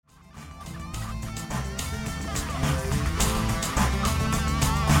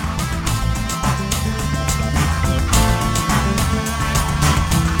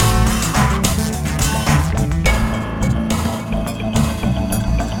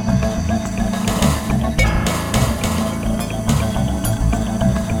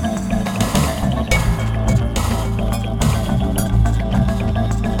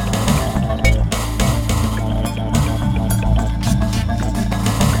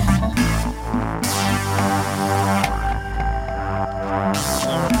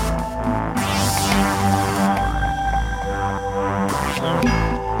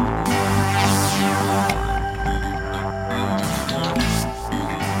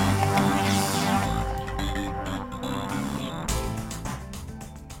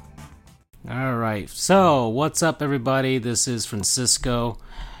So, what's up, everybody? This is Francisco,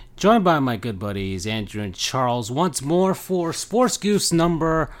 joined by my good buddies Andrew and Charles once more for Sports Goofs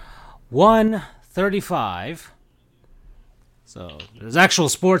number 135. So, there's actual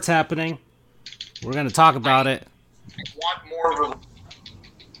sports happening. We're going to talk about it. I want more of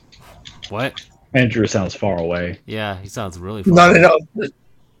What? Andrew sounds far away. Yeah, he sounds really far No.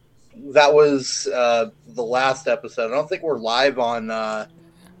 That was the last episode. I don't think we're live on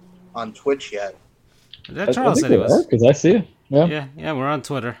Twitch yet. That Charles said he was. Because I see it. Yeah, we're on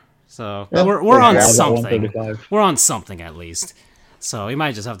Twitter. So Yeah. we're on Yeah, something. We're on something at least. So we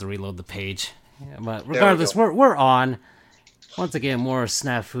might just have to reload the page. Yeah, but regardless, we're on. Once again, more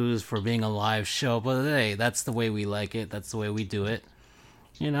snafus for being a live show. But hey, that's the way we like it. That's the way we do it.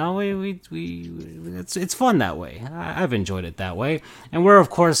 You know, it's fun that way. I've enjoyed it that way. And we're, of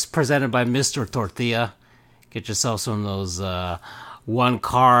course, presented by Mr. Tortilla. Get yourself some of those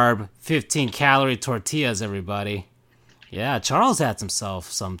 1-carb, 15-calorie tortillas, everybody. Yeah, Charles had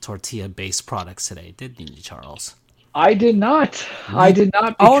himself some tortilla-based products today, didn't you, Charles? I did not.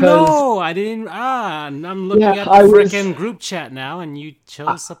 Because... Oh, no, I didn't. I'm looking at the freaking group chat now, and you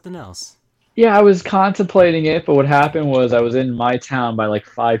chose something else. Yeah, I was contemplating it, but what happened was I was in my town by like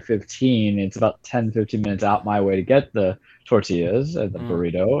 5:15. It's about 10-15 minutes out my way to get the tortillas and the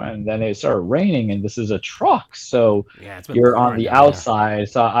burrito, and then it started raining, and this is a truck, so you're on the outside.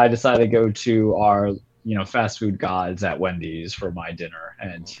 So I decided to go to our fast food gods at Wendy's for my dinner,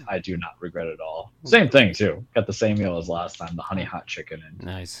 and I do not regret it at all. Same thing too. Got the same meal as last time, the honey hot chicken, and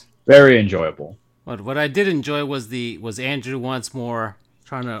nice, very enjoyable. What I did enjoy was Andrew once more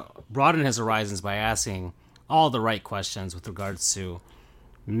trying to broaden his horizons by asking all the right questions with regards to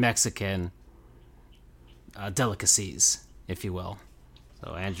Mexican delicacies, if you will.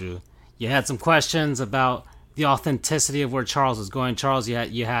 So, Andrew, you had some questions about the authenticity of where Charles was going. Charles,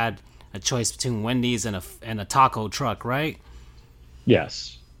 you had a choice between Wendy's and a taco truck, right?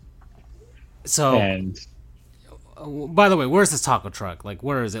 Yes. So, by the way, where's this taco truck? Like,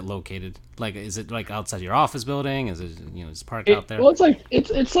 where is it located? Like, is it like outside your office building? Is it just parked out there? Well, it's like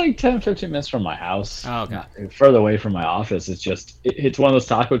 10-15 minutes from my house. Oh, okay. Further away from my office. It's just it's one of those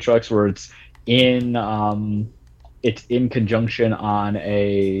taco trucks where it's in conjunction on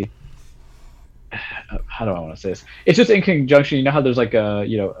a. How do I want to say this? It's just in conjunction. You know how there's like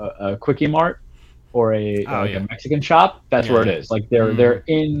a Quickie Mart or a Mexican shop? That's where it is. Like they're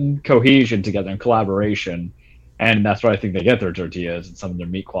in cohesion together, in collaboration. And that's where I think they get their tortillas and some of their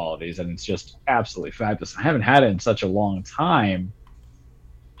meat qualities. And it's just absolutely fabulous. I haven't had it in such a long time.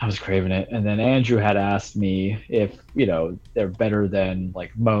 I was craving it. And then Andrew had asked me if, they're better than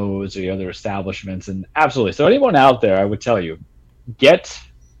like Moe's or the other establishments. And absolutely. So anyone out there, I would tell you, get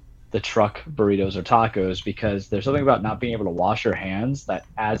the truck burritos or tacos, because there's something about not being able to wash your hands that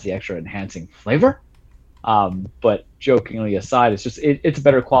adds the extra enhancing flavor. But jokingly aside, it's a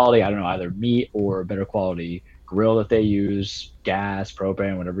better quality, I don't know, either meat or better quality grill that they use, gas,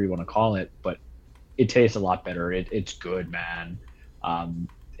 propane, whatever you want to call it, but it tastes a lot better. It's good, man.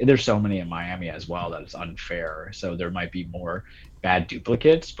 There's so many in Miami as well that it's unfair, so there might be more bad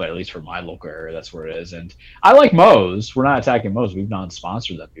duplicates, but at least for my local area, that's where it is. And I like Moe's. We're not attacking Moe's. We've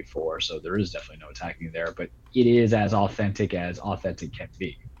non-sponsored them before, so there is definitely no attacking there, but it is as authentic can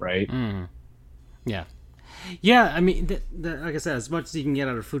be, right? Yeah, I mean, like I said, as much as you can get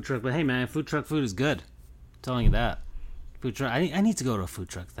out of a food truck, but hey, man, food truck food is good. I'm telling you that. Food truck. I need to go to a food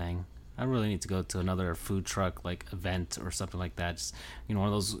truck thing. I really need to go to another food truck like event or something like that. Just one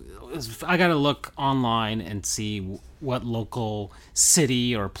of those. I gotta look online and see what local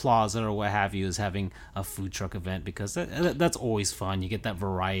city or plaza or what have you is having a food truck event, because that's always fun. You get that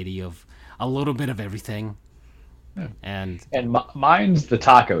variety of a little bit of everything. Yeah. And mine's the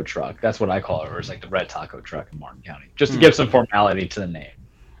taco truck. That's what I call it, or it's like the red taco truck in Martin County, just to give some formality to the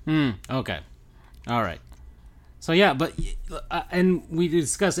name. Okay. All right. So yeah, but and we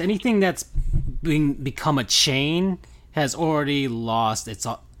discussed anything that's become a chain has already lost its,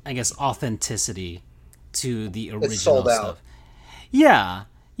 I guess, authenticity to the original it's sold stuff. Out. Yeah.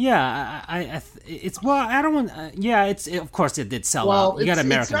 It's well, I don't want. It's of course it did sell out. You got to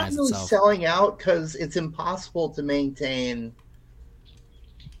Americanize itself. It's not really selling out because it's impossible to maintain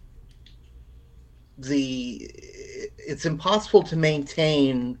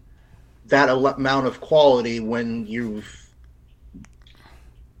that amount of quality when you've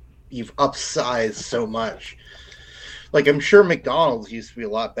upsized so much. Like, I'm sure McDonald's used to be a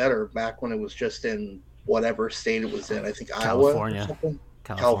lot better back when it was just in whatever state it was in. I think California. Iowa.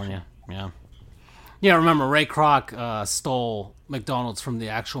 California. Yeah. Remember Ray Kroc stole McDonald's from the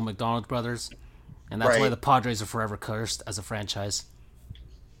actual McDonald's brothers, and that's why the Padres are forever cursed as a franchise.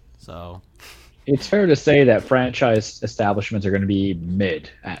 So it's fair to say that franchise establishments are going to be mid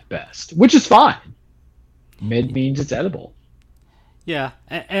at best, which is fine. Mid means it's edible. Yeah,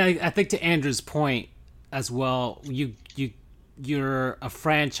 and I think to Andrew's point as well, you're a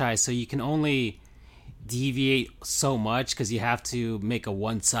franchise, so you can only deviate so much because you have to make a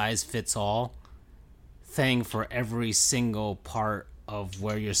one size fits all thing for every single part of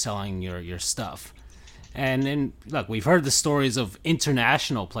where you're selling your stuff. And then look, we've heard the stories of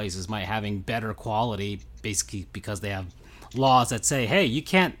international places might having better quality basically because they have laws that say, hey, you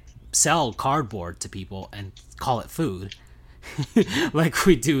can't sell cardboard to people and call it food like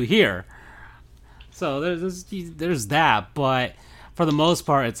we do here. So there's that, but for the most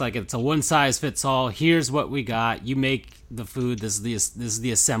part, it's like it's a one size fits all. Here's what we got. You make the food. This is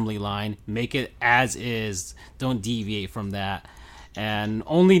the assembly line. Make it as is. Don't deviate from that. And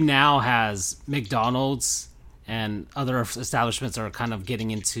only now has McDonald's and other establishments are kind of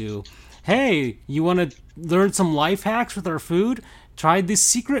getting into, hey, you want to learn some life hacks with our food? Try this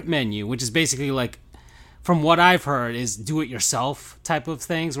secret menu, which is basically like, from what I've heard, is do-it-yourself type of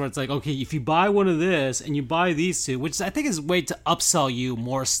things, where it's like, okay, if you buy one of this and you buy these two, which I think is a way to upsell you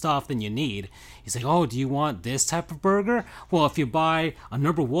more stuff than you need. He's like, oh, do you want this type of burger? Well, if you buy a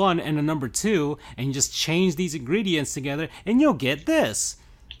number 1 and a number 2 and you just change these ingredients together, and you'll get this.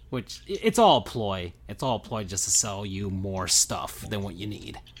 Which, it's all a ploy. It's all a ploy just to sell you more stuff than what you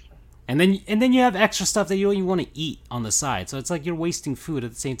need. And then you have extra stuff that you don't even want to eat on the side. So it's like you're wasting food at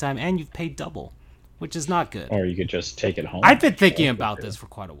the same time, and you've paid double, which is not good. Or you could just take it home. I've been thinking about this for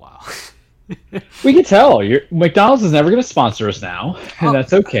quite a while. We can tell. McDonald's is never going to sponsor us now, and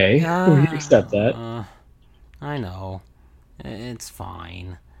that's okay. We can accept that. I know. It's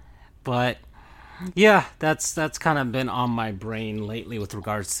fine. But, yeah, that's kind of been on my brain lately with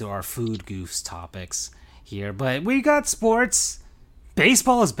regards to our food goofs topics here. But we got sports.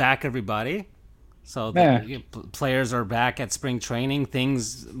 Baseball is back, everybody. So the players are back at spring training.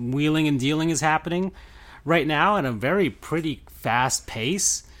 Things, wheeling and dealing is happening right now at a very pretty fast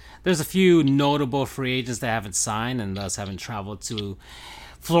pace. There's a few notable free agents that haven't signed and thus haven't traveled to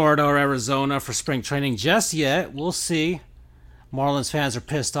Florida or Arizona for spring training just yet. We'll see. Marlins fans are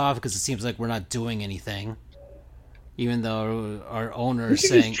pissed off because it seems like we're not doing anything. Even though our owner is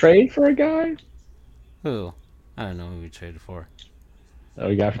saying... just trade for a guy? Who? I don't know who we traded for. Oh,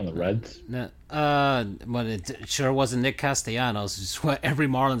 a guy from the Reds? But it sure wasn't Nick Castellanos, which is what every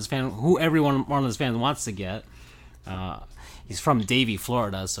Marlins fan wants to get. He's from Davie,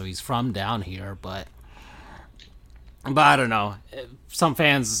 Florida, so he's from down here. But I don't know. Some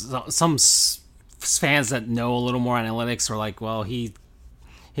fans that know a little more analytics are like, well,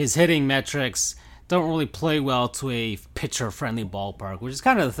 his hitting metrics don't really play well to a pitcher-friendly ballpark, which is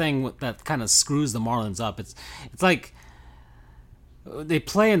kind of the thing that kind of screws the Marlins up. It's like they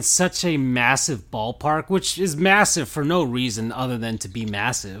play in such a massive ballpark, which is massive for no reason other than to be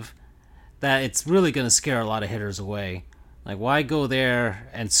massive, that it's really going to scare a lot of hitters away. Like, why go there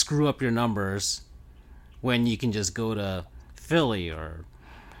and screw up your numbers when you can just go to Philly or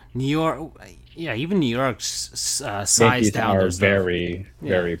New York? Yeah, even New York's size down are very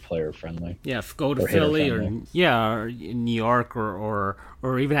player friendly. Yeah, go to Philly or New York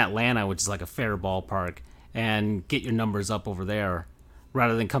or even Atlanta, which is like a fair ballpark, and get your numbers up over there,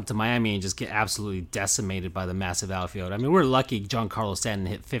 rather than come to Miami and just get absolutely decimated by the massive outfield. I mean, we're lucky Giancarlo Stanton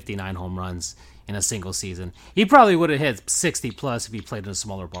hit 59 home runs in a single season. He probably would have hit 60 plus if he played in a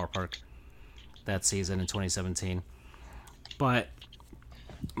smaller ballpark that season in 2017. But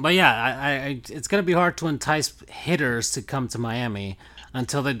yeah, it's going to be hard to entice hitters to come to Miami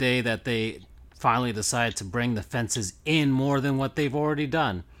until the day that they finally decide to bring the fences in more than what they've already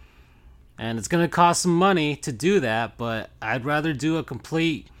done. And it's going to cost some money to do that, but I'd rather do a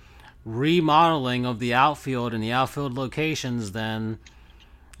complete remodeling of the outfield and the outfield locations than...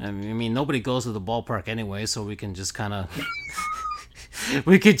 I mean, nobody goes to the ballpark anyway, so we can just kind of...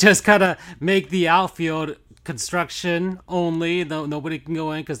 we could just kind of make the outfield construction only. Nobody can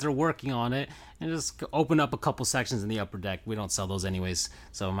go in because they're working on it. And just open up a couple sections in the upper deck. We don't sell those anyways,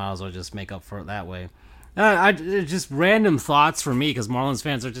 so might as well just make up for it that way. Just random thoughts for me, because Marlins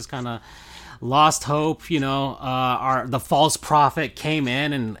fans are just kind of lost hope. You know, the false prophet came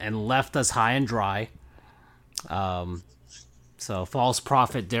in and left us high and dry. So false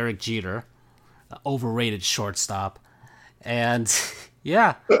prophet Derek Jeter, overrated shortstop, and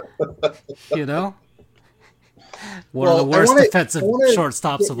yeah, you know, one of the worst defensive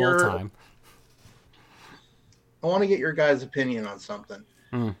shortstops of all time. I want to get your guys' opinion on something.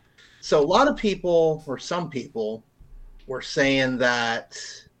 So a lot of people, or some people, were saying that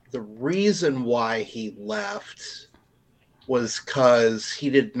the reason why he left was because he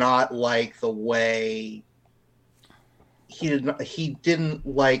did not like the way he didn't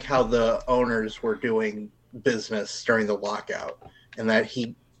like how the owners were doing business during the lockout, and that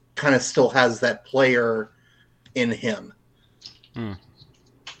he kind of still has that player in him.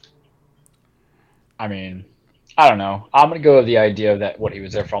 I mean, I don't know. I'm going to go with the idea that he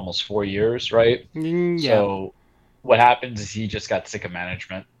was there for almost 4 years, right? Yeah. So what happens is he just got sick of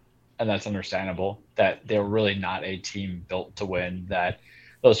management, and that's understandable. That they're really not a team built to win. That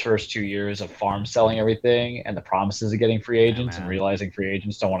those first 2 years of farm selling everything and the promises of getting free agents and realizing free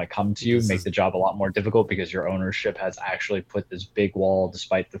agents don't want to come to you make the job a lot more difficult because your ownership has actually put this big wall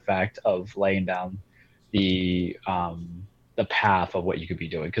despite the fact of laying down the path of what you could be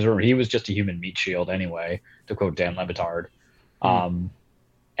doing. Because remember, he was just a human meat shield anyway, to quote Dan Le Batard.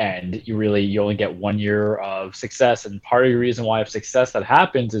 And you only get 1 year of success. And part of the reason why of success that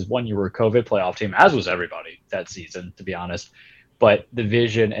happens is, one, you were a COVID playoff team, as was everybody that season, to be honest. But the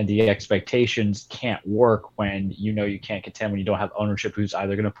vision and the expectations can't work when you can't contend, when you don't have ownership who's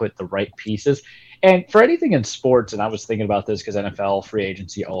either going to put the right pieces. And for anything in sports, and I was thinking about this because NFL free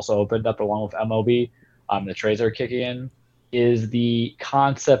agency also opened up along with MLB, the trades are kicking in, is the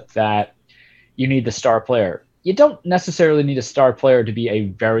concept that you need the star player. You don't necessarily need a star player to be a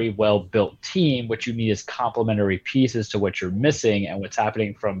very well-built team. What you need is complementary pieces to what you're missing. And what's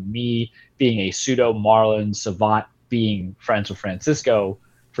happening from me being a pseudo Marlins savant, being friends with Francisco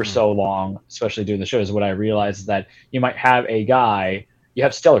for so long, especially doing the shows, what I realized is that you might have a guy, you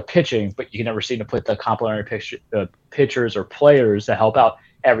have stellar pitching, but you can never seem to put the complementary pitchers or players to help out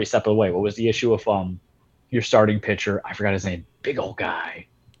every step of the way. What was the issue with your starting pitcher? I forgot his name. Big old guy,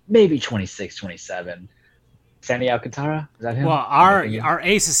 maybe 26, 27. Sandy Alcantara? Is that him? Well, our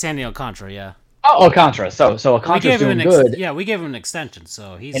ace is Sandy Alcantara, yeah. Oh, Alcantara. So Alcantara's doing good. Yeah, we gave him an extension,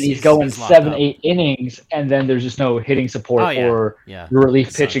 so he's going 7-8 innings, and then there's just no hitting support, or your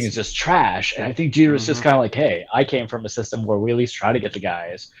relief pitching is just trash. And I think Jeter was just kind of like, hey, I came from a system where we at least try to get the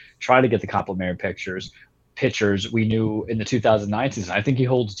guys, try to get the complementary pitchers. We knew in the 2009 season, I think he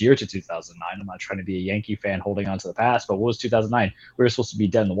holds dear to 2009. I'm not trying to be a Yankee fan holding on to the past, but what was 2009? We were supposed to be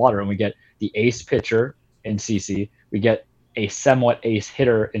dead in the water, and we get the ace pitcher in CC. We get a somewhat ace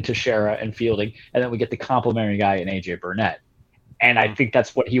hitter in Teixeira and fielding, and then we get the complimentary guy in AJ Burnett. And I think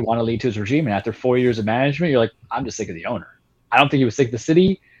that's what he wanted to lead to his regime. And after 4 years of management, you're like, I'm just sick of the owner. I don't think he was sick of the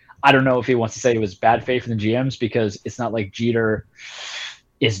city. I don't know if he wants to say it was bad faith in the GMs, because it's not like Jeter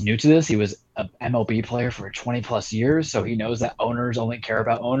is new to this. He was an MLB player for 20 plus years, so he knows that owners only care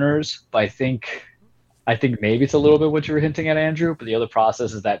about owners. But I think maybe it's a little bit what you were hinting at, Andrew, but the other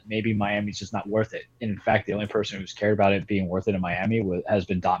process is that maybe Miami's just not worth it. And in fact, the only person who's cared about it being worth it in Miami has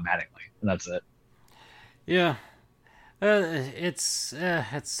been Don Mattingly, and that's it. Yeah, it's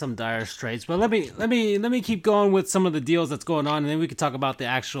some dire straits. But let me keep going with some of the deals that's going on, and then we could talk about the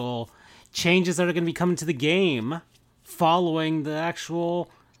actual changes that are going to be coming to the game following the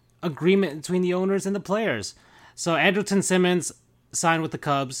actual agreement between the owners and the players. So Andrelton Simmons signed with the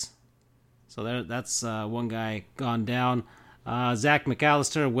Cubs. So that's one guy gone down. Zach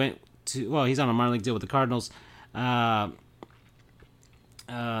McAllister he's on a minor league deal with the Cardinals. The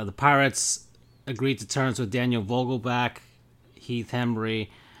Pirates agreed to terms with Daniel Vogelbach, Heath Hembry.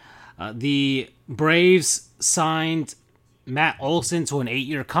 The Braves signed Matt Olson to an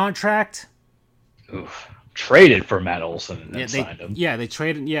 8-year contract. Oof. Traded for Matt Olson and then signed him. Yeah, they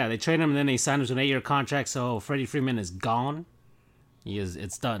traded him, and then they signed him to an 8-year contract. So Freddie Freeman is gone.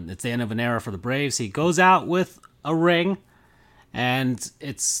 It's done. It's the end of an era for the Braves. He goes out with a ring, and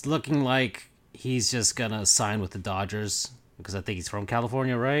it's looking like he's just gonna sign with the Dodgers, because I think he's from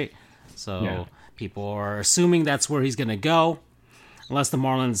California, right? So people are assuming that's where he's gonna go, unless the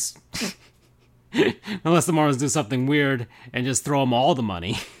Marlins do something weird and just throw him all the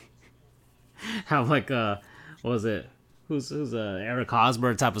money. Have like what was it? Who's Eric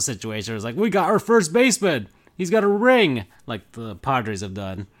Hosmer type of situation? It's like, we got our first baseman. He's got a ring, like the Padres have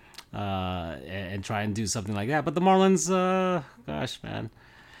done, and try and do something like that. But the Marlins, gosh, man.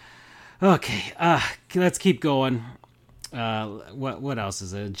 Okay, let's keep going. What else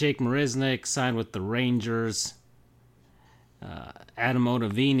is it? Jake Marisnick signed with the Rangers. Adam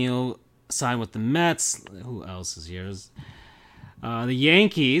Ottavino signed with the Mets. Who else is here? The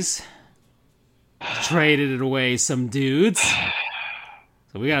Yankees traded away some dudes.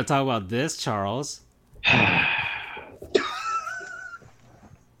 So we got to talk about this, Charles.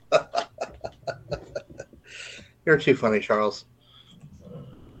 You're too funny, Charles.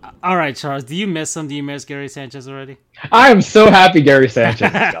 All right, Charles. Do you miss him? Do you miss Gary Sanchez already? I am so happy Gary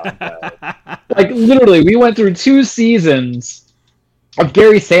Sanchez is gone. Like, literally, we went through 2 seasons of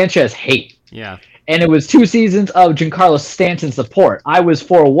Gary Sanchez hate. Yeah. And it was 2 seasons of Giancarlo Stanton support. I was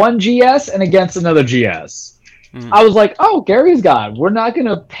for one GS and against another GS. I was like, oh, Gary's gone. We're not going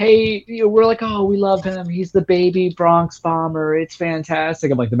to pay. We're like, oh, we love him. He's the baby Bronx Bomber. It's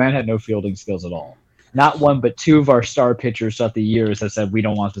fantastic. I'm like, the man had no fielding skills at all. Not one, but 2 of our star pitchers throughout the years have said, we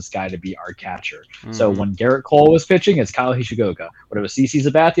don't want this guy to be our catcher. So when Garrett Cole was pitching, it's Kyle Hishigoga. When it was CC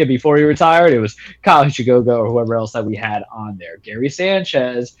Sabathia before he retired, it was Kyle Hishigoga or whoever else that we had on there. Gary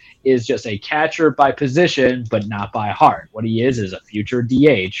Sanchez is just a catcher by position, but not by heart. What he is a future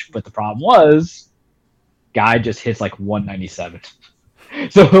DH. But the problem was, guy just hits like 197.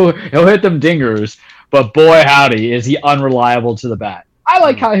 So he'll hit them dingers, but boy howdy, is he unreliable to the bat. I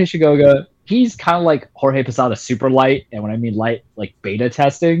like Kyle Hishigoga. He's kind of like Jorge Posada super light, and when I mean light, like beta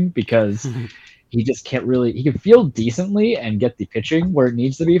testing, because he just can't really, he can field decently and get the pitching where it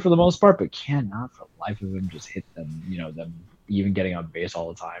needs to be for the most part, but cannot for the life of him just hit them, them even getting on base all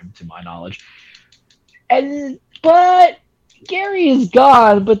the time, to my knowledge. But Gary is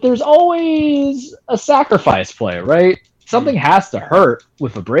gone, but there's always a sacrifice play, right? Something has to hurt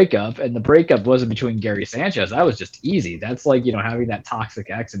with a breakup, and the breakup wasn't between Gary Sanchez. That was just easy. That's like, having that toxic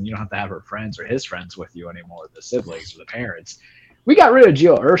ex, and you don't have to have her friends or his friends with you anymore, the siblings or the parents. We got rid of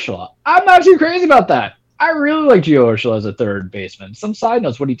Gio Urshela. I'm not too crazy about that. I really like Gio Urshela as a third baseman. Some side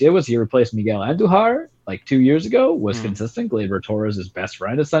notes, what he did was he replaced Miguel Andujar like 2 years ago, was consistent. Gleyber Torres' his best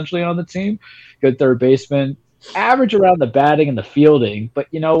friend essentially on the team. Good third baseman. Average around the batting and the fielding, but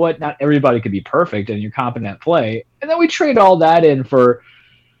you know what? Not everybody could be perfect, and you're competent at play. And then we trade all that in for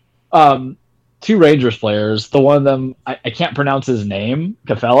 2 Rangers players. The one of them, I can't pronounce his name,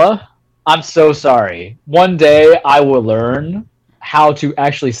 Capella. I'm so sorry. One day I will learn how to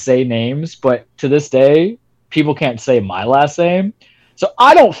actually say names, but to this day, people can't say my last name. So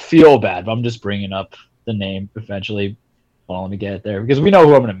I don't feel bad, but I'm just bringing up the name eventually. Well, let me get it there because we know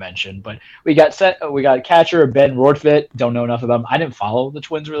who I'm going to mention. But we got catcher Ben Rortvedt. Don't know enough about him. I didn't follow the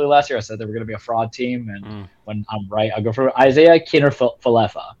Twins really last year. I said they were going to be a fraud team, and when I'm right, I'll go for Isaiah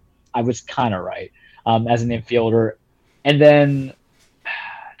Kinner-Falefa. I was kind of right as an infielder, and then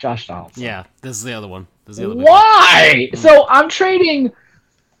Josh Donaldson. Yeah, this is the other one. Why? So I'm trading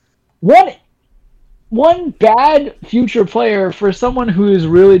one bad future player for someone who's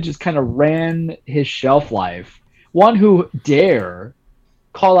really just kind of ran his shelf life. One who dare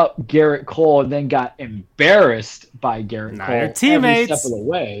call out Garrett Cole and then got embarrassed by Garrett Cole your teammates. Every step of the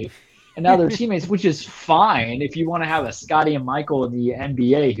way. And now they're teammates, which is fine. If you want to have a Scotty and Michael in the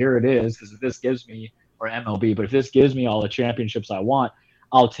NBA, here it is. Because if this gives me, or MLB, but if this gives me all the championships I want,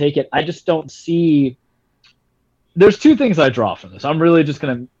 I'll take it. I just don't see. There's 2 things I draw from this. I'm really just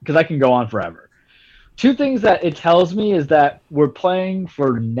going to, because I can go on forever. 2 things that it tells me is that we're playing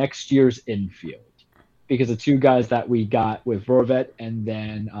for next year's infield. Because of 2 guys that we got with Rortvedt and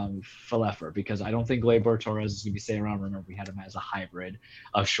then Falefa, because I don't think Gleyber Torres is going to be staying around. Remember, we had him as a hybrid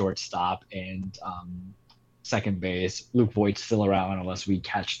of shortstop and second base. Luke Voigt's still around unless we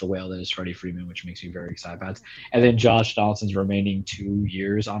catch the whale that is Freddie Freeman, which makes me very excited about. And then Josh Donaldson's remaining 2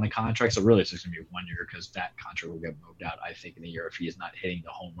 years on a contract. So really it's just going to be 1 year because that contract will get moved out, I think, in a year if he is not hitting the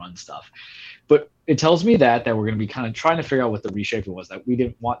home run stuff. But it tells me that we're going to be kind of trying to figure out what the reshaping was, that we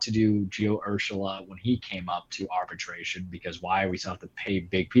didn't want to do Gio Urshela when he came up to arbitration because why we still have to pay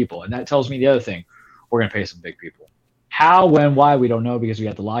big people. And that tells me the other thing, we're going to pay some big people. How, when, why, we don't know because we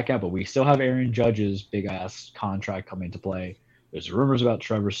got the lockout, but we still have Aaron Judge's big-ass contract coming into play. There's rumors about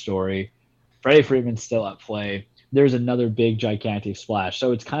Trevor Story. Freddie Freeman's still at play. There's another big, gigantic splash.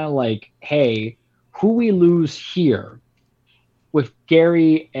 So it's kind of like, hey, who we lose here with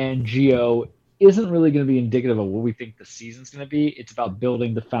Gary and Gio isn't really going to be indicative of what we think the season's going to be. It's about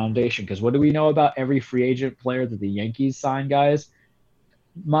building the foundation because what do we know about every free agent player that the Yankees sign, guys?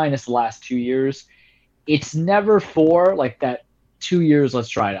 Minus the last 2 years. It's never for like that 2 years, let's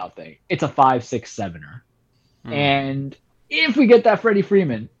try it out thing. It's a 5, 6, 7er. And if we get that Freddie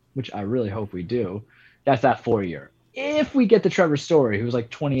Freeman, which I really hope we do, that's that 4-year. If we get the Trevor Story, who's like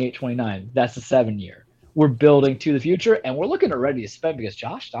 28, 29, that's the 7-year. We're building to the future, and we're looking already to spend because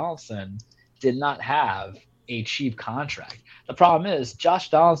Josh Donaldson did not have a cheap contract. The problem is Josh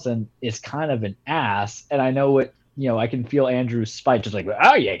Donaldson is kind of an ass, and I know what, I can feel Andrew's spite, just like,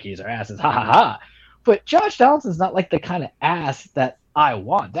 our Yankees are asses, ha ha ha. But Josh Donaldson's not like the kind of ass that I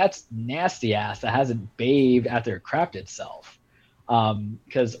want. That's nasty ass that hasn't bathed after it crapped itself.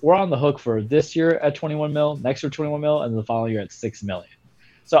 Because we're on the hook for this year at 21 mil, next year 21 mil, and the following year at 6 million.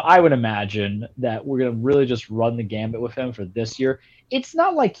 So I would imagine that we're going to really just run the gambit with him for this year. It's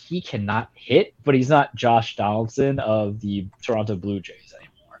not like he cannot hit, but he's not Josh Donaldson of the Toronto Blue Jays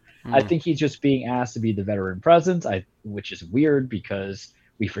anymore. I think he's just being asked to be the veteran presence, which is weird because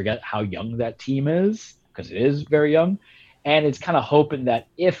we forget how young that team is, because it is very young. And it's kind of hoping that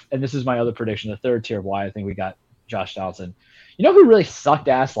and this is my other prediction, the third tier of why I think we got Josh Donaldson. You know who really sucked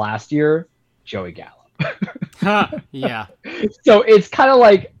ass last year? Joey Gallo. Yeah. So it's kind of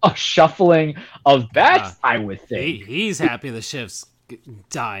like a shuffling of bets, I would think. He's happy the ship's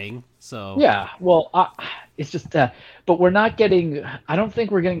dying. So yeah, well, it's just, but we're not getting. I don't think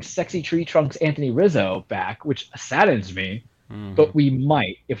we're getting sexy tree trunks Anthony Rizzo back, which saddens me. Mm-hmm. But we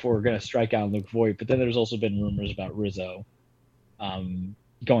might if we're going to strike out Luke Voigt. But then there's also been rumors about Rizzo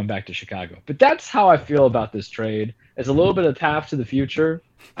going back to Chicago. But that's how I feel about this trade. It's a little bit of path to the future.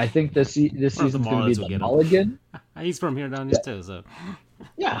 I think this season's going to be the mulligan. He's from here down here too, so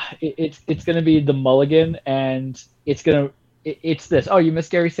yeah, it's going to be the mulligan, and it's this. Oh, you miss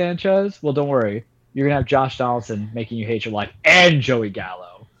Gary Sanchez? Well, don't worry. You're going to have Josh Donaldson making you hate your life, and Joey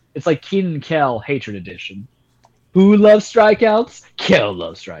Gallo. It's like Keenan and Kel Hatred Edition. Who loves strikeouts? Kel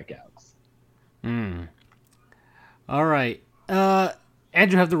loves strikeouts. All right.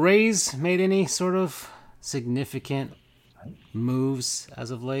 Andrew, have the Rays made any sort of significant moves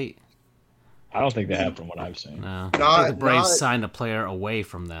as of late? I don't think they have, from what I've seen. No. I think the Braves signed a player away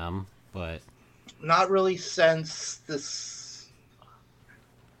from them, but not really since this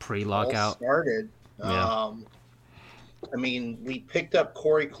pre-lockout started. Yeah. I mean, we picked up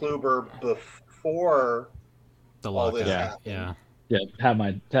Corey Kluber before the lockout. Yeah. Have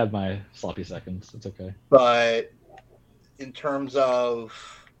my sloppy seconds. It's okay. But in terms of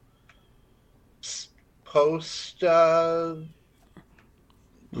post lockout,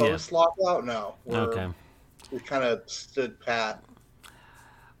 no. We kind of stood pat.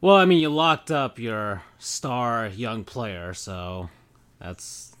 Well, I mean, you locked up your star young player, so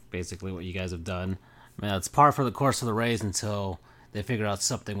that's basically what you guys have done. I mean, it's par for the course for the Rays until they figure out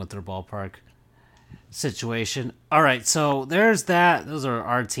something with their ballpark situation. All right, so there's that. Those are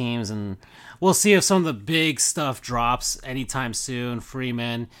our teams, and we'll see if some of the big stuff drops anytime soon.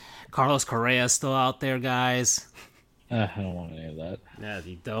 Freeman, Carlos Correa is still out there, guys. I don't want any of that. Yeah,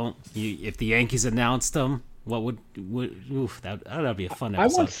 you don't. If the Yankees announced them, what would that'd be a fun episode. I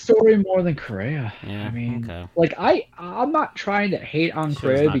want Story more than Correa. Yeah, I mean, okay. Like I'm not trying to hate on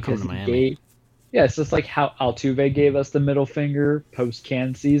Correa because he gave. Yeah, it's just like how Altuve gave us the middle finger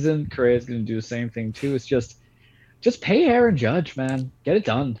post-Can season. Correa's going to do the same thing too. It's just pay Aaron Judge, man. Get it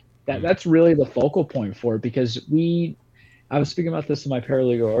done. That's really the focal point for it, because I was speaking about this to my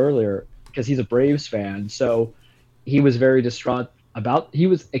paralegal earlier, because he's a Braves fan. So he was very distraught he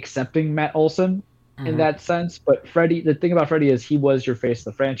was accepting Matt Olson in that sense. But Freddie, the thing about Freddie is he was your face of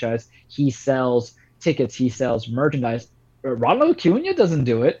the franchise. He sells tickets. He sells merchandise. Ronald Acuna doesn't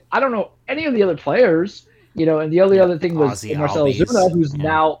do it. I don't know any of the other players, and the only other thing was Marcell Ozuna, who's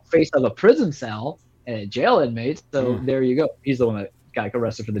now face of a prison cell and a jail inmate. So there you go. He's the one that got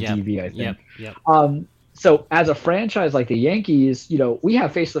arrested for the DV, I think. Yep. So as a franchise like the Yankees, we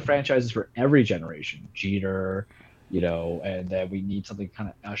have face of the franchises for every generation. Jeter, and then we need something to kind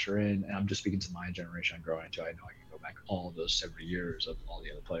of usher in. And I'm just speaking to my generation I'm growing into. I know I can go back all those 70 years of all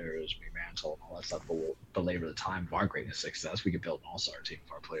the other players, Mantle and all that stuff, but we'll belabor the time of our greatest success. We could build an all-star team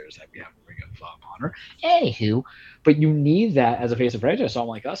of our players that we have a ring of honor. Anywho, but you need that as a face of franchise. So I'm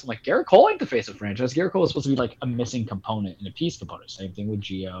like Garrett Cole ain't the face of franchise. Garrett Cole is supposed to be like a missing component and a piece component. Same thing with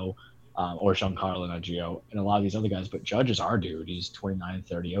Gio. Or Giancarlo, not Gio, and a lot of these other guys. But Judge is our dude. He's 29,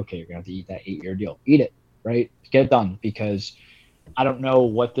 30. Okay, you're going to have to eat that 8-year deal. Eat it, right? Get it done, because I don't know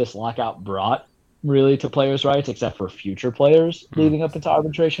what this lockout brought really to players' rights, except for future players leading up into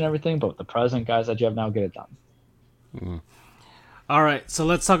arbitration and everything. But with the present guys that you have now, get it done. All right, so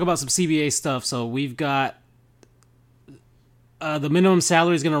let's talk about some CBA stuff. So we've got the minimum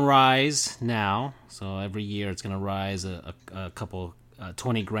salary is going to rise now. So every year it's going to rise a couple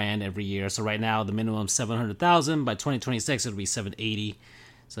 20 grand every year. So right now the minimum is 700,000. By 2026 it'll be 780.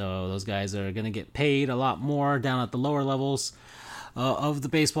 So those guys are going to get paid a lot more down at the lower levels of the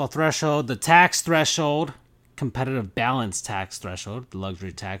baseball threshold. The tax threshold, competitive balance tax threshold, the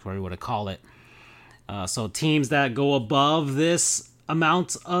luxury tax, whatever you want to call it. So teams that go above this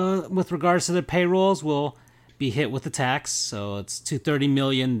amount with regards to their payrolls will be hit with the tax. So it's $230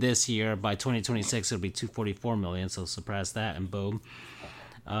 million this year. By 2026 it'll be $244 million. So surpass that and boom.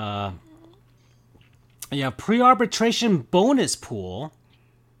 Pre-arbitration bonus pool.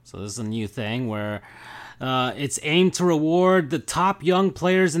 So this is a new thing where it's aimed to reward the top young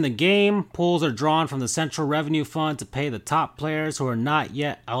players in the game. Pools are drawn from the Central Revenue Fund to pay the top players who are not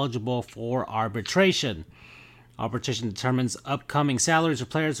yet eligible for arbitration. Arbitration determines upcoming salaries of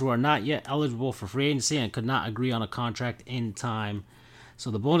players who are not yet eligible for free agency and could not agree on a contract in time.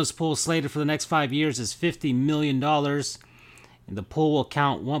 So the bonus pool slated for the next 5 years is $50 million. And the pool will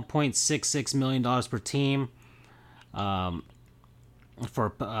count $1.66 million per team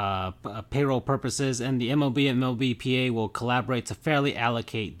for payroll purposes, and the MLB and MLBPA will collaborate to fairly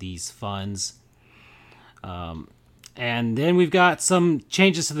allocate these funds. And then we've got some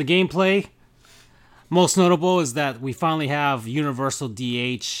changes to the gameplay. Most notable is that we finally have universal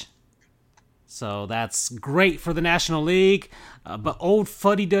DH. So that's great for the National League. But old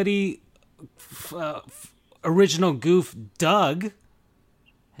fuddy-duddy original goof Doug,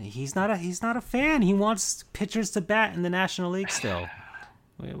 he's not a fan. He wants pitchers to bat in the National League still.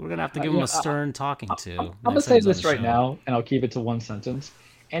 We're going to have to give him a stern talking to. I'm going to say this right now, and I'll keep it to one sentence.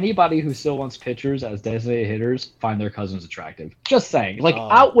 Anybody who still wants pitchers as designated hitters, find their cousins attractive. Just saying.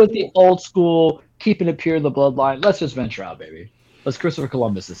 Out with the old school, keeping it pure in the bloodline. Let's just venture out, baby. Let's Christopher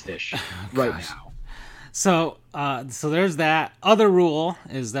Columbus this ish right now. So there's that. Other rule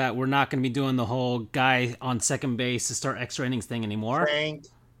is that we're not going to be doing the whole guy on second base to start extra innings thing anymore. Thank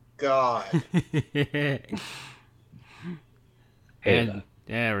God. And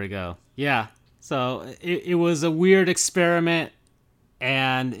there we go. Yeah. So it was a weird experiment,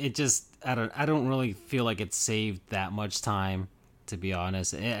 and it just I don't really feel like it saved that much time, to be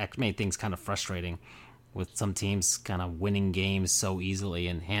honest. It made things kind of frustrating, with some teams kind of winning games so easily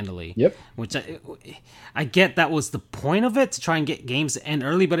and handily. Yep. Which I get that was the point of it, to try and get games to end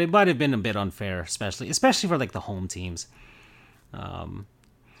early, but it might have been a bit unfair, especially for like the home teams.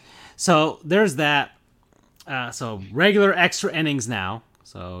 So there's that. So regular extra innings now.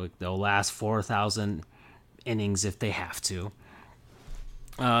 So they'll last 4,000 innings if they have to.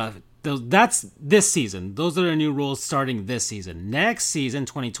 That's this season. Those are the new rules starting this season. Next season,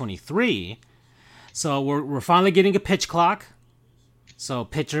 2023. So we're finally getting a pitch clock. So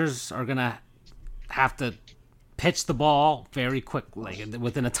pitchers are gonna have to pitch the ball very quickly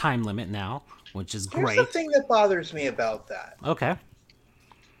within a time limit now, which is great. Here's the thing that bothers me about that. Okay.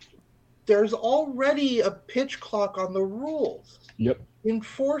 There's already a pitch clock on the rules. Yep.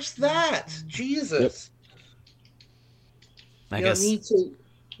 Enforce that. Jesus. Yep. I guess.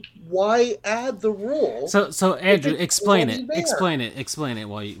 Why add the rule? So Andrew, explain it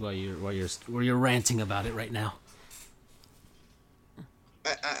while you're ranting about it right now.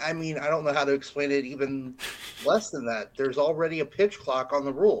 I mean, I don't know how to explain it even less than that. There's already a pitch clock on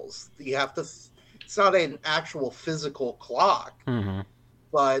the rules. You have to. It's not an actual physical clock,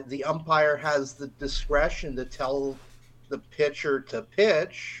 but the umpire has the discretion to tell the pitcher to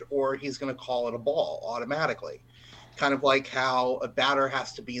pitch, or he's going to call it a ball automatically. Kind of like how a batter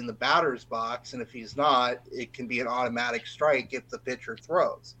has to be in the batter's box, and if he's not, it can be an automatic strike if the pitcher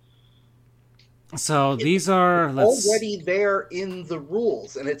throws. So these are already there in the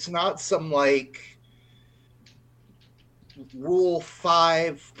rules, and it's not some like Rule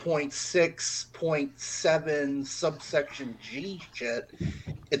 5.6.7 subsection G shit.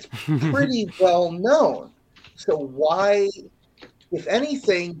 It's pretty well known. So why, if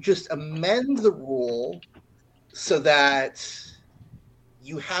anything, just amend the rule so that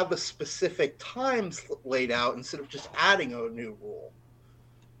you have a specific time laid out instead of just adding a new rule.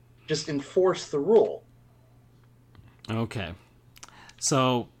 Just enforce the rule. Okay.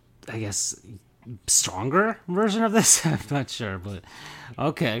 So, I guess stronger version of this? I'm not sure, but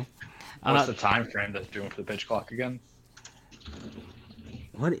okay. What's the time frame that's doing for the pitch clock again?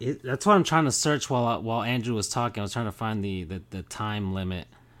 That's what I'm trying to search while Andrew was talking. I was trying to find the time limit.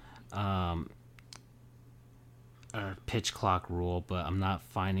 Pitch clock rule, but I'm not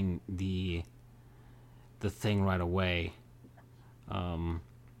finding the thing right away.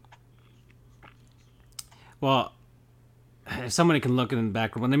 Well, if somebody can look in the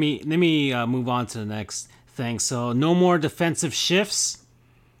background, let me move on to the next thing. So no more defensive shifts.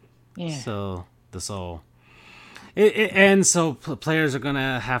 Yeah. So and so players are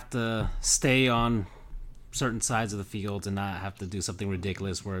gonna have to stay on certain sides of the field and not have to do something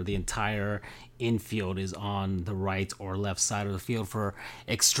ridiculous where the entire infield is on the right or left side of the field for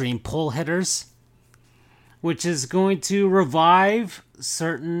extreme pull hitters, which is going to revive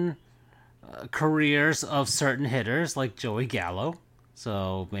certain careers of certain hitters like Joey Gallo.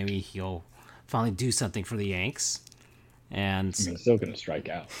 So maybe he'll finally do something for the Yanks. And I mean, still going to strike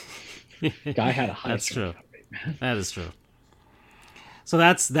out. Guy had a high. That's true. That is true. So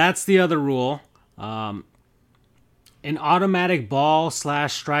that's the other rule. An automatic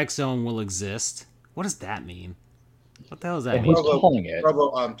ball/strike zone will exist. What does that mean? What the hell does that mean? Who's calling it?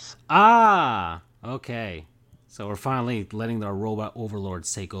 Robo-umps. Ah, okay. So we're finally letting our robot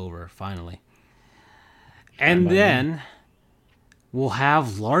overlords take over, finally. And then we'll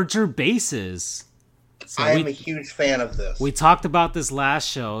have larger bases. So I am a huge fan of this. We talked about this last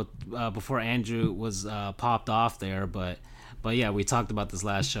show before Andrew was popped off there, but But yeah, we talked about this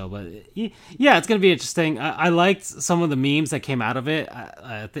last show. But yeah, it's gonna be interesting. I liked some of the memes that came out of it.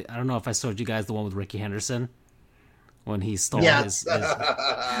 I don't know if I showed you guys the one with Ricky Henderson when he stole his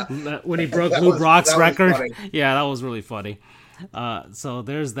when he broke Lou Brock's record. Yeah, that was really funny. So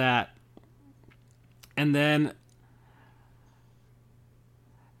there's that, and then.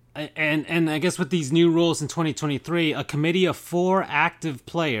 And I guess with these new rules in 2023, a committee of 4 active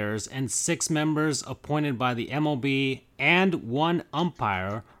players and 6 members appointed by the MLB and 1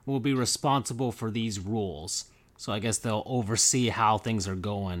 umpire will be responsible for these rules. So I guess they'll oversee how things are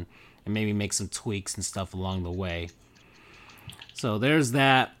going and maybe make some tweaks and stuff along the way. So there's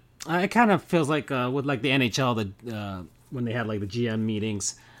that. It kind of feels like with like the NHL, when they had like the GM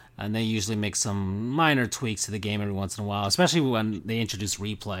meetings, and they usually make some minor tweaks to the game every once in a while, especially when they introduce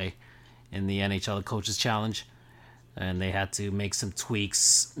replay in the NHL the Coaches Challenge. And they had to make some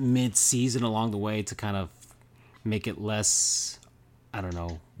tweaks mid-season along the way to kind of make it less, I don't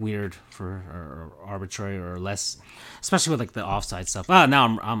know, weird or arbitrary or less, especially with like the offside stuff.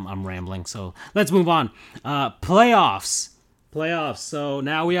 Now I'm rambling, so let's move on. Playoffs. So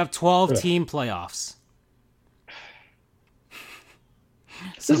now we have 12-team playoffs.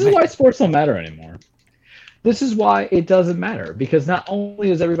 This is why sports don't matter anymore. This is why it doesn't matter, because not only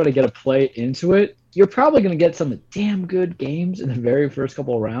does everybody get to play into it, you're probably going to get some damn good games in the very first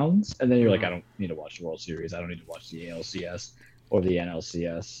couple of rounds, and then you're like, I don't need to watch the World Series. I don't need to watch the ALCS or the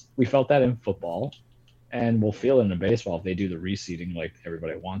NLCS. We felt that in football, and we'll feel it in baseball if they do the reseeding like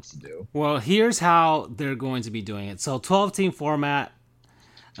everybody wants to do. Well, here's how they're going to be doing it. So 12-team format,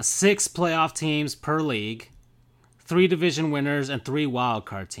 6 playoff teams per league, 3 division winners, and 3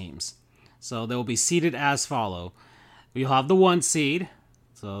 wildcard teams. So they will be seeded as follow. You'll have the 1 seed,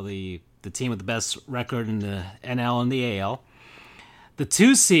 so the team with the best record in the NL and the AL. The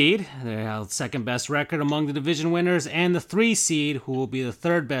 2 seed, they have the second best record among the division winners, and the 3 seed, who will be the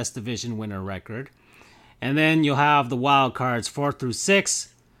third best division winner record. And then you'll have the wild cards 4 through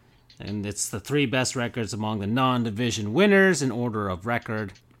 6, and it's the 3 best records among the non-division winners in order of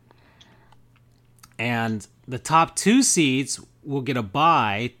record. And the top 2 seeds will get a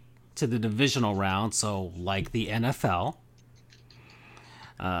bye to the divisional round, so like the NFL.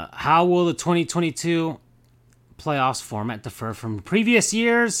 How will the 2022 playoffs format differ from previous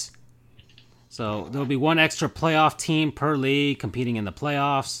years? So there will be 1 extra playoff team per league competing in the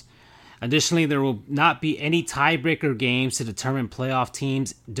playoffs. Additionally, there will not be any tiebreaker games to determine playoff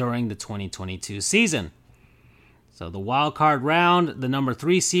teams during the 2022 season. So the wild card round, the number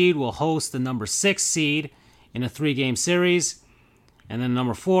 3 seed will host the number 6 seed in a 3-game series, and then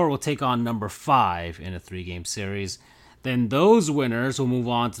number 4 will take on number 5 in a 3-game series. Then those winners will move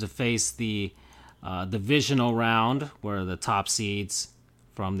on to face the divisional round, where the top seeds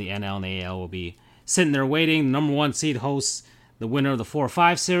from the NL and the AL will be sitting there waiting. The number 1 seed hosts the winner of the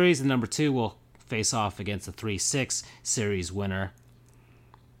 4-5 series, and number 2 will face off against the 3-6 series winner.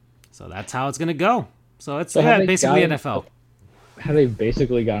 So that's how it's going to go. So it's basically NFL. Have they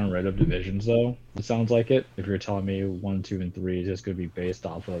basically gotten rid of divisions, though? It sounds like it. If you're telling me 1, 2, and 3 is just going to be based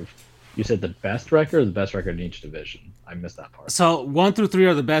off of, you said the best record or the best record in each division? I missed that part. So 1 through 3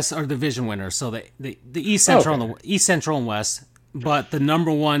 are the best, are division winners. So the East Central and the East Central and West, but the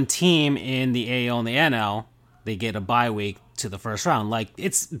number 1 team in the AL and the NL, they get a bye week to the first round. Like,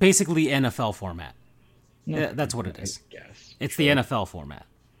 it's basically NFL format. Yeah, that's what it is. It's the NFL format.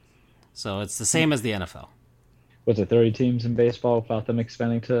 So it's the same as the NFL. Was it 30 teams in baseball without them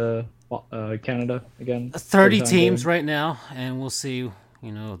expanding to Canada again? 30 teams right now, and we'll see.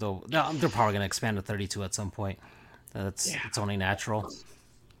 You know, they're probably going to expand to 32 at some point. It's only natural.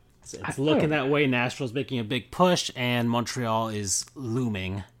 It's looking that way. Nashville's making a big push, and Montreal is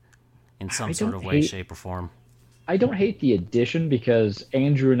looming in some sort of way, shape, or form. I don't hate the addition, because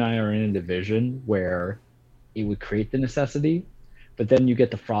Andrew and I are in a division where it would create the necessity, but then you get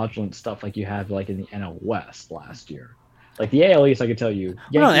the fraudulent stuff like you had like in the NL West last year. Like the AL East, I can tell you.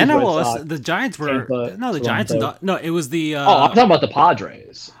 Yankees, no, NL West, the Giants were... Tampa, no, the Giants... No, it was the... I'm talking about the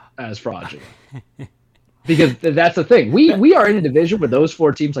Padres as fraudulent. Because that's the thing. We are in a division with those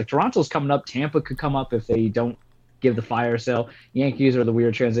 4 teams. Like Toronto's coming up. Tampa could come up if they don't give the fire sale. Yankees are the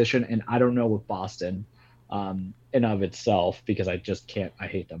weird transition, and I don't know with Boston in of itself, because I just can't. I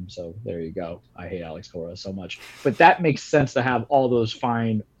hate them. So there you go. I hate Alex Cora so much. But that makes sense to have all those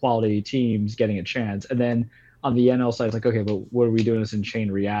fine quality teams getting a chance. And then on the NL side, it's like, okay, but what are we doing this in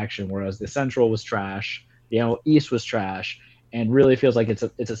chain reaction? Whereas the Central was trash, the NL East was trash, and really feels like it's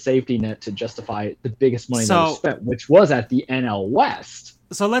a safety net to justify the biggest money that was spent, which was at the NL West.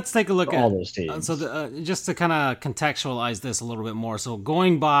 So let's take a look at all those teams. Just to kind of contextualize this a little bit more. So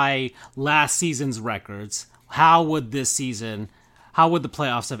going by last season's records, how would the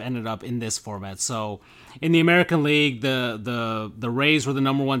playoffs have ended up in this format? So in the American League, the Rays were the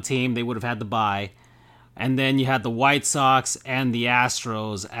number one team. They would have had the bye. And then you had the White Sox and the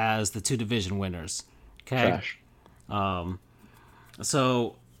Astros as the two division winners. Okay. Trash.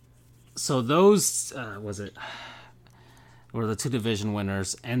 So those were the two division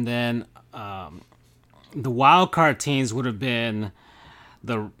winners, and then the wild card teams would have been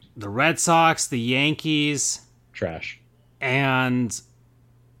the Red Sox, the Yankees, trash, and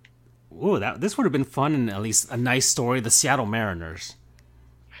this would have been fun and at least a nice story. The Seattle Mariners.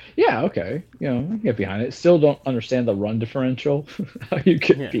 Yeah, okay. I can get behind it. Still don't understand the run differential. How you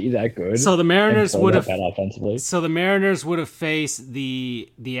could be that good. So the Mariners would have offensively. So the Mariners would have faced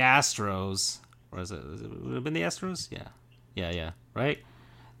the Astros. Or would it have been the Astros? Yeah. Right.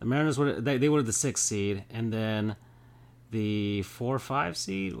 The Mariners would they would have the 6th seed, and then the 4-5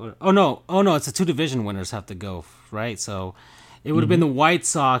 seed. Oh no! It's the two division winners have to go, right? So it would have been the White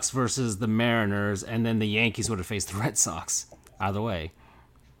Sox versus the Mariners, and then the Yankees would have faced the Red Sox. Either way.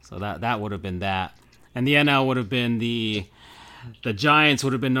 So that would have been that. And the NL would have been the Giants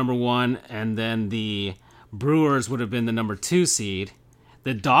would have been number 1, and then the Brewers would have been the number 2 seed.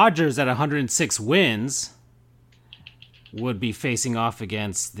 The Dodgers at 106 wins would be facing off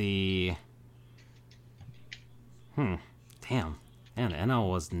against the Damn, the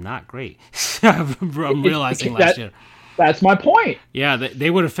NL was not great. I'm realizing last year. That's my point. Yeah, they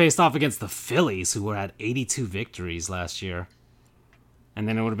would have faced off against the Phillies, who had 82 victories last year. And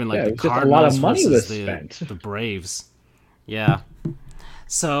then it would have been like the Cardinals a lot of money versus the Braves. Yeah.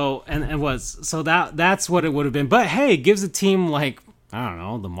 So that's what it would have been. But hey, it gives a team like, I don't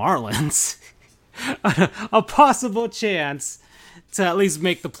know, the Marlins a possible chance to at least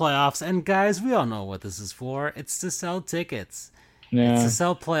make the playoffs. And guys, we all know what this is for. It's to sell tickets. Yeah. It's to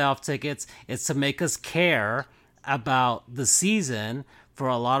sell playoff tickets. It's to make us care about the season for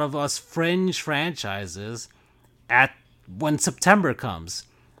a lot of us fringe franchises when September comes.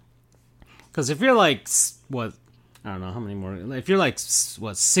 Because if you're like, I don't know how many more, if you're like,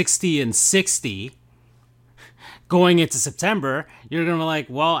 60-60 going into September, you're going to be like,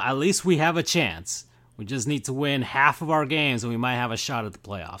 well, at least we have a chance. We just need to win half of our games and we might have a shot at the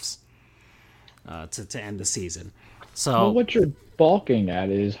playoffs to end the season. So what you're balking at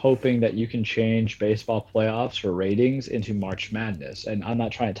is hoping that you can change baseball playoffs for ratings into March Madness. And I'm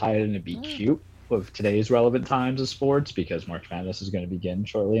not trying to tie it in to be cute with today's relevant times of sports, because March Madness is going to begin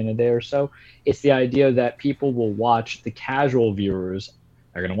shortly in a day or so. It's the idea that people will watch, the casual viewers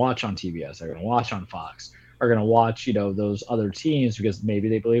are going to watch on TBS, they're going to watch on Fox, are going to watch, those other teams because maybe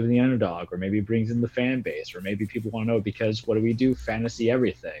they believe in the underdog, or maybe it brings in the fan base, or maybe people want to know because what do we do? Fantasy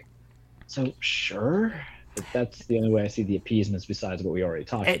everything. So sure, but that's the only way I see the appeasements besides what we already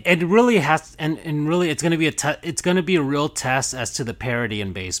talked about. It really has, and really it's going to be it's going to be a real test as to the parity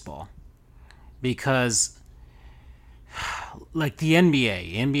in baseball. Because, like the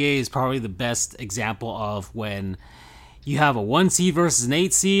NBA is probably the best example of when you have a 1 seed versus an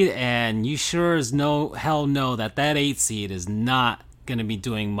 8 seed, and you sure as hell know that 8 seed is not going to be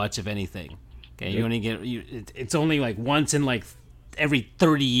doing much of anything. Okay, you only get it's only like once in like every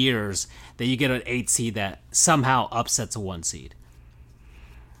 30 years that you get an 8 seed that somehow upsets a 1 seed.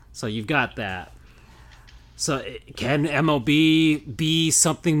 So you've got that. So can MLB be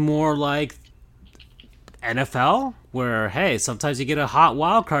something more like NFL, where hey, sometimes you get a hot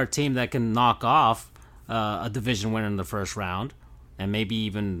wild card team that can knock off a division winner in the first round, and maybe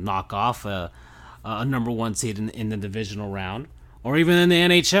even knock off a number 1 seed in the divisional round, or even in the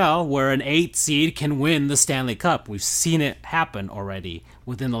NHL, where an 8 seed can win the Stanley Cup. We've seen it happen already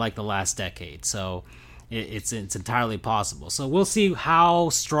within the last decade, so it's entirely possible. So we'll see how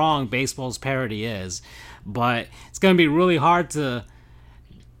strong baseball's parity is, but it's going to be really hard to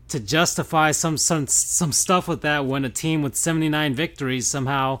justify some stuff with that when a team with 79 victories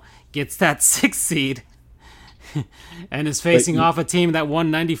somehow gets that 6th seed and is facing off a team that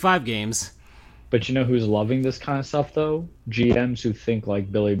won 95 games. But you know who's loving this kind of stuff, though? GMs who think like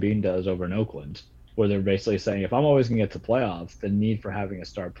Billy Beane does over in Oakland, where they're basically saying, if I'm always going to get to playoffs, the need for having a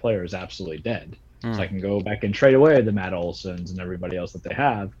star player is absolutely dead. So I can go back and trade away the Matt Olsons and everybody else that they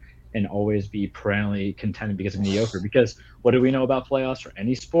have and always be perennially contented because of mediocre. Because what do we know about playoffs for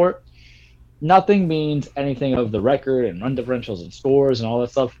any sport? Nothing means anything of the record and run differentials and scores and all that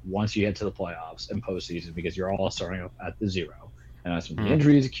stuff once you get to the playoffs and postseason, because you're all starting up at the zero. And that's when the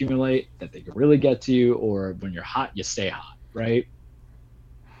injuries accumulate that they can really get to you, or when you're hot, you stay hot, right?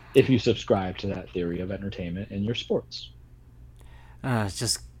 If you subscribe to that theory of entertainment in your sports. It's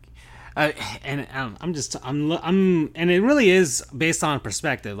just, And it really is based on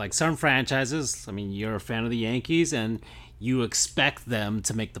perspective. Like some franchises, I mean, you're a fan of the Yankees, and you expect them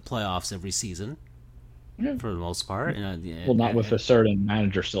to make the playoffs every season, for the most part. Well, not with a certain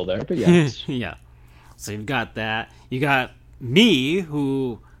manager still there, but yes. Yeah. So you've got that. You got me,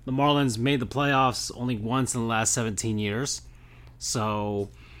 who the Marlins made the playoffs only once in the last 17 years. So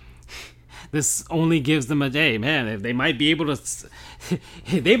this only gives them a day. Man, they might be able to...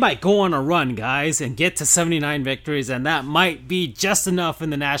 They might go on a run, guys, and get to 79 victories, and that might be just enough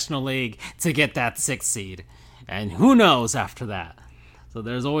in the National League to get that 6th seed. And who knows after that? So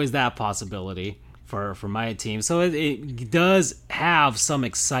there's always that possibility for my team. So it does have some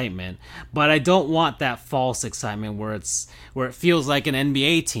excitement, but I don't want that false excitement where it feels like an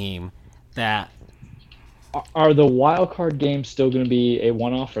NBA team that... Are the wild card games still going to be a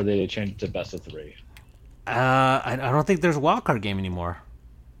one-off, or are they change it to best of 3? I don't think there's a wild card game anymore.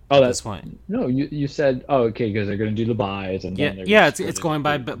 Oh, at that's this point. No, you said okay because they're going to do the buys and then it's going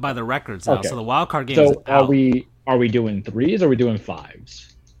by the records now. Okay. So the wild card game. So are we doing 3s or are we doing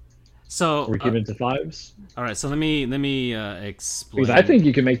 5s? So we're giving to 5s. All right. So let me explain. Because I think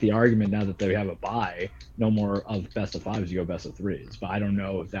you can make the argument now that they have a bye, no more of best of 5s, you go best of 3s. But I don't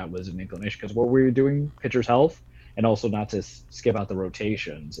know if that was an inclination because what we were doing pitcher's health. And also not to skip out the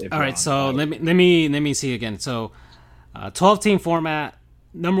rotations. All right, so let me see again. So, 12-team format.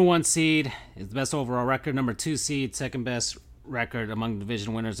 Number 1 seed is the best overall record. Number 2 seed, second best record among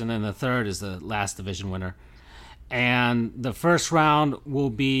division winners, and then the third is the last division winner. And the first round will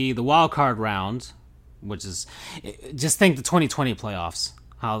be the wild card round, which is just think the 2020 playoffs,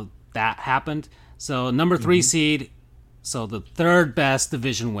 how that happened. So number 3 seed, so the third best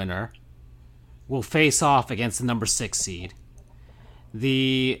division winner, will face off against the number 6 seed.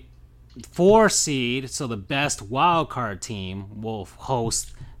 The 4 seed, so the best wild card team, will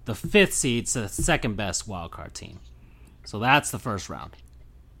host the 5th seed, so the second best wild card team. So that's the first round.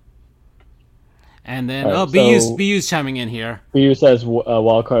 And then BU's chiming in here. BU says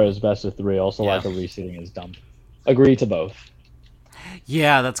wild card is best of 3. Also, like a reseeding is dumb. Agree to both.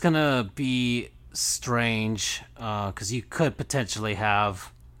 Yeah, that's gonna be strange because you could potentially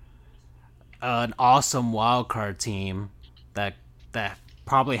have an awesome wild card team that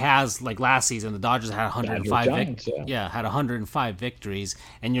probably has, like last season, the Dodgers had 105 had 105 victories,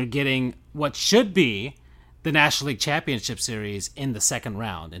 and you're getting what should be the National League Championship Series in the second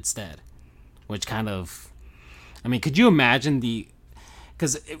round instead, which kind of, I mean, could you imagine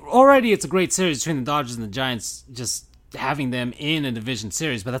because already it's a great series between the Dodgers and the Giants, just having them in a division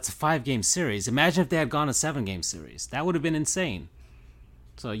series, but that's a 5-game series. Imagine if they had gone a 7-game series. That would have been insane.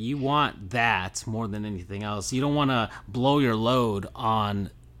 So you want that more than anything else. You don't want to blow your load on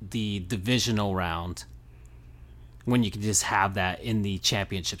the divisional round when you can just have that in the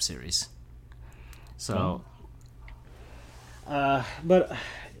championship series. So,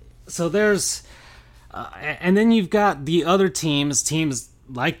 so there's, and then you've got the other teams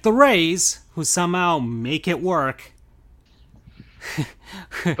like the Rays, who somehow make it work.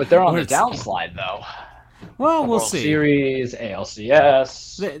 But they're on the downslide, though. Well, we'll World see. Series,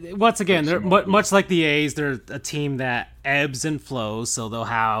 ALCS. Once again, they're much like the A's. They're a team that ebbs and flows, so they'll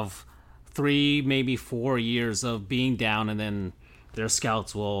have 3, maybe 4 years of being down, and then their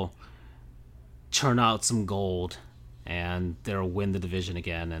scouts will churn out some gold, and they'll win the division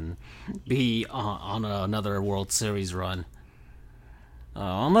again and be on another World Series run.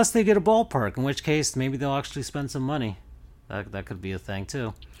 Unless they get a ballpark, in which case maybe they'll actually spend some money. That could be a thing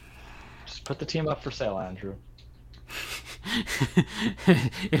too. Just put the team up for sale, Andrew.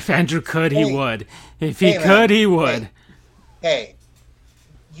 If Andrew could, he would. If he could, he would. Hey,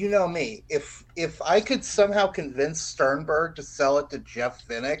 you know me. If I could somehow convince Sternberg to sell it to Jeff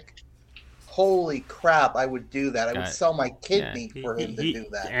Finnick, holy crap, I would do that. I would sell my kidney for him to do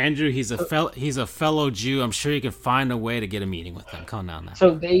that. Andrew, he's a fellow Jew. I'm sure you could find a way to get a meeting with him. Come on now.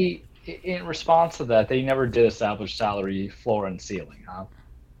 So they, in response to that, they never did establish salary floor and ceiling, huh?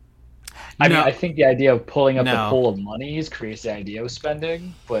 I mean, I think the idea of pulling up the pool of monies creates the idea of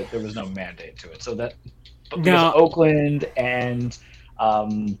spending, but there was no mandate to it. So that because Oakland and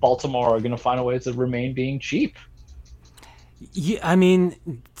Baltimore are going to find a way to remain being cheap. Yeah, I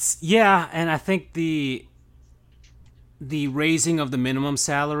mean, yeah, and I think the raising of the minimum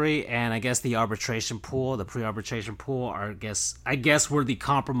salary and I guess the arbitration pool, the pre-arbitration pool, are I guess were the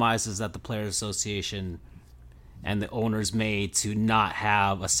compromises that the Players Association and the owners made to not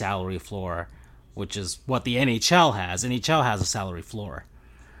have a salary floor, which is what the NHL has. NHL has a salary floor.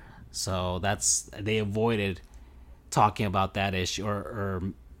 So they avoided talking about that issue or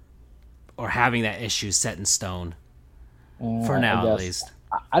having that issue set in stone for now, at least.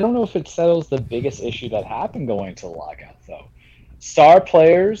 I don't know if it settles the biggest issue that happened going to the lockout, though. Star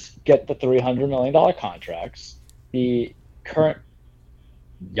players get the $300 million contracts. The current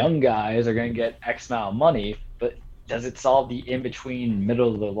young guys are going to get X amount of money, but does it solve the in-between,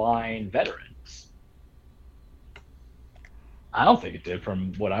 middle-of-the-line veterans? I don't think it did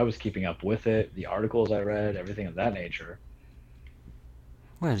from what I was keeping up with it, the articles I read, everything of that nature.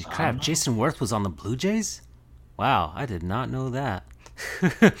 Well, crap, Jason Worth was on the Blue Jays? Wow, I did not know that.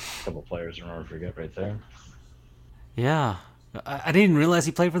 A couple players in order to forget right there. Yeah. I didn't realize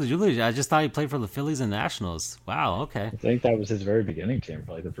he played for the Blue Jays. I just thought he played for the Phillies and Nationals. Wow, okay. I think that was his very beginning team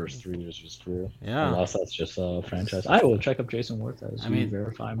for like the first 3 years of his career. Yeah. Unless that's just a franchise. I will check up Jason Worth as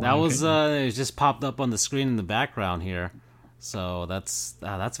verify my opinion. It just popped up on the screen in the background here. So that's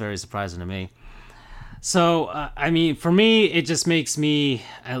very surprising to me. So, for me, it just makes me,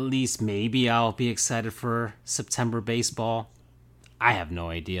 at least maybe I'll be excited for September baseball. I have no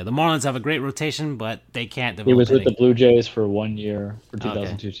idea. The Marlins have a great rotation, but they can't develop. He was with the Blue Jays for 1 year, for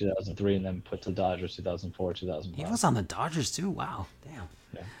 2002, 2003, and then put to the Dodgers 2004, 2005. He was on the Dodgers too? Wow. Damn.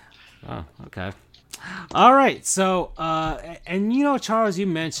 Yeah. Oh, okay. All right. So, and Charles, you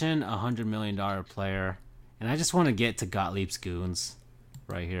mentioned $100 million player, and I just want to get to Gottlieb's Goons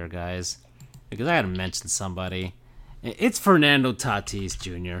right here, guys, because I got to mention somebody. It's Fernando Tatis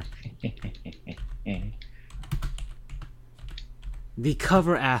Jr. The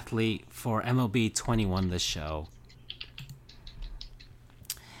cover athlete for MLB 21 The Show.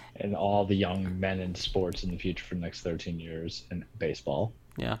 And all the young men in sports in the future for the next 13 years in baseball.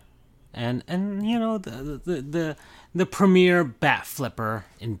 Yeah. And the premier bat flipper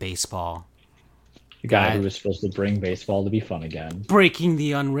in baseball. The guy who was supposed to bring baseball to be fun again. Breaking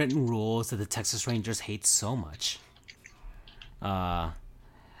the unwritten rules that the Texas Rangers hate so much.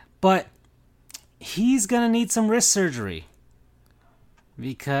 But he's going to need some wrist surgery.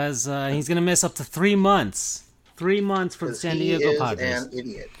 Because he's going to miss up to 3 months. 3 months for the San Diego Padres. He is an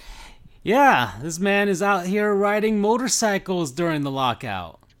idiot. Yeah, this man is out here riding motorcycles during the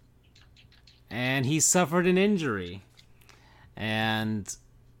lockout. And he suffered an injury. And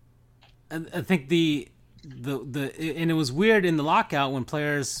I think and it was weird in the lockout when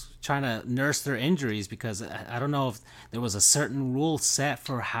players trying to nurse their injuries, because I don't know if there was a certain rule set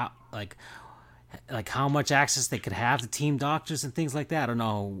for how how much access they could have to team doctors and things like that. I don't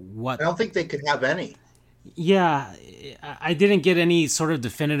know what. I don't think they could have any. Yeah, I didn't get any sort of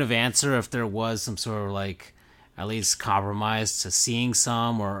definitive answer if there was some sort of at least compromise to seeing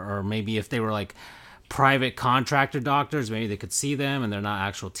some, or maybe if they were private contractor doctors, maybe they could see them and they're not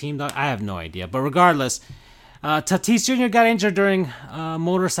actual team doctors. I have no idea. But regardless, Tatis Jr. got injured during a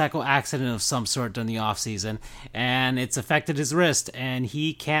motorcycle accident of some sort during the offseason, and it's affected his wrist, and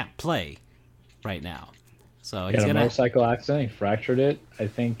he can't play right now. So he had a motorcycle accident. He fractured it, I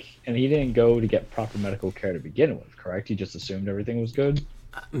think, and he didn't go to get proper medical care to begin with, correct? He just assumed everything was good?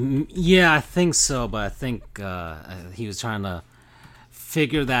 Yeah, I think so, but I think he was trying to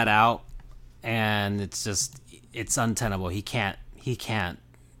figure that out, and it's untenable. He can't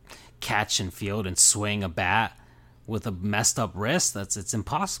catch and field and swing a bat with a messed up wrist. It's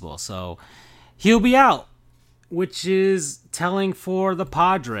impossible. So he'll be out, which is telling for the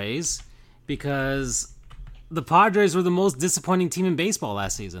Padres, because the Padres were the most disappointing team in baseball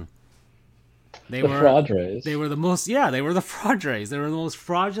last season. They were the Padres. They were the Padres. They were the most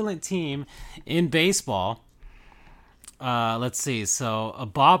fraudulent team in baseball. Let's see. So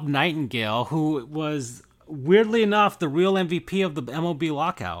Bob Nightingale, who was weirdly enough the real MVP of the MLB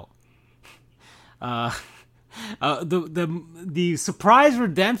lockout. The surprise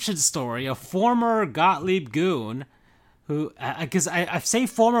redemption story of former Gottlieb Goon, who, because I say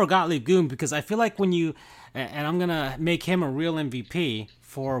former Gottlieb Goon because I feel like when you, and I'm gonna make him a real MVP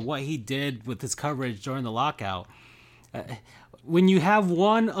for what he did with his coverage during the lockout. When you have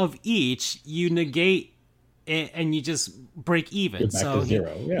one of each, you negate it and you just break even. Get back to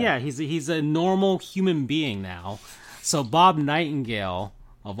zero. Yeah, he's a normal human being now. So Bob Nightingale,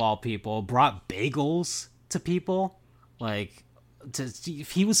 of all people, brought bagels to people.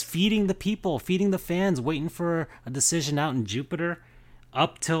 He was feeding the people, feeding the fans, waiting for a decision out in Jupiter,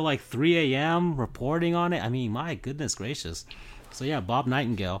 up till 3 a.m. reporting on it. I mean, my goodness gracious. So yeah, Bob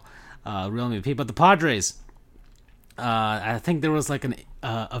Nightingale, real MVP. But the Padres, I think there was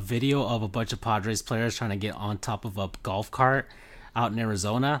a video of a bunch of Padres players trying to get on top of a golf cart out in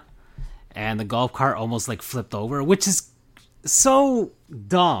Arizona, and the golf cart almost flipped over, which is so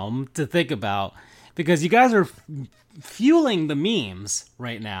dumb to think about, because you guys are fueling the memes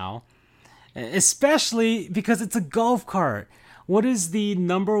right now, especially because it's a golf cart. What is the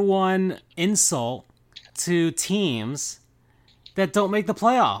number one insult to teams that don't make the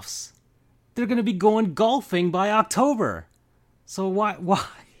playoffs. They're going to be going golfing by October. So why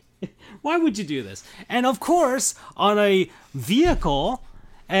would you do this? And of course, on a vehicle,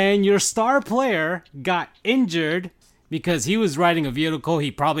 and your star player got injured because he was riding a vehicle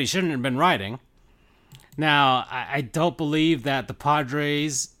he probably shouldn't have been riding. Now, I don't believe that the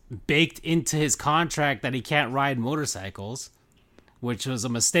Padres baked into his contract that he can't ride motorcycles, which was a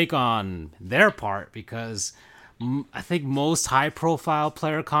mistake on their part, because I think most high-profile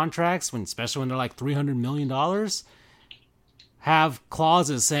player contracts, especially when they're like $300 million, have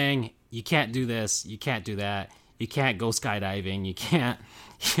clauses saying you can't do this, you can't do that, you can't go skydiving, you can't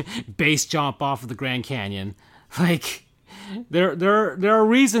base jump off of the Grand Canyon. Like, there are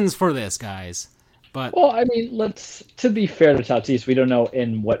reasons for this, guys. But well, I mean, to be fair to Tatis, we don't know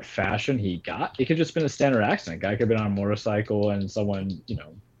in what fashion he got. It could have just been a standard accident. Guy could have been on a motorcycle and someone,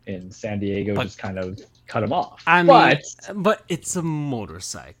 in San Diego just kind of cut him off. But it's a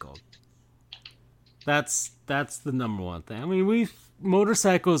motorcycle. That's the number one thing. I mean,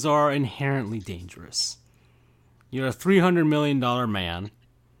 motorcycles are inherently dangerous. You're a $300 million man.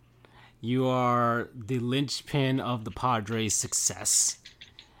 You are the linchpin of the Padres' success.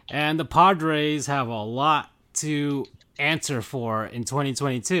 And the Padres have a lot to answer for in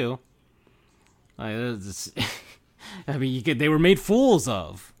 2022. I mean, they were made fools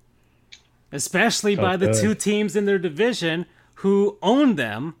of. Especially by the two teams in their division who owned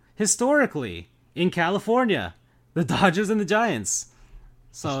them historically in California. The Dodgers and the Giants.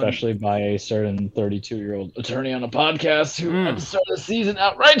 So, especially by a certain 32-year-old attorney on a podcast who at the start of the season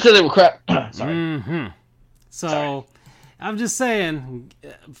outright said they were crap. Sorry. Mm-hmm. So, sorry. I'm just saying,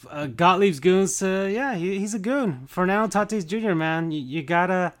 Gottlieb's goons. He's a goon. Fernando Tatis Jr., man, you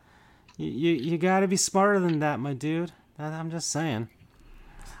gotta be smarter than that, my dude. I'm just saying.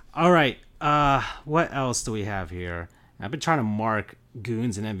 All right. What else do we have here? I've been trying to mark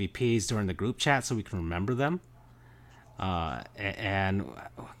goons and MVPs during the group chat so we can remember them.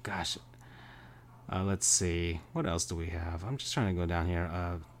 Let's see. What else do we have? I'm just trying to go down here.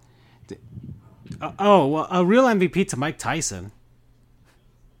 A real MVP to Mike Tyson.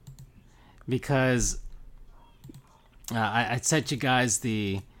 Because I sent you guys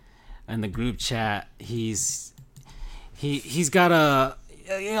in the group chat. He's got a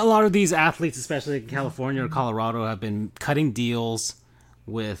lot of these athletes, especially in California or Colorado, have been cutting deals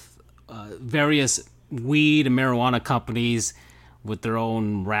with various weed and marijuana companies with their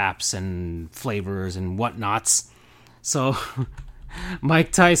own wraps and flavors and whatnots. So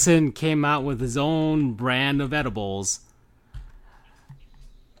Mike Tyson came out with his own brand of edibles.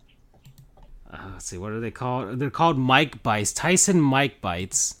 Let's see, what are they called? They're called Mike Bites, Tyson Mike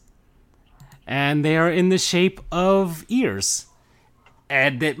Bites. And they are in the shape of ears.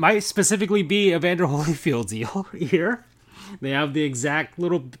 And it might specifically be Evander Holyfield's ear. They have the exact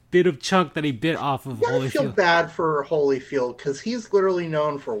little bit of chunk that he bit off of Holyfield. I feel bad for Holyfield because he's literally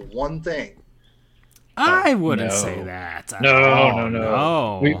known for one thing. I wouldn't say that. No.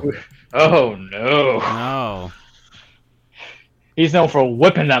 No. He's known for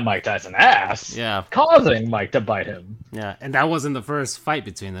whipping that Mike Tyson ass. Yeah. Causing Mike to bite him. Yeah, and that wasn't the first fight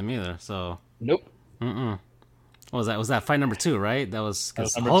between them either, so. Nope. What was that? Was that fight number 2, right? That was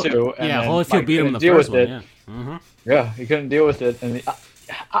number 2. Yeah, Holyfield beat him in the first one. Yeah. Mm-hmm. Yeah, he couldn't deal with it. And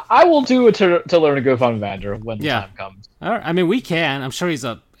I will do it to learn a goof on Evander when the time comes. All right. I mean, we can. I'm sure he's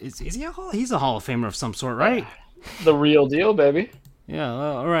a Hall of Famer of some sort, right? The real deal, baby. Yeah.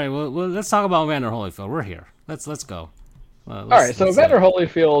 All right. Well, let's talk about Evander Holyfield. We're here. Let's go. All right. So Evander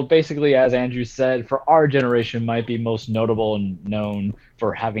Holyfield, basically, as Andrew said, for our generation, might be most notable and known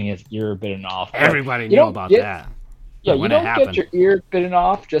for having his ear bitten off. Everybody knew about that. Yeah, you don't get your ear bitten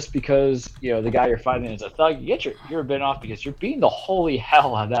off just because, the guy you're fighting is a thug. You get your ear bitten off because you're beating the holy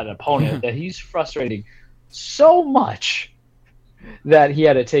hell out of that opponent that he's frustrating so much that he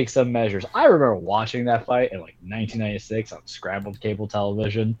had to take some measures. I remember watching that fight in 1996 on scrambled cable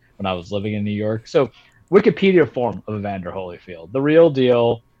television when I was living in New York. So Wikipedia form of Evander Holyfield, the real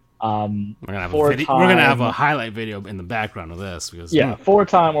deal. We're gonna have a highlight video in the background of this because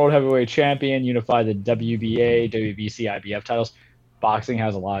 4-time world heavyweight champion, unified the WBA, WBC, IBF titles. Boxing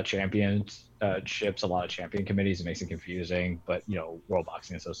has a lot of championships, a lot of champion committees. It makes it confusing, but World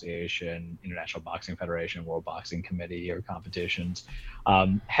Boxing Association, International Boxing Federation, World Boxing Committee or competitions.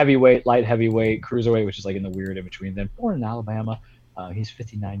 Heavyweight, light heavyweight, cruiserweight, which is in the weird in between them. Born in Alabama. He's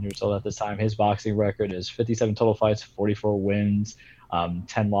 59 years old at this time. His boxing record is 57 total fights, 44 wins.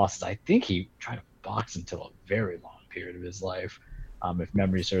 10 losses. I think he tried to box until a very long period of his life. if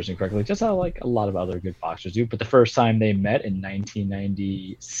memory serves me correctly, just how like a lot of other good boxers do. But the first time they met in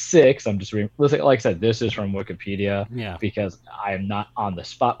 1996, I'm just like I said, this is from Wikipedia because I am not on the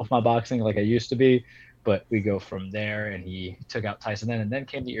spot with my boxing like I used to be. But we go from there, and he took out Tyson then, and then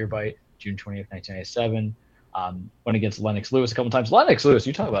came the ear bite, June 20th, 1997. Went against Lennox Lewis a couple times. Lennox Lewis,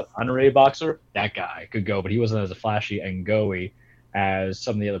 you talk about underrated boxer, that guy could go, but he wasn't as flashy and go-y as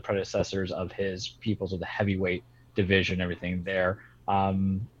some of the other predecessors of his peoples of the heavyweight division, everything there.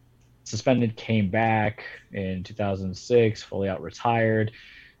 Suspended, came back in 2006, fully out, retired.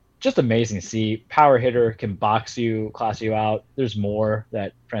 Just amazing to see. Power hitter, can box you, class you out. There's more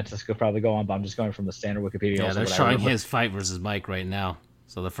that Francisco probably go on, but I'm just going from the standard Wikipedia. Yeah, they're showing his fight versus Mike right now.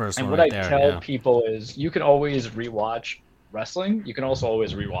 So the first one right there. And what I tell people is you can always rewatch wrestling. You can also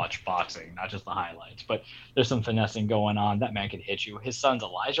always rewatch boxing, not just the highlights. But there's some finessing going on. That man can hit you. His son's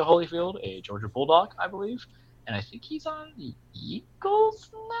Elijah Holyfield, a Georgia Bulldog, I believe. And I think he's on the Eagles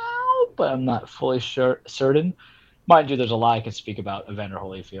now, but I'm not fully certain. Mind you, there's a lot I can speak about Evander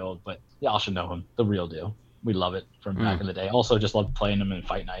Holyfield, but y'all should know him. The real deal. We love it from back in the day. Also, just love playing him in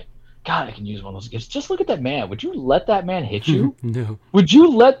Fight Night. God, I can use one of those gifts. Just look at that man. Would you let that man hit you? No. Would you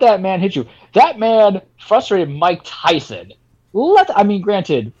let that man hit you? That man frustrated Mike Tyson.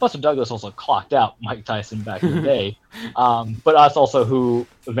 Granted, Buster Douglas also clocked out Mike Tyson back in the day, but that's also who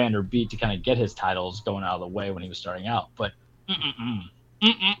Evander beat to kind of get his titles going out of the way when he was starting out. But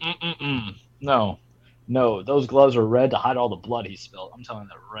no, those gloves are red to hide all the blood he spilled. I'm telling you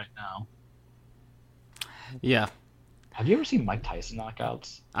that right now. Yeah. Have you ever seen Mike Tyson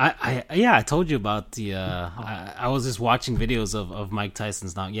knockouts? I told you about the. I was just watching videos of Mike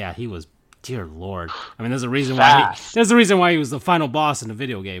Tyson's knock. Yeah, he was. Dear Lord! I mean, there's a reason why he was the final boss in the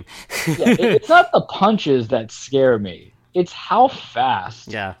video game. It's not the punches that scare me. It's how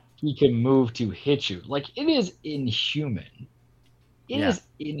fast he can move to hit you. Like, it is inhuman. It is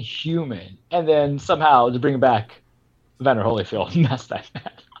inhuman. And then somehow to bring back Evander Holyfield and mess that man.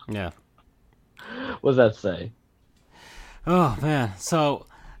 Yeah. What does that say? Oh man! So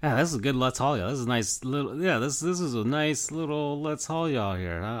this is a good Let's Haul Y'all. This is a nice little. Yeah, this is a nice little Let's Haul Y'all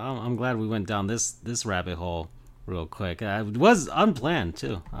here. I'm glad we went down this rabbit hole real quick. It was unplanned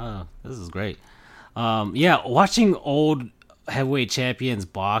too. This is great. Watching old heavyweight champions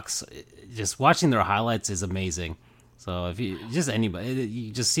box, just watching their highlights is amazing. So if you just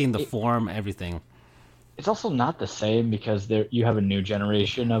seeing the form, everything. It's also not the same because you have a new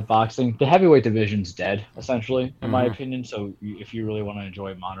generation of boxing. The heavyweight division's dead, essentially, in my opinion. So if you really want to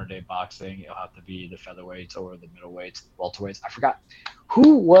enjoy modern day boxing, it'll have to be the featherweights or the middleweights, welterweights. I forgot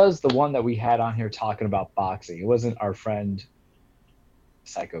who was the one that we had on here talking about boxing. It wasn't our friend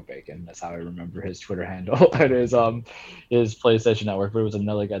Psycho Bacon. That's how I remember his Twitter handle at his PlayStation Network. But it was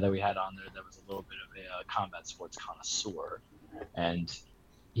another guy that we had on there that was a little bit of a combat sports connoisseur, and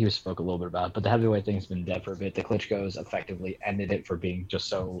he spoke a little bit about it, but the heavyweight thing's been dead for a bit. The Klitschko's effectively ended it for being just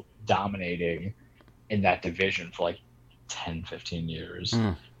so dominating in that division for like 10, 15 years.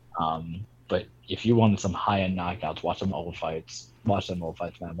 But if you wanted some high-end knockouts, watch some old fights. Watch them old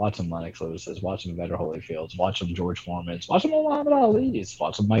fights, man. Watch some Lennox Lewis's. Watch some Evander Holyfields. Watch some George Foreman's. Watch some Muhammad Ali's.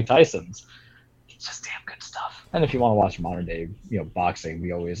 Watch some Mike Tyson's. It's just damn good stuff. And if you want to watch modern day, boxing,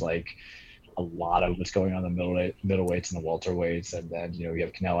 we always like a lot of what's going on in the middleweights and the welterweights, and then you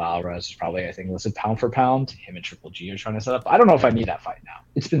have Canelo Alvarez is probably I think listed pound for pound. Him and Triple G are trying to set up. I don't know if I need that fight now.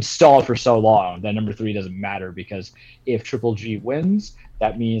 It's been stalled for so long that number 3 doesn't matter because if Triple G wins,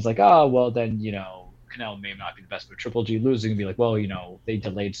 that means like then Canelo may not be the best, but Triple G losing would be like they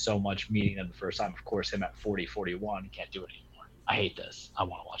delayed so much meeting them the first time. Of course, him at 40-41 can't do it anymore. I hate this. I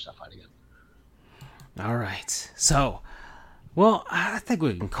want to watch that fight again. All right, so. Well, I think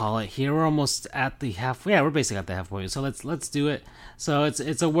we can call it here. We're almost at the halfway. Yeah, we're basically at the halfway. So let's do it. So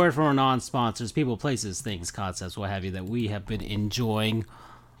it's a word from our non-sponsors, people, places, things, concepts, what have you, that we have been enjoying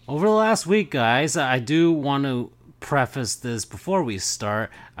over the last week, guys. I do want to preface this before we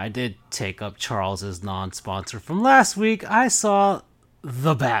start. I did take up Charles's non-sponsor from last week. I saw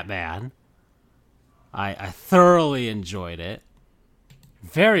The Batman. I thoroughly enjoyed it,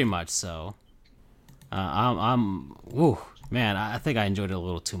 very much so. Man, I think I enjoyed it a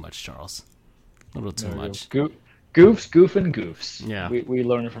little too much, Charles. A little too much. Goofs. Yeah. We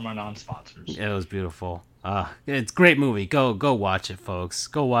learned it from our non-sponsors. It was beautiful. It's a great movie. Go watch it, folks.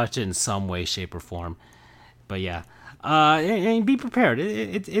 Go watch it in some way, shape, or form. But yeah. And be prepared.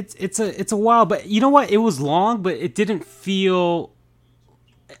 It's a while, but you know what? It was long, but it didn't feel...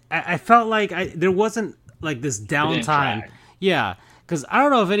 I felt like there wasn't like this downtime. Yeah, because I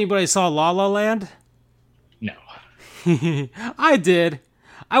don't know if anybody saw La La Land. No. I did.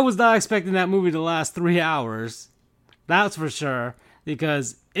 I was not expecting that movie to last 3 hours. That's for sure.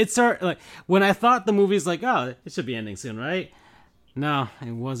 because it started like when I thought the movie's like, oh, it should be ending soon, right? No,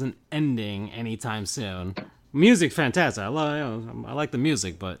 it wasn't ending anytime soon. Music fantastic. I like the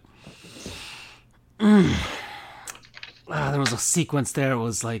music, but there was a sequence there. It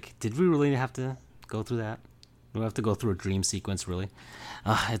was like, did we really have to go through that? Do we have to go through a dream sequence, really?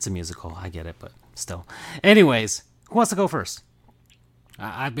 It's a musical. I get it, but still. Anyways, who wants to go first?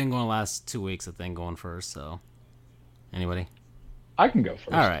 I've been going the last 2 weeks, I think, going first, so. Anybody? I can go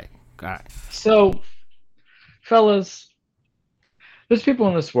first. All right. So, fellas, there's people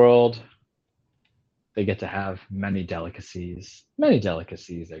in this world, they get to have many delicacies. They're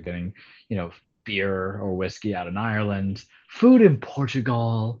getting, beer or whiskey out in Ireland, food in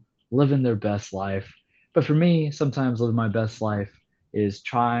Portugal, living their best life. But for me, sometimes living my best life is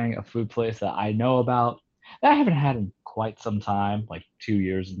trying a food place that I know about that I haven't had in quite some time, like 2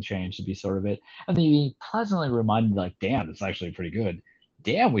 years and change to be sort of it. And then you be pleasantly reminded, like, damn, it's actually pretty good.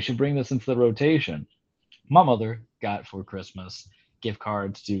 Damn, we should bring this into the rotation. My mother got for Christmas gift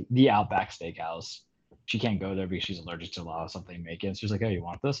cards to the Outback Steakhouse. She can't go there because she's allergic to a lot of something they make it. She's like, hey, you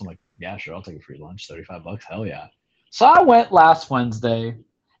want this? I'm like, yeah, sure, I'll take a free lunch, $35, hell yeah. So I went last Wednesday,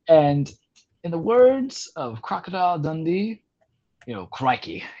 and in the words of Crocodile Dundee,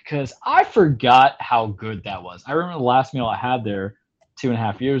 crikey, because I forgot how good that was. I remember the last meal I had there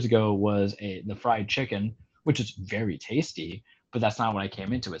 2.5 years ago was the fried chicken, which is very tasty, but that's not what I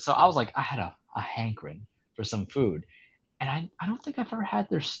came into it. So I was like, I had a hankering for some food. And I don't think I've ever had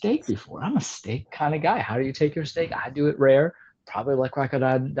their steak before. I'm a steak kind of guy. How do you take your steak? I do it rare, probably like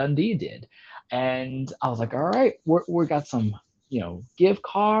Crocodile Dundee did. And I was like, all right, we got some, gift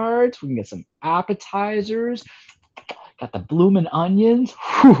cards. We can get some appetizers. Got the bloomin' onions.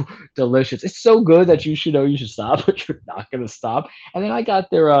 Whew, delicious. It's so good that you should stop, but you're not going to stop. And then I got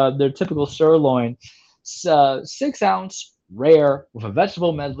their typical sirloin, 6-ounce rare with a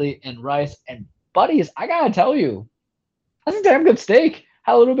vegetable medley and rice. And buddies, I got to tell you, that's a damn good steak.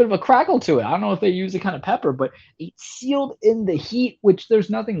 Had a little bit of a crackle to it. I don't know if they use the kind of pepper, but it sealed in the heat, which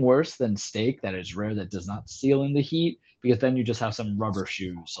there's nothing worse than steak that is rare that does not seal in the heat, because then you just have some rubber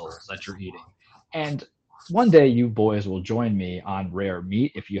shoe soles that you're eating. And one day you boys will join me on rare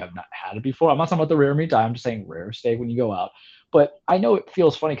meat if you have not had it before. I'm not talking about the rare meat diet. I'm just saying rare steak when you go out. But I know it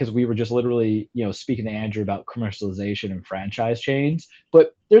feels funny because we were just literally, speaking to Andrew about commercialization and franchise chains.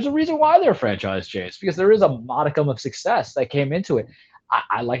 But there's a reason why they're franchise chains, because there is a modicum of success that came into it.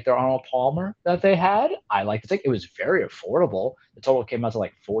 I like their Arnold Palmer that they had. I like the steak. It was very affordable. The total came out to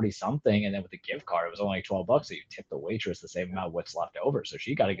like 40 something. And then with the gift card, it was only like $12. So you tip the waitress the same amount of what's left over. So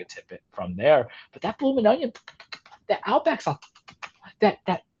she got a good tip it from there. But that bloomin' onion, that Outback sauce, that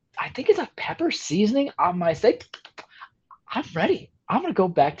I think it's a pepper seasoning on my steak. I'm ready. I'm going to go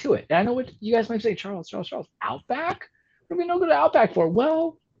back to it. And I know what you guys might say, Charles, Outback? What do we know go to Outback for?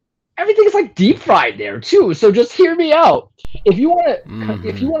 Well, everything is like deep fried there too. So just hear me out. If you want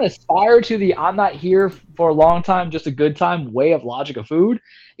to aspire to the I'm not here for a long time, just a good time way of logic of food,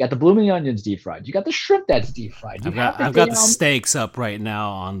 you got the blooming onions deep fried. You got the shrimp that's deep fried. I've got the steaks up right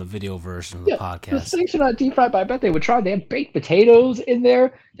now on the video version of the podcast. The steaks are not deep fried, but I bet they would try. They have baked potatoes in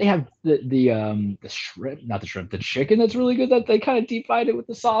there. They have the shrimp, not the shrimp, the chicken that's really good that they kind of deep fried it with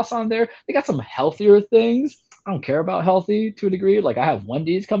the sauce on there. They got some healthier things. I don't care about healthy to a degree. Like I have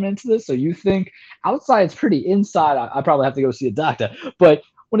Wendy's coming into this, so you think outside it's pretty, inside I probably have to go see a doctor. But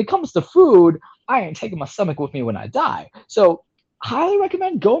when it comes to food, I ain't taking my stomach with me when I die. So highly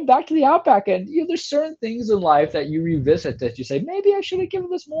recommend going back to the Outback. And there's certain things in life that you revisit that you say, maybe I should have given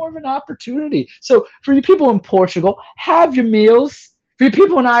this more of an opportunity. So for you people in Portugal, have your meals. For you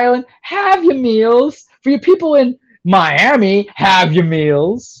people in Ireland, have your meals. For you people in Miami, have your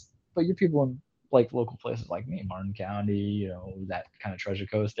meals. But you people in like local places like me, Martin County, that kind of Treasure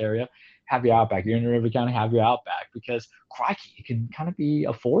Coast area, have your Outback. You're in River County, have your Outback, because crikey, it can kind of be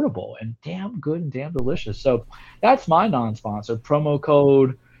affordable and damn good and damn delicious. So that's my non-sponsor promo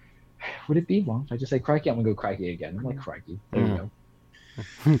code. Would it be long? I just say crikey. I'm gonna go crikey again. I'm like crikey. There you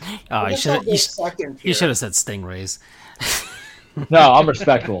go. Oh, you should have said stingrays. No, I'm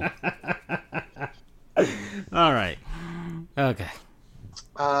respectful. All right. Okay.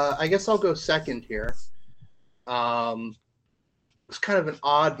 I guess I'll go second here. It's kind of an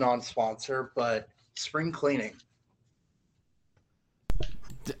odd non-sponsor, but spring cleaning.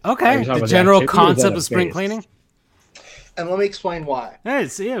 Okay, the general concept of spring cleaning. And let me explain why. Hey,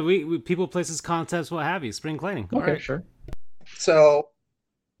 we people, places, concepts, what have you. Spring cleaning. Okay, right. Sure. So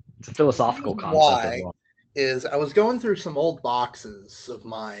it's a philosophical concept. Why as well. is I was going through some old boxes of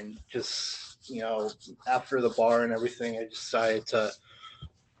mine, just after the bar and everything. I decided to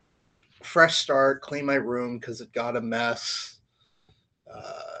fresh start, clean my room because it got a mess.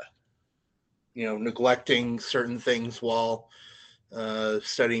 neglecting certain things while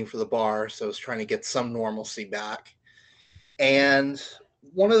studying for the bar. So I was trying to get some normalcy back. And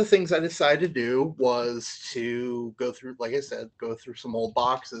one of the things I decided to do was to go through, like I said, go through some old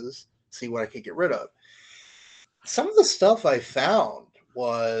boxes, see what I could get rid of. Some of the stuff I found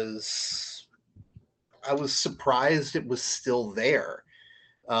I was surprised it was still there.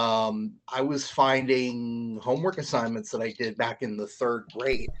 I was finding homework assignments that I did back in the 3rd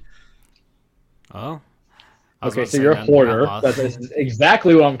grade. Oh. Okay, so you're a hoarder. That's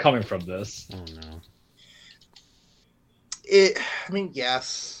exactly where I'm coming from this. Oh, no.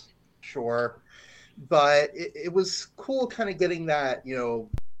 Yes, sure. But it was cool kind of getting that,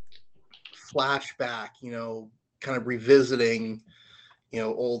 flashback, kind of revisiting,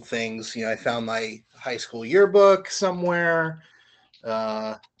 old things. I found my high school yearbook somewhere.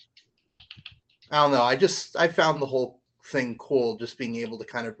 I don't know. I found the whole thing cool, just being able to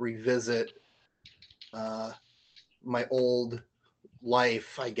kind of revisit my old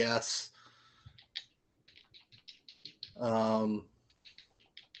life, I guess.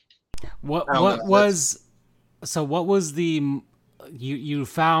 What was the you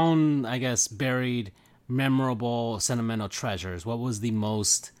found, I guess, buried memorable sentimental treasures? What was the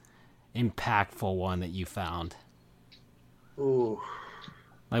most impactful one that you found? Ooh.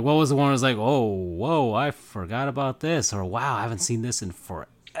 Like, what was the one that was like, oh, whoa, I forgot about this, or wow, I haven't seen this in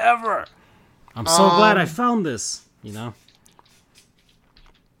forever. I'm so glad I found this,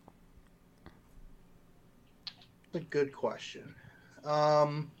 A good question.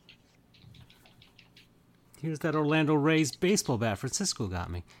 Here's that Orlando Rays baseball bat Francisco got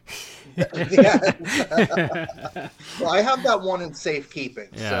me. Yeah. Well, I have that one in safekeeping.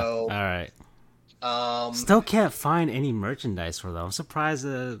 Yeah. So all right. Still can't find any merchandise for them. I'm surprised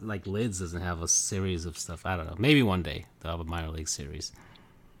like Lids doesn't have a series of stuff. I don't know. Maybe one day they'll have a minor league series.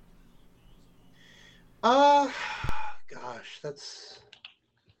 Gosh, that's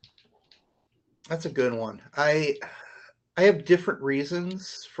a good one. I have different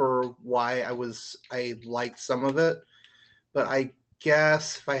reasons for why I liked some of it, but I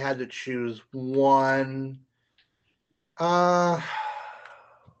guess if I had to choose one,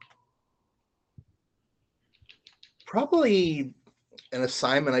 probably an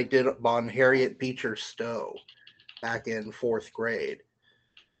assignment I did on Harriet Beecher Stowe back in 4th grade.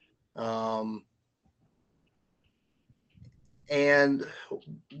 And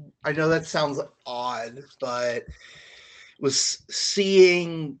I know that sounds odd, but was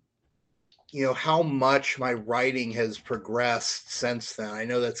seeing, how much my writing has progressed since then. I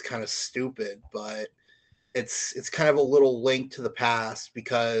know that's kind of stupid, but it's kind of a little link to the past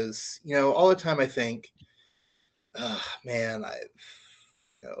because, all the time I think, man, I've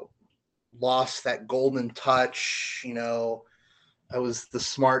lost that golden touch. I was the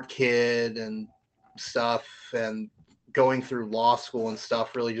smart kid and stuff, and going through law school and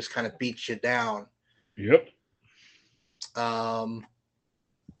stuff really just kind of beats you down. Yep.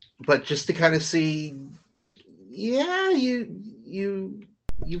 But just to kind of see, yeah, you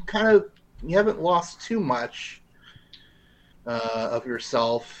haven't lost too much of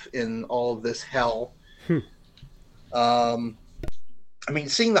yourself in all of this hell. Seeing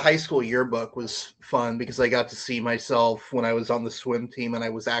the high school yearbook was fun because I got to see myself when I was on the swim team and I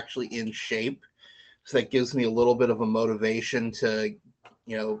was actually in shape. So that gives me a little bit of a motivation to,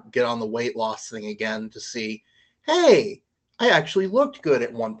 get on the weight loss thing again to see, hey, I actually looked good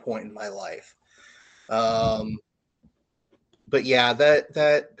at one point in my life. But yeah,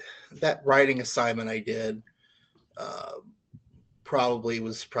 that writing assignment I did probably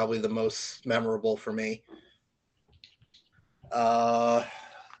the most memorable for me. Yeah,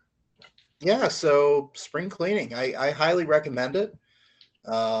 so spring cleaning, I highly recommend it.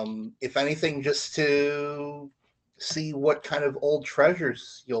 If anything, just to see what kind of old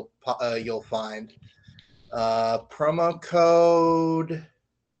treasures you'll find. Promo code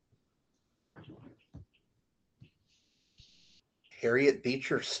Harriet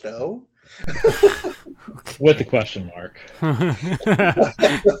Beecher Stowe. With the question mark.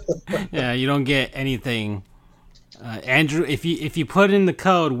 Yeah, you don't get anything. Andrew, if you put in the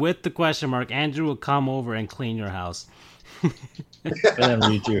code with the question mark, Andrew will come over and clean your house. And then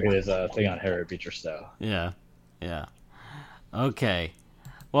read you his thing on Harriet Beecher Stowe. Yeah. Okay.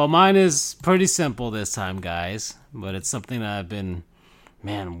 Well, mine is pretty simple this time, guys, but it's something that I've been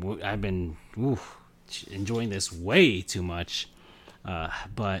enjoying this way too much.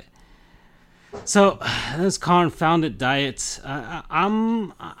 But so this confounded diet,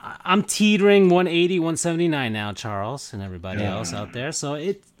 I'm teetering 180, 179 now, Charles, and everybody else out there. So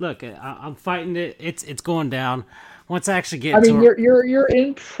I'm fighting it. It's going down. once I actually get. I mean, you're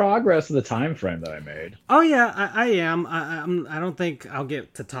in progress of the time frame that I made. Oh yeah, I am. I don't think I'll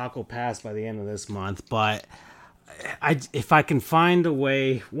get to Taco Pass by the end of this month, but if I can find a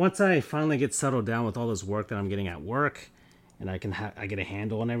way, once I finally get settled down with all this work that I'm getting at work, and I get a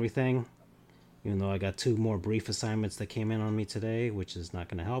handle on everything. Even though I got 2 more brief assignments that came in on me today, which is not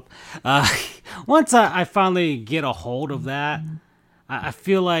going to help. Once I finally get a hold of that, I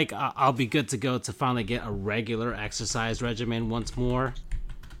feel like I'll be good to go to finally get a regular exercise regimen once more.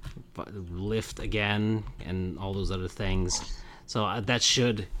 Lift again and all those other things. So that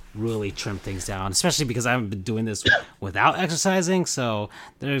should really trim things down, especially because I haven't been doing this without exercising. So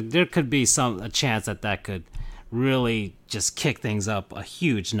there could be a chance that could really just kick things up a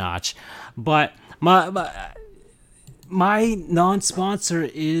huge notch. But my non-sponsor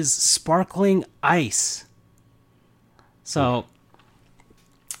is sparkling ice. So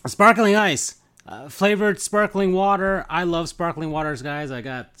sparkling ice, flavored sparkling water. I love sparkling waters, guys. I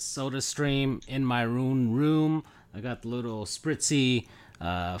got SodaStream in my room. I got the little spritzy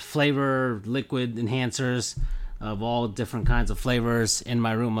flavor liquid enhancers of all different kinds of flavors in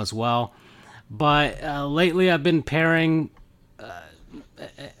my room as well. But lately I've been pairing,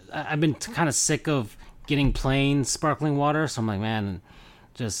 I've been kind of sick of getting plain sparkling water. So I'm like, man,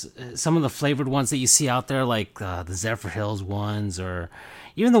 just some of the flavored ones that you see out there, like the Zephyr Hills ones, or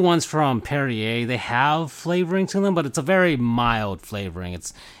even the ones from Perrier, they have flavoring to them, but it's a very mild flavoring.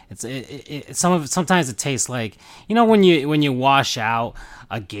 Sometimes it tastes like, when you wash out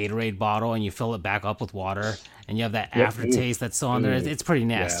a Gatorade bottle and you fill it back up with water, and you have that aftertaste that's still on there. It's pretty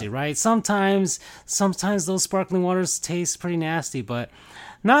nasty, right? Sometimes those sparkling waters taste pretty nasty, but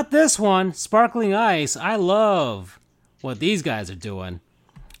not this one. Sparkling ice. I love what these guys are doing.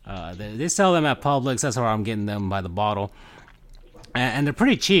 They sell them at Publix. That's where I'm getting them by the bottle, and they're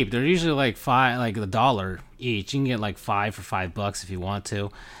pretty cheap. They're usually like $1 each. You can get like 5 for $5 if you want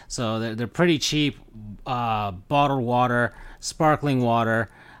to. So they're pretty cheap. Bottled water, sparkling water.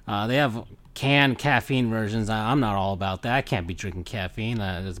 They have canned caffeine versions. I'm not all about that. I can't be drinking caffeine.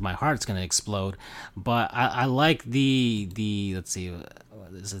 My heart's gonna explode. But I like the let's see,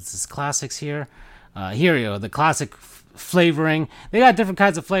 is this classics here? Here you go. The classic flavoring. They got different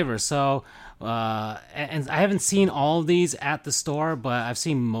kinds of flavors. So and I haven't seen all of these at the store, but I've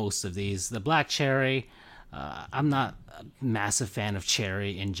seen most of these. The black cherry. I'm not a massive fan of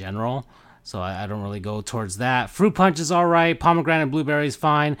cherry in general, so I don't really go towards that. Fruit punch is all right. Pomegranate and blueberry is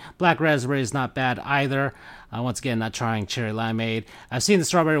fine. Black raspberry is not bad either. Once again, not trying cherry limeade. I've seen the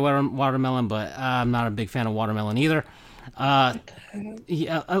strawberry watermelon, but I'm not a big fan of watermelon either.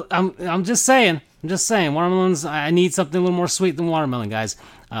 Yeah, I'm just saying. Watermelons, I need something a little more sweet than watermelon, guys.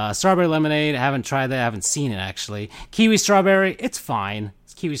 Strawberry lemonade, I haven't tried that. I haven't seen it, actually. Kiwi strawberry, it's fine.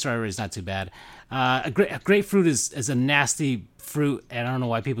 Kiwi strawberry is not too bad. A grapefruit is a nasty fruit, and I don't know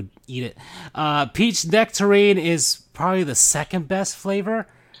why people eat it. Peach nectarine is probably the second best flavor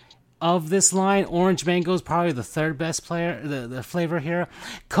of this line. Orange mango is probably the third best the flavor here.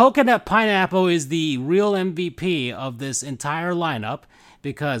 Coconut pineapple is the real MVP of this entire lineup,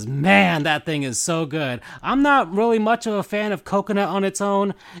 because man, that thing is so good. I'm not really much of a fan of coconut on its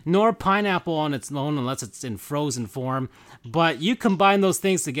own, nor pineapple on its own unless it's in frozen form. But you combine those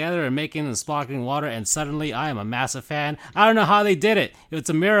things together and make it into sparkling water, and suddenly I am a massive fan. I don't know how they did it.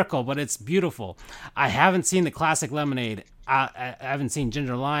 It's a miracle, but it's beautiful. I haven't seen the classic lemonade. I haven't seen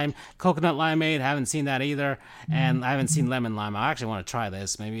ginger lime. Coconut limeade, haven't seen that either. And I haven't seen lemon lime. I actually want to try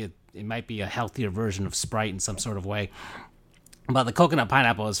this. Maybe it might be a healthier version of Sprite in some sort of way. But the coconut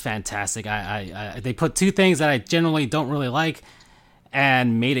pineapple is fantastic. They put 2 things that I generally don't really like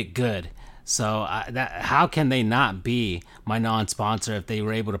and made it good. So how can they not be my non-sponsor if they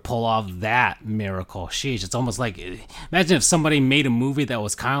were able to pull off that miracle? Sheesh, it's almost like, imagine if somebody made a movie that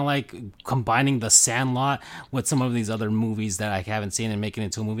was kind of like combining The Sandlot with some of these other movies that I haven't seen and making it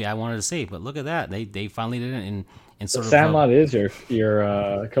into a movie I wanted to see. But look at that. They finally did it in sort of... Sandlot is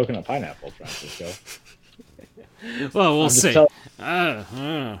your coconut pineapple, Francisco. Well, we'll see.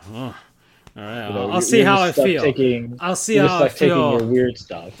 All right, I'll see how I feel. I'll see how I feel. Taking your weird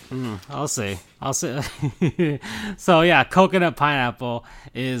stuff. I'll see. So yeah, coconut pineapple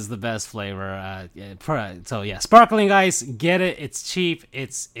is the best flavor. So yeah, sparkling ice, get it. It's cheap.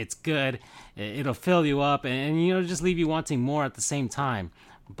 It's good. It'll fill you up and just leave you wanting more at the same time.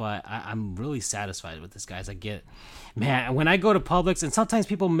 But I'm really satisfied with this, guys. I get, man, when I go to Publix, and sometimes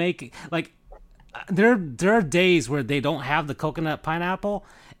people make like, there are days where they don't have the coconut pineapple.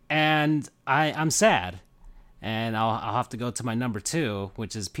 And I'm sad, and I'll have to go to my number 2,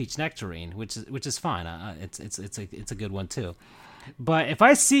 which is peach nectarine, which is fine. It's a good one too. But if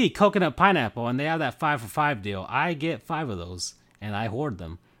I see coconut pineapple and they have that 5 for 5 deal, I get 5 of those and I hoard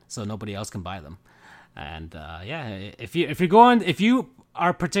them so nobody else can buy them. And if you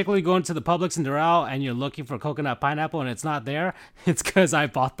are particularly going to the Publix in Doral and you're looking for coconut pineapple and it's not there, it's because I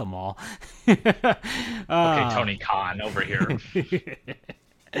bought them all. Okay, Tony Khan over here.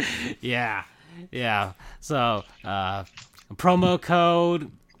 Yeah. So promo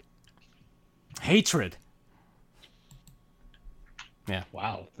code hatred. Yeah.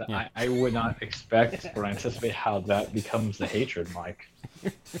 Wow. I would not expect or anticipate how that becomes the hatred, Mike.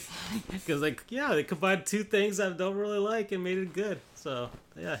 Because they combined two things I don't really like and made it good. So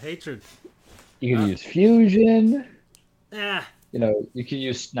yeah, hatred. You could use fusion. Nah. You could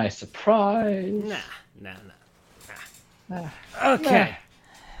use nice surprise. Nah. Okay.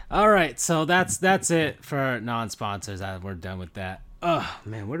 All right. So that's it for non-sponsors. We're done with that. Oh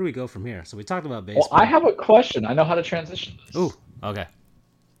man, where do we go from here? So we talked about baseball. Well, I have a question. I know how to transition this. Ooh. Okay.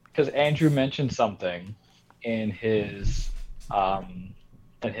 Because Andrew mentioned something in his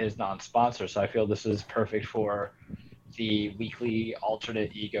non-sponsor, so I feel this is perfect for the weekly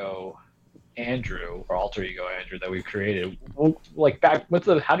alternate ego Andrew or alter ego Andrew that we've created.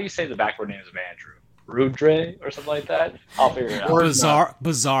 How do you say the backward names of Andrew? Rudre or something like that? I'll figure it out.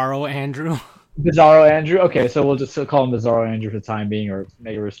 Bizarro Andrew. Bizarro Andrew. Okay, so we'll just call him Bizarro Andrew for the time being, or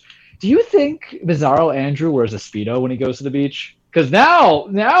Megaverse. Do you think Bizarro Andrew wears a Speedo when he goes to the beach? Because now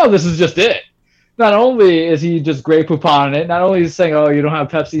this is just it. Not only is he just Grey Poupon in it, not only is he saying, oh, you don't have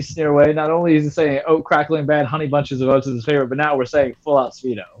Pepsi, sneer away, not only is he saying oat crackling bad, honey bunches of oats is his favorite, but now we're saying full out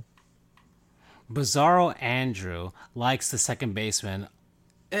Speedo. Bizarro Andrew likes the second baseman.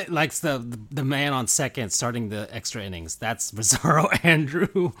 It likes the man on second starting the extra innings. That's Bizarro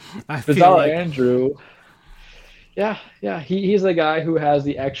Andrew. Andrew. Yeah. He's the guy who has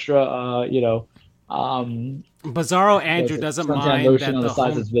the extra, Bizarro Andrew doesn't mind that the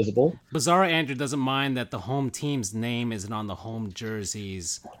size is visible. Bizarro Andrew doesn't mind that the home team's name isn't on the home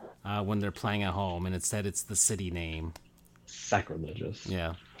jerseys when they're playing at home, and instead it's the city name. Sacrilegious.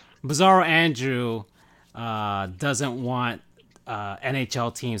 Yeah. Bizarro Andrew doesn't want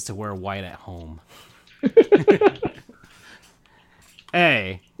NHL teams to wear white at home.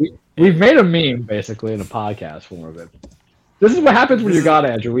 Hey. We've made a meme, basically, in a podcast form of it. This is what happens when you got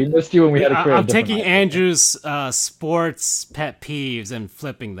Andrew. We missed you when we had to create I'm taking Andrew's sports pet peeves and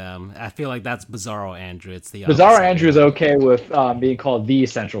flipping them. I feel like that's Bizarro Andrew. It's the Bizarro Andrew is okay with being called the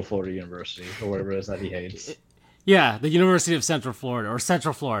Central Florida University or whatever it is that he hates. Yeah, the University of Central Florida or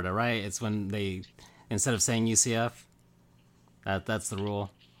Central Florida, right? It's when they, instead of saying UCF, that's the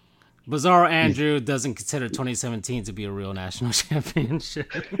rule. Bizarro Andrew doesn't consider 2017 to be a real national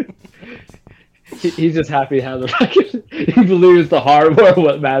championship. He's just happy to have the he believes the hardware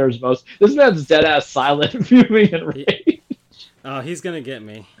what matters most. This man's dead ass silent, fuming and rage. Oh, he's gonna get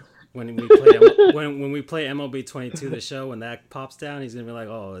me when we play when we play MLB 22 the show. When that pops down, he's gonna be like,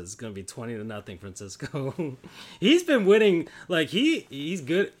 "Oh, it's gonna be 20-0 Francisco." He's been winning. Like he's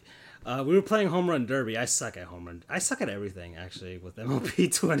good. We were playing home run derby. I suck at home run. I suck at everything actually with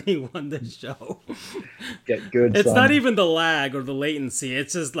MLB 21 this show. Get good. It's not even the lag or the latency.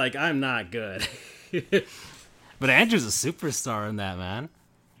 It's just like I'm not good. But Andrew's a superstar in that, man.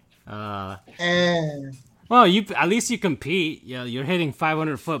 Well, at least you compete. Yeah, you're hitting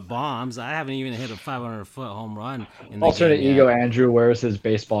 500-foot bombs. I haven't even hit a 500-foot home run. Alternate ego Andrew wears his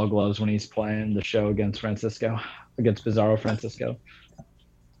baseball gloves when he's playing the show against Bizarro Francisco.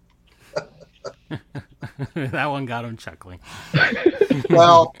 That one got him chuckling.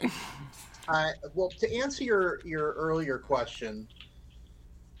 Well, to answer your earlier question,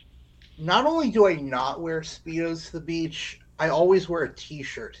 not only do I not wear Speedos to the beach, I always wear a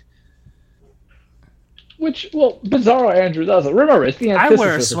T-shirt. Bizarro Andrew doesn't. Remember, it's the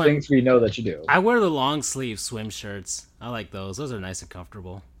antithesis of things we know that you do. I wear the long sleeve swim shirts. I like those. Those are nice and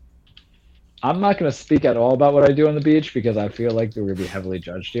comfortable. I'm not going to speak at all about what I do on the beach because I feel like we're going to be heavily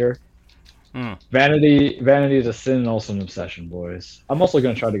judged here. Vanity is a sin and also an obsession, boys. I'm also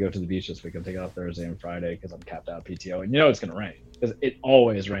going to try to go to the beach this week. I'm taking off Thursday and Friday because I'm capped out PTO, and it's going to rain because it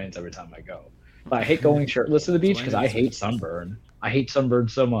always rains every time I go. But I hate going shirtless to the beach because I hate sunburn. I hate sunburn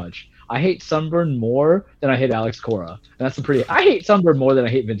so much. I hate sunburn more than I hate Alex Cora. And I hate sunburn more than I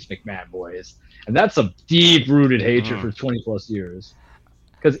hate Vince McMahon, boys. And that's a deep-rooted hatred for 20 plus years.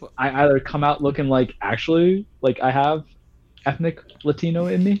 Because I either come out looking like I have ethnic Latino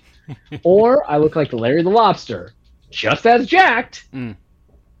in me, or I look like Larry the Lobster, just as jacked and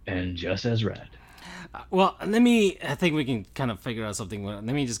just as red. Well, I think we can kind of figure out something. Let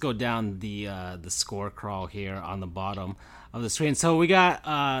me just go down the score crawl here on the bottom. of the screen. So we got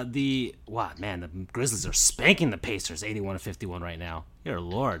the Grizzlies are spanking the Pacers 81-51 right now. Dear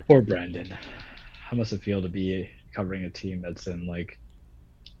Lord. Poor Brandon. How must it feel to be covering a team that's in like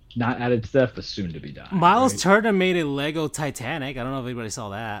not at its death, but soon to be done? Miles Turner made a Lego Titanic. I don't know if anybody saw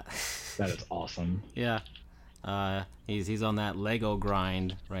that. That is awesome. Yeah. He's on that Lego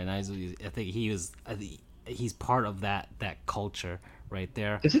grind right now. I think he's part of that culture right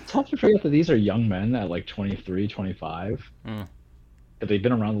there. Is it tough to forget that these are young men at like 23, 25? But they've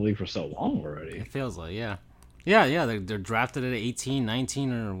been around the league for so long already. It feels like, yeah. They're drafted at 18,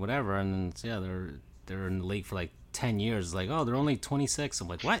 19 or whatever, and then, they're in the league for like 10 years. It's like, oh, they're only 26. I'm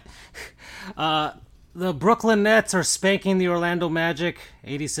like, what? The Brooklyn Nets are spanking the Orlando Magic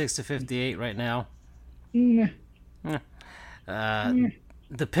 86-58 right now. The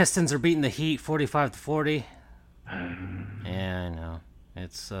Pistons are beating the Heat 45-40. Yeah, I know.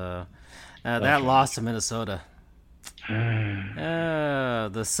 It's that loss to Minnesota.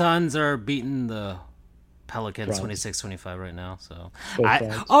 The Suns are beating the Pelicans 26-25 right now. So,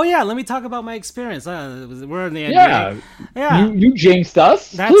 let me talk about my experience. We're in the NBA. Yeah. You jinxed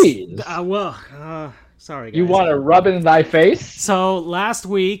us. Please. Sorry, guys. You want to rub it in thy face? So last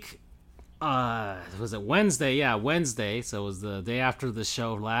week, was it Wednesday? Yeah, Wednesday. So it was the day after the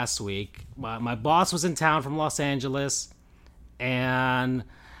show last week. My boss was in town from Los Angeles, and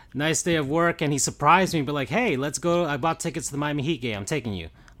nice day of work, and he surprised me, but like, hey, let's go. I bought tickets to the Miami Heat game. I'm taking you.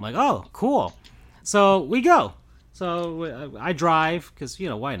 I'm like, oh, cool. So we go. So I drive because,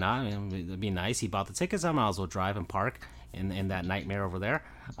 why not? I mean, it'd be nice. He bought the tickets. I might as well drive and park in that nightmare over there.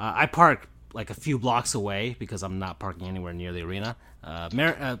 I park like a few blocks away because I'm not parking anywhere near the arena.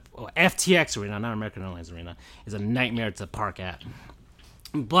 FTX Arena, not American Airlines Arena, is a nightmare to park at.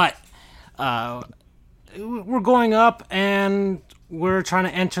 But we're going up and we're trying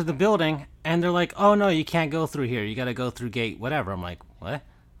to enter the building, and they're like, oh, no, you can't go through here. You got to go through gate whatever. I'm like, what?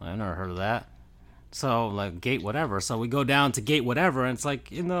 I've never heard of that. So, like, gate whatever. So we go down to gate whatever, and it's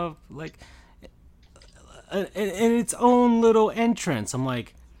like, in its own little entrance. I'm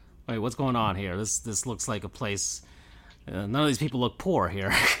like, wait, what's going on here? This looks like a place. None of these people look poor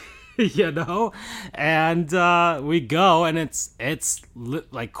here, And we go, and it's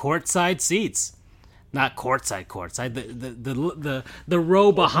like courtside seats, not courtside. The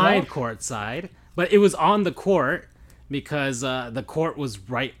row behind courtside, but it was on the court because the court was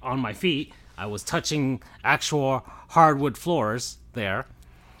right on my feet. I was touching actual hardwood floors there,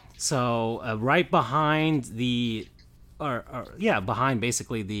 so right behind behind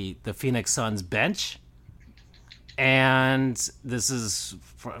basically the Phoenix Suns bench. And this is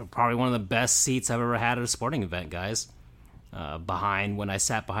probably one of the best seats I've ever had at a sporting event, guys. When I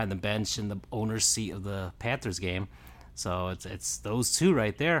sat behind the bench in the owner's seat of the Panthers game. So it's those two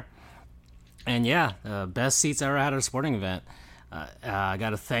right there. And best seats I ever had at a sporting event. I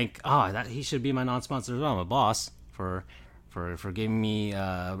got to thank he should be my non-sponsor as well, my boss, for giving me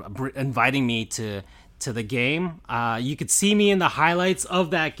inviting me to the game. You could see me in the highlights of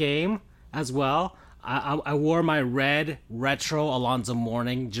that game as well. I wore my red retro Alonzo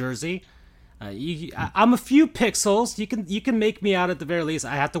Mourning jersey. I'm a few pixels. You can make me out at the very least.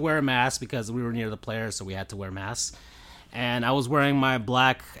 I had to wear a mask because we were near the players, so we had to wear masks. And I was wearing my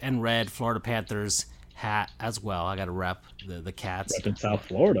black and red Florida Panthers hat as well. I got to rep the Cats. Rep in South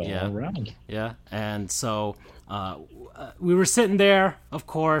Florida all around. Yeah, and so we were sitting there, of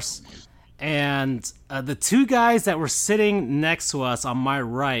course, and the two guys that were sitting next to us on my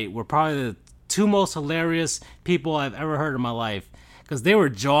right were probably the two most hilarious people I've ever heard in my life, because they were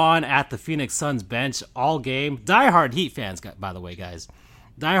jawing at the Phoenix Suns bench all game. Diehard Heat fans, by the way, guys.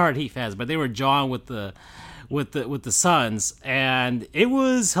 Diehard Heat fans, but they were jawing with the Suns, and it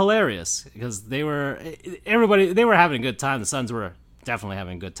was hilarious because they were having a good time. The Suns were definitely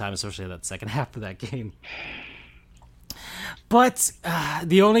having a good time, especially that second half of that game. But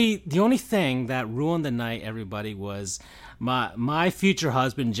the only thing that ruined the night, everybody, was my future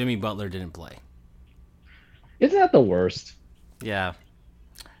husband Jimmy Butler didn't play. Isn't that the worst? Yeah.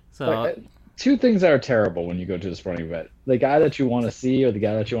 So two things that are terrible when you go to a sporting event: the guy that you want to see or the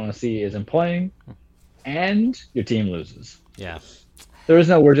guy that you want to see isn't playing, and your team loses. Yeah. There is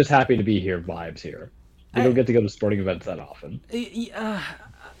no "we're just happy to be here" vibes here. You don't get to go to sporting events that often. We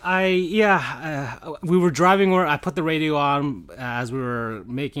were driving where I put the radio on as we were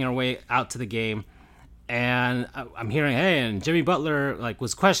making our way out to the game, and I'm hearing, hey, and Jimmy Butler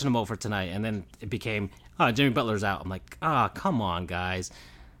was questionable for tonight, and then it became, Jimmy Butler's out. I'm like, come on, guys.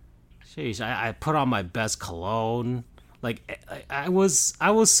 Sheesh, I put on my best cologne. I was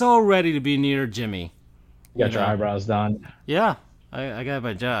so ready to be near Jimmy. You got your eyebrows done. Yeah, I got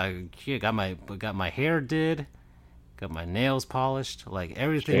my job. Got my hair did. got my nails polished, like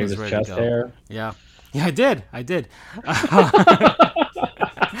everything Shaved was his ready chest to go. hair. Yeah, I did.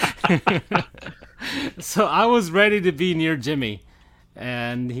 So I was ready to be near Jimmy,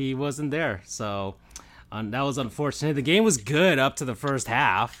 and he wasn't there. So that was unfortunate. The game was good up to the first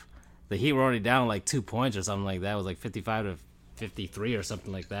half. The Heat were already down like 2 points or something like that. It was like 55 to 53 or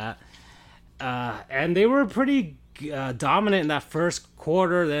something like that. And they were pretty dominant in that first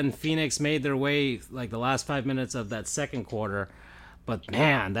quarter. Then Phoenix made their way like the last 5 minutes of that second quarter. But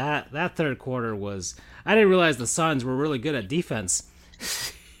man, that third quarter was... I didn't realize the Suns were really good at defense.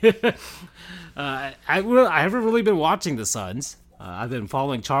 I haven't really been watching the Suns. I've been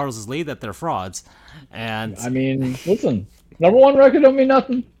following Charles's lead that they're frauds. And I mean, listen, number one record don't mean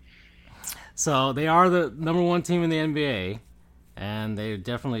nothing. So they are the number one team in the NBA, and they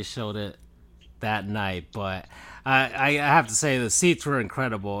definitely showed it that night. But I have to say the seats were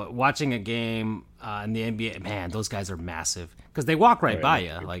incredible. Watching a game in the NBA, man, those guys are massive because they walk right by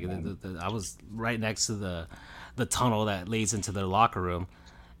you. Like I was right next to the tunnel that leads into their locker room,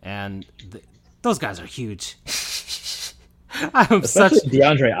 and those guys are huge. Especially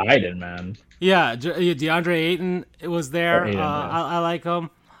DeAndre Ayton, man. Yeah, DeAndre Ayton was there. I like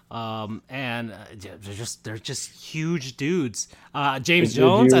him. And they're just huge dudes. James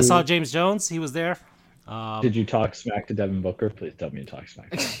Jones, I saw James Jones. He was there. Did you talk smack to Devin Booker? Please tell me you talk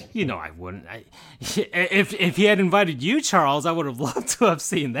smack. You know I wouldn't. If he had invited you, Charles, I would have loved to have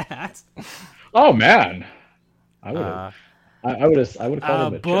seen that. Oh man, I would have. I would have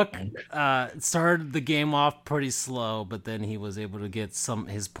called him a Book started the game off pretty slow, but then he was able to get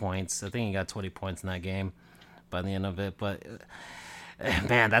his points. I think he got 20 points in that game by the end of it. But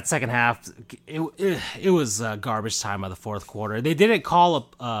man, that second half, it was garbage time of the fourth quarter. They didn't call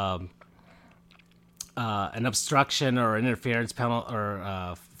an obstruction or interference penalty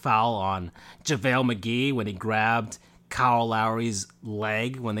or foul on JaVale McGee when he grabbed Kyle Lowry's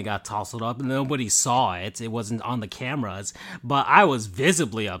leg when they got tousled up. Nobody saw it. It wasn't on the cameras. But I was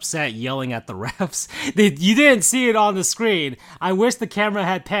visibly upset, yelling at the refs. You didn't see it on the screen. I wish the camera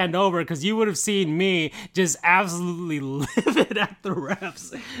had panned over because you would have seen me just absolutely livid at the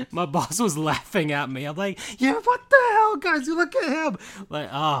refs. My boss was laughing at me. I'm like, yeah, what the hell, guys? You look at him. Like,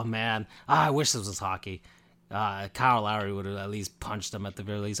 oh, man. I wish this was hockey. Kyle Lowry would have at least punched him at the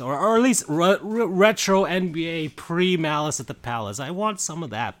very least, or at least retro NBA pre-Malice at the Palace. I want some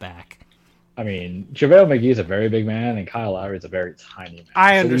of that back. I mean, JaVale McGee is a very big man, and Kyle Lowry is a very tiny man.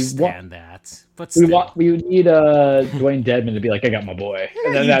 I understand that, but still. We need Dwayne Dedmon to be like, I got my boy,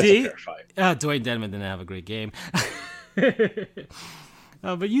 and then that's a fair fight. Dwayne Dedmon didn't have a great game.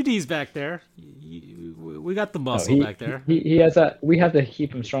 But UD's back there. We got the muscle back there. He has that. We have to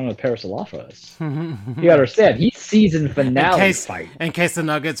keep him strong with Paris Alafas. You gotta understand, he's season finale fight. In case the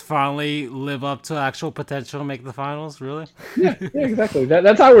Nuggets finally live up to actual potential to make the finals, really? Yeah, exactly.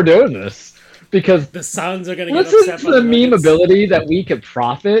 That's how we're doing this. Because the Suns are going to get upset by the meme ability that we could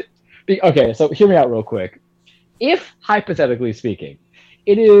profit. Okay, so hear me out real quick. If, hypothetically speaking,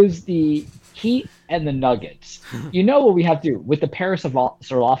 it is the Heat and the Nuggets, you know what we have to do with the Paris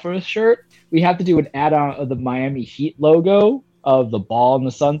Salafas shirt? We have to do an add-on of the Miami Heat logo of the ball and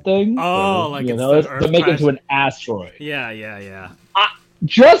the sun thing. Oh, like you know, to make it into an asteroid. Yeah.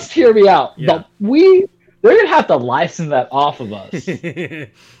 Just hear me out. Yeah. They're gonna have to license that off of us. The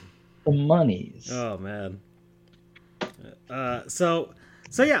monies. Oh man. So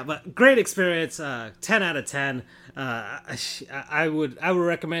yeah, but great experience. 10 out of 10. I would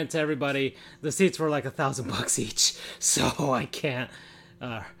recommend to everybody. The seats were like $1,000 each, so I can't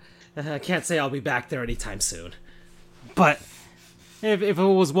say I'll be back there anytime soon. But if it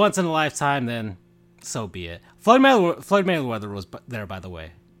was once in a lifetime, then so be it. Floyd Mayweather was there, by the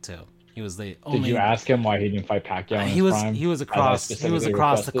way, too. He was the only. Did you ask him why he didn't fight Pacquiao? He was across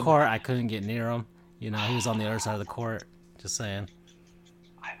the court. I couldn't get near him. You know, he was on the other side of the court. Just saying.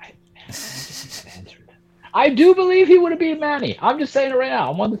 I do believe he would have beat Manny. I'm just saying it right now.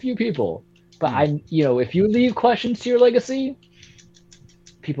 I'm one of the few people. But if you leave questions to your legacy,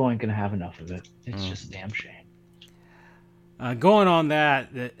 people aren't gonna have enough of it. It's just a damn shame. Going on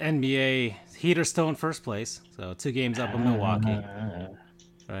that, the NBA Heat are still in first place, so 2 games up in Milwaukee.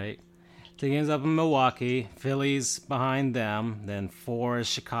 Right, 2 games up in Milwaukee. Philly's behind them. Then 4 is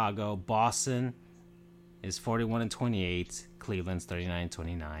Chicago. Boston is 41-28. Cleveland's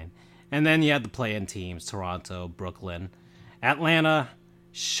 39-29. And then you have the play-in teams: Toronto, Brooklyn, Atlanta,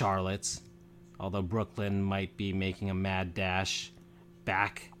 Charlotte. Although Brooklyn might be making a mad dash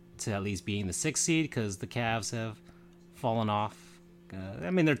back to at least being the 6th seed because the Cavs have fallen off.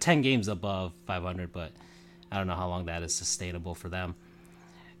 They're 10 games above 500, but I don't know how long that is sustainable for them.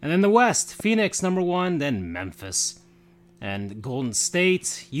 And then the West: Phoenix number 1, then Memphis. and Golden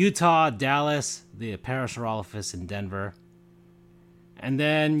State, Utah, Dallas, the Paris Royals in Denver. And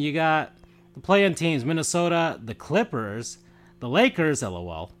then you got the play-in teams, Minnesota, the Clippers, the Lakers,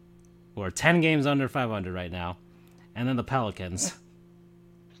 LOL, who are 10 games under 500 right now, and then the Pelicans.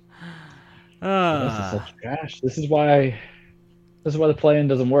 This is such trash. This is why the play-in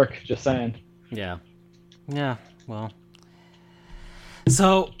doesn't work, just saying. Yeah, well.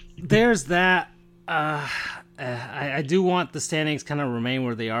 So there's that. I do want the standings kind of remain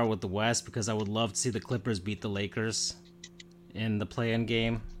where they are with the West, because I would love to see the Clippers beat the Lakers in the play-in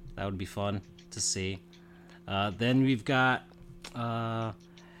game. That would be fun to see. Then we've got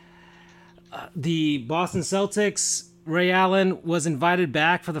the Boston Celtics. Ray Allen was invited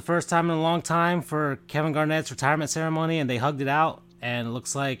back for the first time in a long time for Kevin Garnett's retirement ceremony, and they hugged it out, and it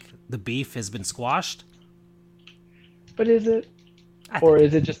looks like the beef has been squashed. But is it? Or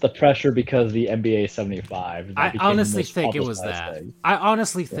is it just the pressure because the NBA 75? I honestly think it was that. I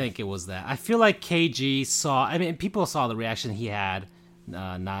honestly think it was that. I feel like KG saw... I mean, people saw the reaction he had. He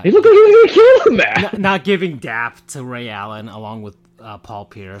looked like he was going to kill him, man. Not giving dap to Ray Allen along with Paul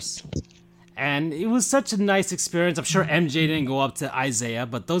Pierce. And it was such a nice experience. I'm sure MJ didn't go up to Isaiah,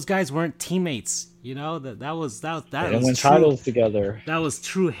 but those guys weren't teammates. You know, that was they didn't win titles together. That was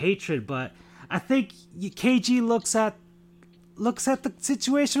true hatred. But I think KG looks at the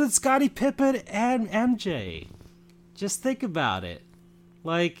situation with Scottie Pippen and MJ. Just think about it.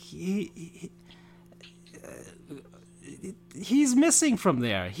 Like, he's missing from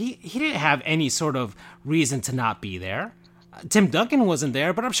there. He didn't have any sort of reason to not be there. Tim Duncan wasn't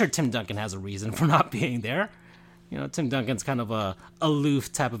there, but I'm sure Tim Duncan has a reason for not being there. You know, Tim Duncan's kind of a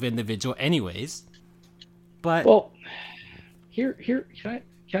aloof type of individual anyways. But well, here can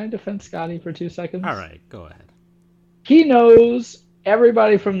I defend Scottie for 2 seconds? All right, go ahead. He knows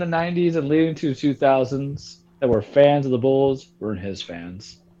everybody from the 90s and leading to the 2000s that were fans of the Bulls weren't his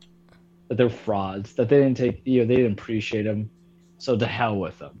fans. That they're frauds. That they didn't take, they didn't appreciate him. So to hell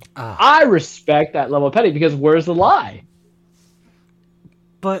with them. I respect that level of petty, because where's the lie?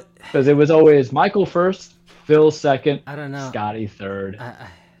 But because it was always Michael first, Phil second, I don't know, Scottie third. I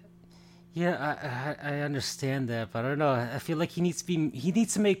understand that, but I don't know. I feel like he needs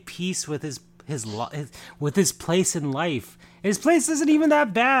to make peace with his place in life. His place isn't even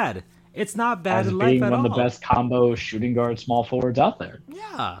that bad. It's not bad in life at all. Being one of the best combo shooting guard small forwards out there.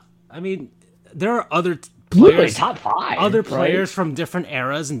 Yeah, I mean, there are other players, top 5, other players from different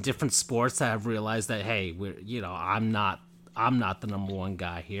eras and different sports that have realized that, hey, I'm not the number one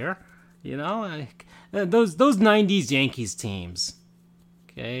guy here. You know, those 90s Yankees teams,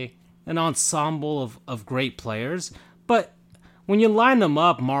 okay, an ensemble of great players, but when you line them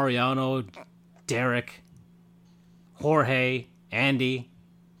up, Mariano, Derek, Jorge, Andy,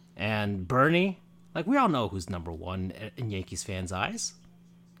 and Bernie, like, we all know who's number one in Yankees fans' eyes.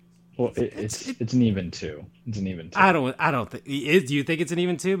 Well, it's an even 2. It's an even 2. I don't think. Do you think it's an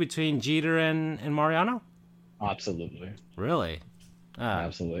even 2 between Jeter and Mariano? Absolutely. Really?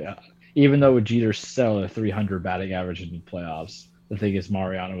 Absolutely. Even though Jeter still a 300 batting average in the playoffs, the thing is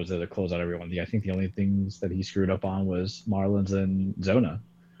Mariano was there to close out everyone. I think the only things that he screwed up on was Marlins and Zona.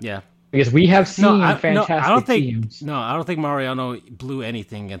 Yeah. Because we have seen fantastic teams. No, I don't think Mariano blew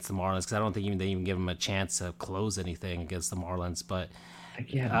anything against the Marlins, because I don't think they even give him a chance to close anything against the Marlins. But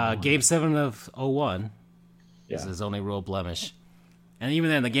Game 7 of 01 is his only real blemish. And even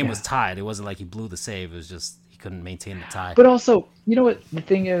then, the game was tied. It wasn't like he blew the save. It was just he couldn't maintain the tie. But also, you know what the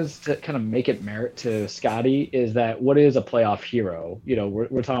thing is, to kind of make it merit to Scottie, is that what is a playoff hero? You know,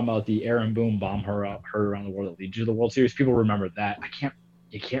 we're talking about the Aaron Boone bomb heard around the world that leads you to the World Series. People remember that.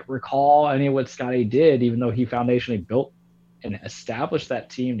 You can't recall any of what Scottie did, even though he foundationally built and established that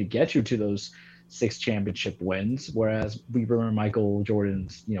team to get you to those 6 championship wins, whereas we remember Michael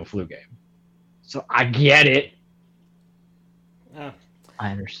Jordan's, flu game. So I get it. I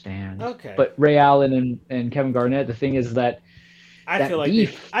understand. Okay. But Ray Allen and Kevin Garnett, the thing is that I feel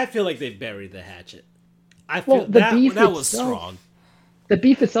like they've buried the hatchet. I feel that was strong. The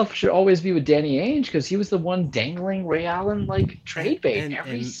beef itself should always be with Danny Ainge, because he was the one dangling Ray Allen like trade bait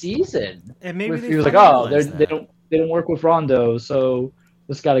every season. And maybe he was like, they don't work with Rondo, so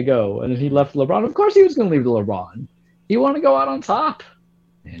this got to go. And then he left LeBron. Of course, he was going to leave LeBron. He wanted to go out on top,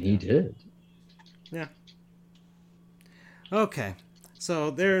 and he did. Yeah. Okay, so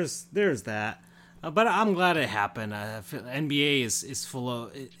there's that. But I'm glad it happened. NBA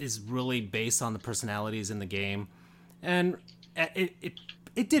is really based on the personalities in the game, and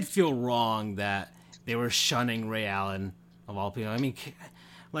it did feel wrong that they were shunning Ray Allen of all people. I mean,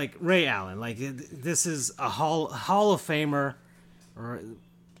 like Ray Allen, like this is a Hall of Famer, or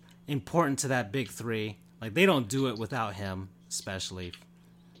important to that big three. Like they don't do it without him, especially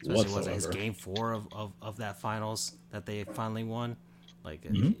was it his game 4 of that finals that they finally won, like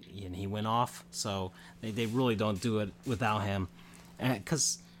and he went off. So they really don't do it without him, and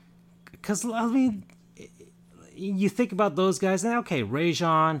because I mean, you think about those guys, and okay,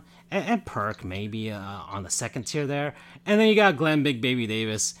 Rajon and Perk maybe on the second tier there, and then you got Glenn Big Baby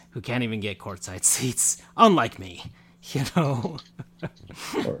Davis who can't even get courtside seats, unlike me, you know.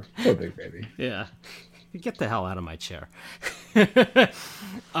 Poor Big Baby. Yeah, get the hell out of my chair.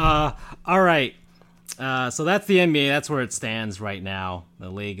 All right, so that's the NBA. That's where it stands right now. The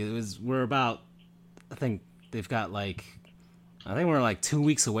league we're about, I think we're like 2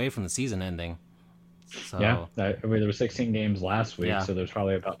 weeks away from the season ending. So, yeah, I mean, there were 16 games last week, so there's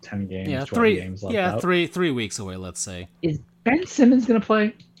probably about 10 games, 12 games left out. 3 weeks away, let's say. Is Ben Simmons going to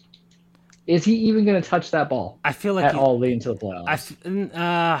play? Is he even going to touch that ball? I feel like all leading to the playoffs.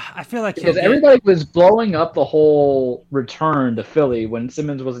 I feel like because everybody was blowing up the whole return to Philly when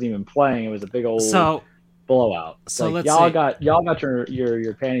Simmons wasn't even playing. It was a big old blowout. So like, let's y'all got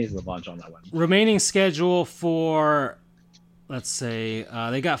your panties in the bunch on that one. Remaining schedule for, let's say,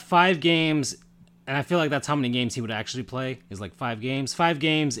 they got 5 games. And I feel like that's how many games he would actually play, is like 5 games. 5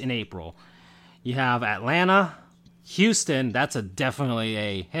 games in April. You have Atlanta, Houston. That's definitely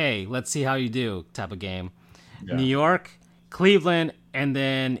a, hey, let's see how you do type of game. Yeah. New York, Cleveland, and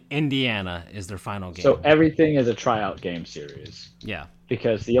then Indiana is their final game. So everything is a tryout game series. Yeah.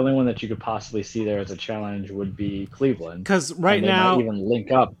 Because the only one that you could possibly see there as a challenge would be Cleveland. Because right now, might even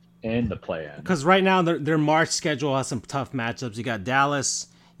link up in the play-in. Because right now their March schedule has some tough matchups. You got Dallas,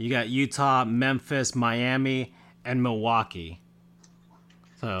 you got Utah, Memphis, Miami, and Milwaukee.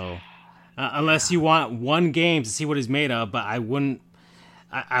 So, unless you want one game to see what he's made of, but I wouldn't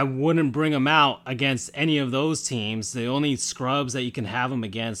bring him out against any of those teams. The only scrubs that you can have him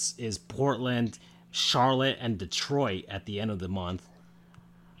against is Portland, Charlotte, and Detroit at the end of the month.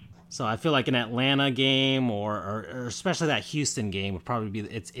 So I feel like an Atlanta game or especially that Houston game would probably be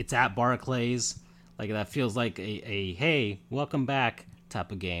it's at Barclays. Like that feels like a hey, welcome back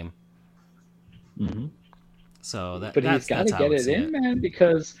type of game. Mm-hmm. So but he's got to get it in, man,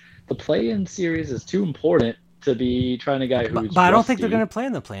 because the play-in series is too important to be trying to guy who's. But I don't think they're going to play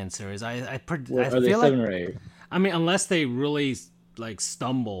in the play-in series. I feel they 7 or 8? I mean, unless they really like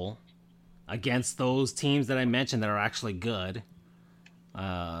stumble against those teams that I mentioned that are actually good.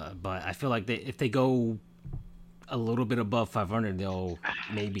 But I feel like if they go a little bit above 500, they'll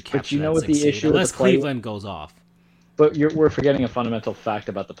maybe capture. But you know what the issue unless Cleveland goes off. But we're forgetting a fundamental fact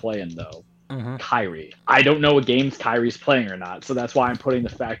about the play-in, though. Mm-hmm. Kyrie. I don't know what games Kyrie's playing or not, so that's why I'm putting the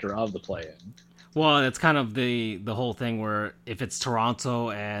factor of the play-in. Well, it's kind of the whole thing where if it's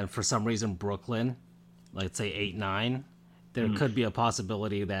Toronto and for some reason Brooklyn, let's say 8-9, there could be a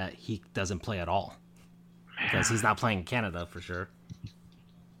possibility that he doesn't play at all because he's not playing in Canada for sure.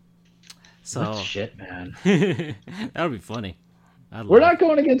 So what shit, man. That would be funny. We're not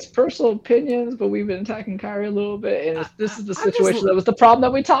going against personal opinions, but we've been attacking Kyrie a little bit, and this is the situation that was the problem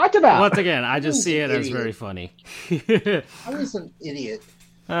that we talked about. Once again, I just see it as very funny. I was an idiot.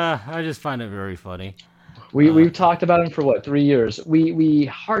 I just find it very funny. We've talked about him for 3 years. We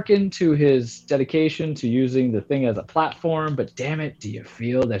hearken to his dedication to using the thing as a platform, but damn it, do you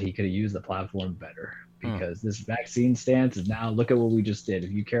feel that he could have used the platform better? Because this vaccine stance is now, look at what we just did. If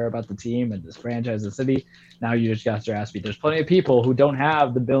you care about the team and this franchise and city, now you just got your ass beat. There's plenty of people who don't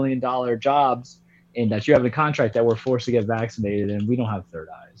have the $1 billion jobs and that you have the contract that we're forced to get vaccinated, and we don't have third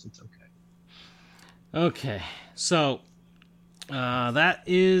eyes. It's okay. Okay, so that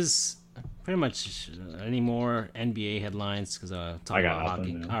is pretty much any more NBA headlines because talk about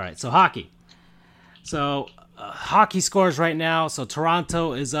hockey. All right, so hockey. So hockey scores right now. So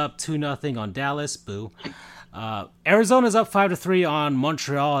Toronto is up 2-0 on Dallas. Boo. Arizona's up 5-3 on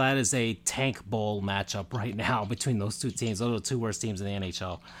Montreal. That is a tank bowl matchup right now between those two teams. Those are the two worst teams in the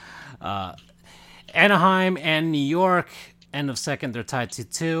NHL. Anaheim and New York, end of second, they're tied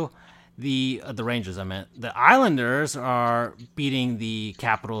 2-2. The Rangers, I meant. The Islanders are beating the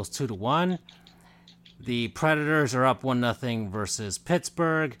Capitals 2-1. The Predators are up 1-0 versus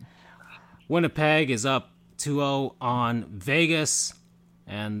Pittsburgh. Winnipeg is up 2-0 on Vegas.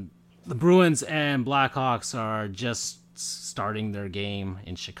 And the Bruins and Blackhawks are just starting their game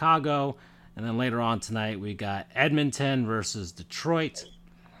in Chicago. And then later on tonight, we got Edmonton versus Detroit,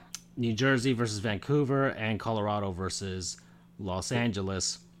 New Jersey versus Vancouver, and Colorado versus Los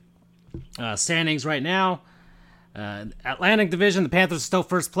Angeles. Standings right now, Atlantic Division, the Panthers are still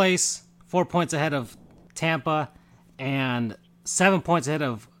first place, 4 points ahead of Tampa, and 7 points ahead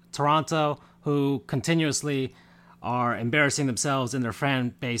of Toronto, who continuously are embarrassing themselves, and their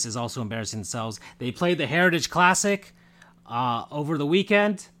fan base is also embarrassing themselves. They played the Heritage Classic over the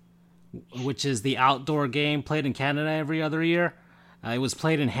weekend, which is the outdoor game played in Canada every other year. It was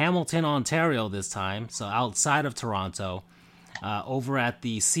played in Hamilton, Ontario this time, so outside of Toronto, over at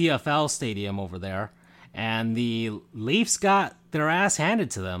the CFL Stadium over there. And the Leafs got their ass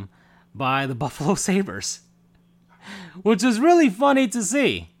handed to them by the Buffalo Sabres, which is really funny to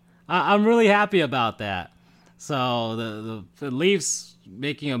see. I'm really happy about that. So the Leafs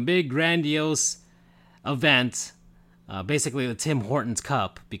making a big, grandiose event, basically the Tim Hortons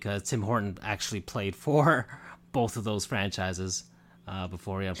Cup, because Tim Horton actually played for both of those franchises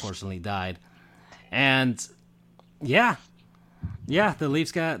before he unfortunately died. And yeah, the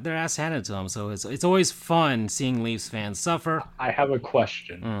Leafs got their ass handed to them. So it's always fun seeing Leafs fans suffer. I have a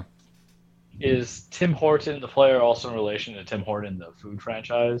question. Is Tim Horton, the player, also in relation to Tim Horton, the food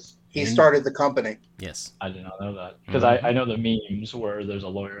franchise? He started the company. Yes. I did not know that. Because I know the memes where there's a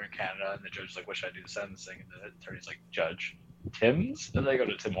lawyer in Canada and the judge's like, what should I do the sentencing? And the attorney's like, Judge, Tim's? And they go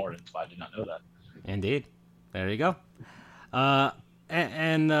to Tim Hortons, but I did not know that. Indeed. There you go.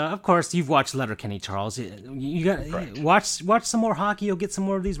 And of course, you've watched Letterkenny, Charles. You got watch some more hockey. You'll get some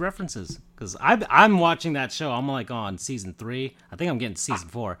more of these references. Because I'm watching that show. I'm like on season 3. I think I'm getting to season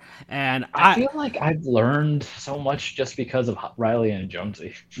 4. And I feel like I've learned so much just because of Riley and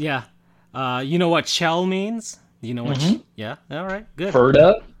Jonesy. Yeah. You know what Chell means? You know what? Yeah. All right. Good.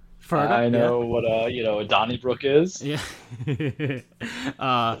 Ferda. I know what a Donnybrook is. Yeah.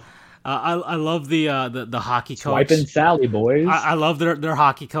 I love the hockey coach. Swiping Sally boys. I love their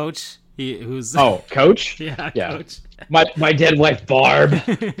hockey coach. Who's coach? Yeah, coach. My dead wife Barb.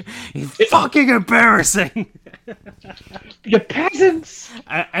 He's fucking embarrassing. You peasants.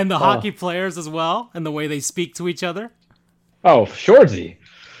 And the hockey players as well, and the way they speak to each other. Oh, Shorzy.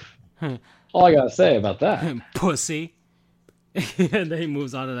 All I gotta say about that. Pussy. And then he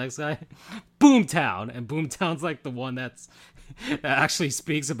moves on to the next guy. Boomtown. And Boomtown's like the one that actually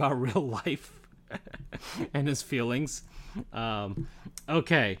speaks about real life and his feelings.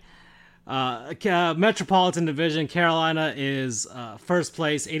 Okay. Metropolitan Division, Carolina is first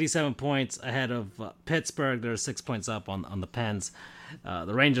place, 87 points ahead of Pittsburgh. They're 6 points up on the Pens.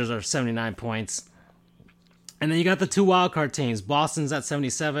 The Rangers are 79 points. And then you got the 2 wildcard teams. Boston's at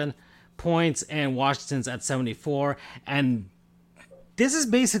 77 points and Washington's at 74. And this is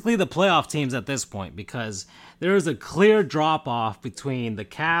basically the playoff teams at this point, because there is a clear drop-off between the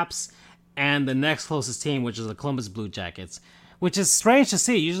Caps and the next closest team, which is the Columbus Blue Jackets, which is strange to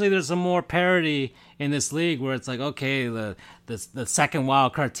see. Usually there's some more parity in this league where it's like, okay, the second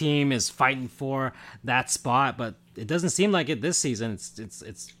wildcard team is fighting for that spot, but it doesn't seem like it this season.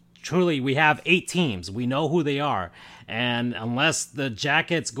 It's truly, we have 8 teams. We know who they are. And unless the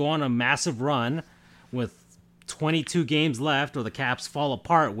Jackets go on a massive run with 22 games left, or the Caps fall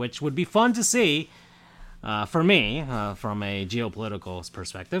apart, which would be fun to see for me from a geopolitical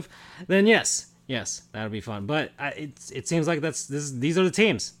perspective, then yes, that would be fun. But it seems like these are the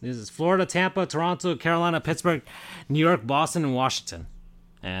teams. This is Florida, Tampa, Toronto, Carolina, Pittsburgh, New York, Boston, and Washington.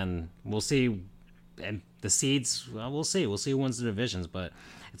 And we'll see. And the seeds, well, we'll see. We'll see who wins the divisions. But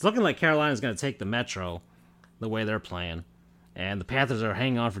it's looking like Carolina's going to take the Metro the way they're playing. And the Panthers are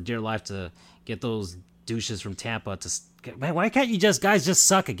hanging on for dear life to get those douches from Tampa to... Man, why can't you guys just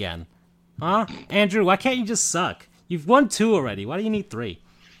suck again? Huh? Andrew, why can't you just suck? You've won 2 already. Why do you need 3?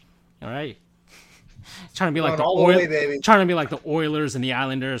 All right? Trying to be like trying to be like the Oilers and the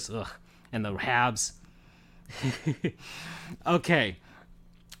Islanders, and the Habs. Okay.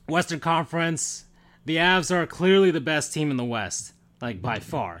 Western Conference. The Avs are clearly the best team in the West, like by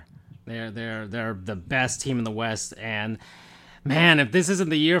far. They're the best team in the West, and man, if this isn't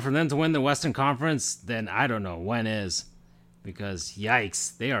the year for them to win the Western Conference, then I don't know when is. Because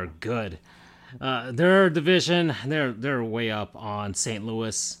yikes, they are good. Their division, they're way up on St.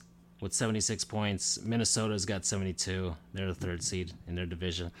 Louis with 76 points. Minnesota's got 72. They're the 3rd seed in their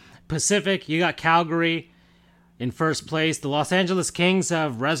division. Pacific, you got Calgary in first place. The Los Angeles Kings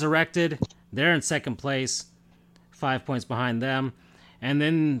have resurrected. They're in 2nd place, 5 points behind them. And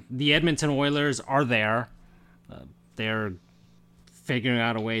then the Edmonton Oilers are there. They're figuring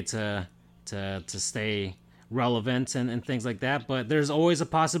out a way to stay relevant and things like that, but there's always a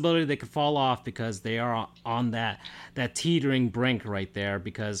possibility they could fall off because they are on that teetering brink right there.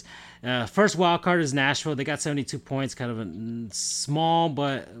 Because first wild card is Nashville. They got 72 points, kind of a small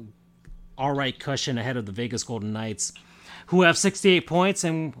but all right cushion ahead of the Vegas Golden Knights, who have 68 points.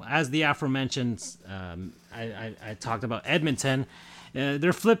 And as the aforementioned, I talked about Edmonton.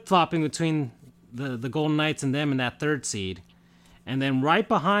 They're flip-flopping between the Golden Knights and them in that 3rd seed. And then right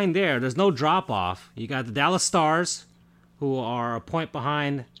behind there's no drop-off. You got the Dallas Stars, who are a point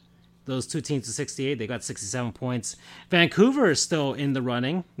behind those two teams at 68. They got 67 points. Vancouver is still in the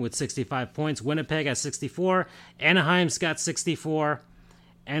running with 65 points. Winnipeg at 64. Anaheim's got 64.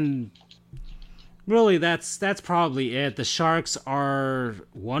 And really, that's probably it. The Sharks are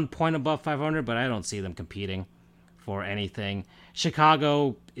 1 point above 500, but I don't see them competing for anything.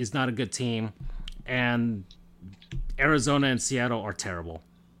 Chicago is not a good team. And Arizona and Seattle are terrible.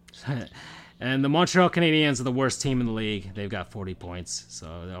 And the Montreal Canadiens are the worst team in the league. They've got 40 points. So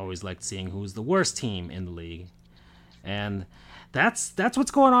I always like seeing who's the worst team in the league. And that's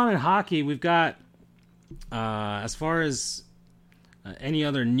what's going on in hockey. We've got, as far as any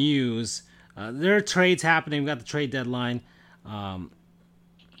other news, there are trades happening. We've got the trade deadline. Let's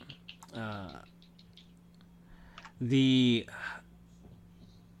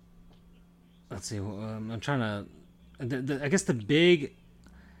see. I'm trying to... I guess the big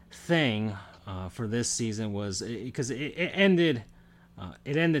thing for this season was because it ended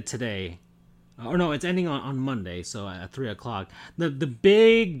today, or no, it's ending on Monday, so at 3:00. The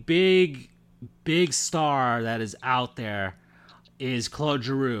big star that is out there is Claude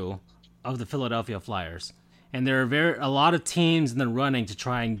Giroux of the Philadelphia Flyers, and there are a lot of teams in the running to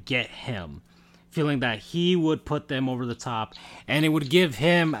try and get him, feeling that he would put them over the top, and it would give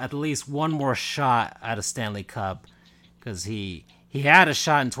him at least one more shot at a Stanley Cup, because he had a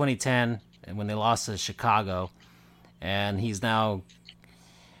shot in 2010 when they lost to Chicago, and he's now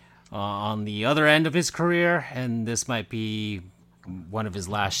on the other end of his career, and this might be one of his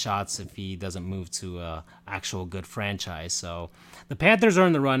last shots if he doesn't move to a actual good franchise. So the Panthers are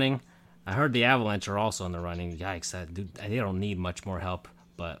in the running. I heard the Avalanche are also in the running. Yikes, they don't need much more help,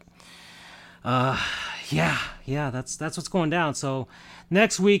 but yeah, that's what's going down. So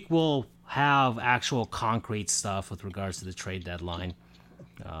next week we'll have actual concrete stuff with regards to the trade deadline.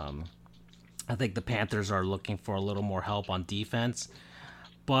 I think the Panthers are looking for a little more help on defense,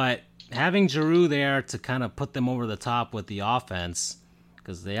 but having Giroux there to kind of put them over the top with the offense,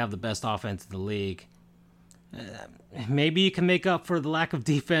 because they have the best offense in the league, maybe you can make up for the lack of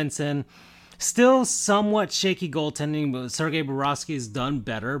defense and still somewhat shaky goaltending. But Sergei Bobrovsky has done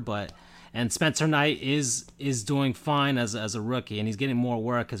better, and Spencer Knight is doing fine as a rookie, and he's getting more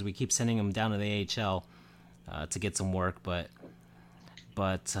work because we keep sending him down to the AHL to get some work. But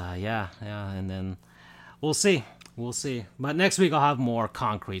yeah, and then we'll see. But next week I'll have more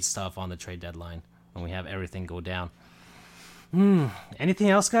concrete stuff on the trade deadline when we have everything go down. Anything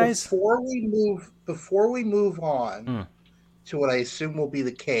else, guys? Before we move on to what I assume will be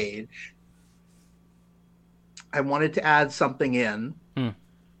the cage, I wanted to add something in.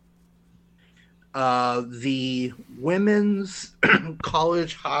 The women's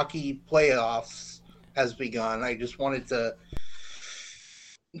college hockey playoffs has begun. I just wanted to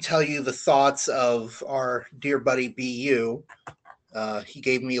tell you the thoughts of our dear buddy BU. He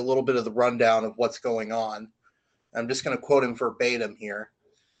gave me a little bit of the rundown of what's going on. I'm just going to quote him verbatim here.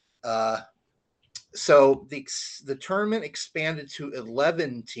 So the tournament expanded to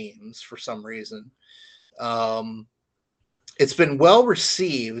 11 teams for some reason. It's been well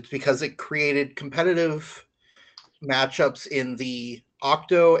received because it created competitive matchups in the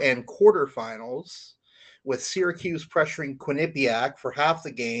octo and quarterfinals, with Syracuse pressuring Quinnipiac for half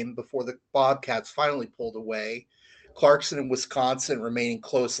the game before the Bobcats finally pulled away. Clarkson and Wisconsin remaining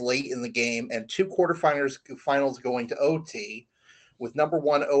close late in the game, and two quarterfinals going to OT, with number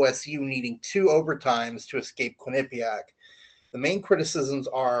one OSU needing 2 overtimes to escape Quinnipiac. The main criticisms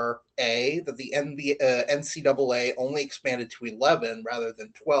are, A, that the NCAA only expanded to 11 rather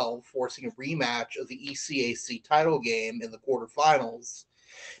than 12, forcing a rematch of the ECAC title game in the quarterfinals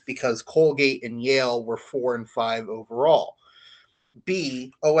because Colgate and Yale were 4 and 5 overall.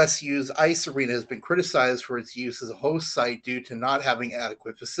 B, OSU's ice arena has been criticized for its use as a host site due to not having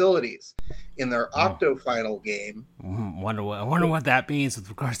adequate facilities. In their octo final game, I wonder what that means with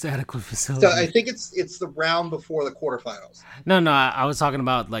regards to adequate facilities. So I think it's the round before the quarterfinals. No, I was talking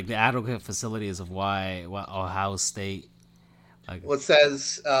about like the adequate facilities of why Ohio State. Well, it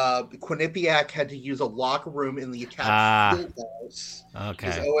says Quinnipiac had to use a locker room in the attached field house. Okay.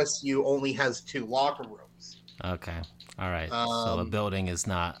 Because OSU only has 2 locker rooms. Okay. All right. So the building is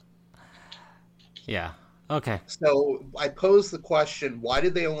not. Yeah. Okay. So I posed the question, why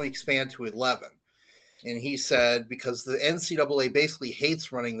did they only expand to 11? And he said, because the NCAA basically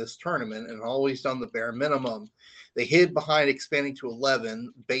hates running this tournament and always done the bare minimum. They hid behind expanding to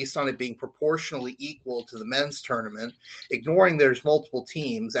 11 based on it being proportionally equal to the men's tournament, ignoring there's multiple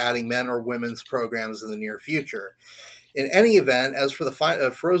teams adding men or women's programs in the near future. In any event, as for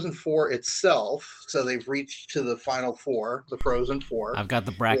the Frozen Four itself, so they've reached to the Final Four, the Frozen Four. I've got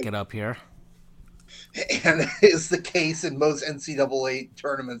the bracket up here. And is the case in most NCAA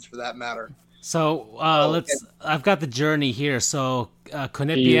tournaments for that matter. So I've got the journey here. So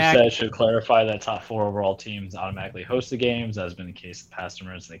Quinnipiac says should clarify that top 4 overall teams automatically host the games, as has been the case in past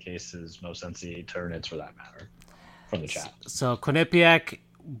tournaments, and the case is most NCAA tournaments for that matter. From the chat. So Quinnipiac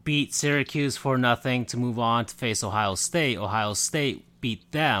beat Syracuse 4-0 to move on to face Ohio State. Ohio State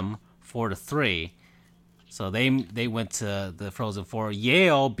beat them 4-3. So they went to the Frozen Four.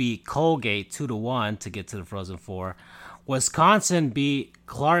 Yale beat Colgate 2-1 to get to the Frozen Four. Wisconsin beat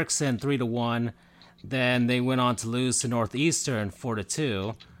Clarkson 3-1. Then they went on to lose to Northeastern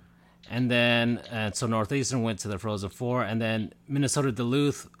 4-2. And so Northeastern went to the Frozen Four. And then Minnesota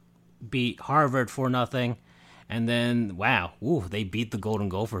Duluth beat Harvard 4-0. And then, wow, they beat the Golden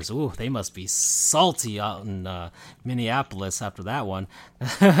Gophers. They must be salty out in Minneapolis after that one.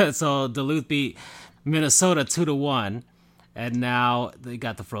 So Duluth beat Minnesota 2-1, and now they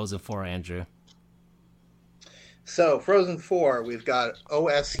got the Frozen Four, Andrew. So Frozen Four, we've got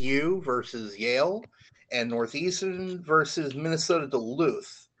OSU versus Yale, and Northeastern versus Minnesota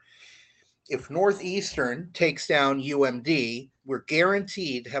Duluth. If Northeastern takes down UMD, we're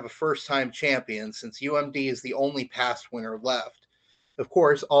guaranteed to have a first-time champion since UMD is the only past winner left. Of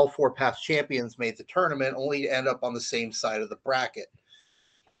course, all 4 past champions made the tournament, only to end up on the same side of the bracket.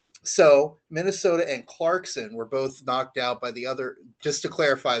 So Minnesota and Clarkson were both knocked out by the other. Just to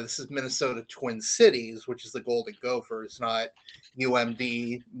clarify, this is Minnesota Twin Cities, which is the Golden Gophers, not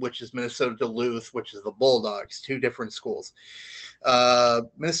UMD, which is Minnesota Duluth, which is the Bulldogs. 2 different schools.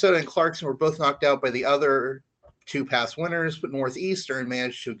 Minnesota and Clarkson were both knocked out by the other 2 past winners, but Northeastern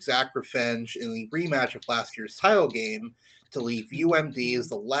managed to exact revenge in the rematch of last year's title game to leave UMD as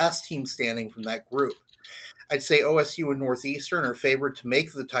the last team standing from that group. I'd say OSU and Northeastern are favored to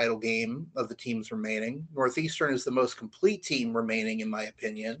make the title game of the teams remaining. Northeastern is the most complete team remaining, in my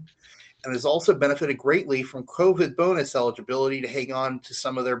opinion, and has also benefited greatly from COVID bonus eligibility to hang on to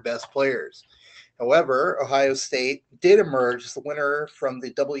some of their best players. However, Ohio State did emerge as the winner from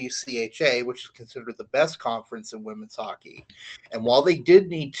the WCHA, which is considered the best conference in women's hockey. And while they did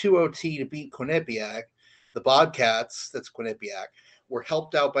need 2 OT to beat Quinnipiac, the Bobcats, that's Quinnipiac, were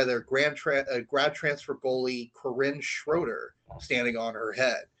helped out by their grad transfer goalie Corinne Schroeder standing on her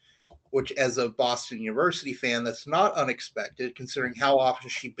head, which as a Boston University fan, that's not unexpected considering how often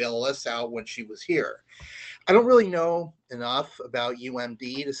she bailed us out when she was here. I don't really know enough about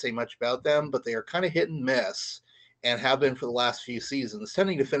UMD to say much about them, but they are kind of hit and miss and have been for the last few seasons,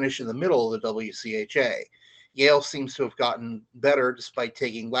 tending to finish in the middle of the WCHA. Yale seems to have gotten better despite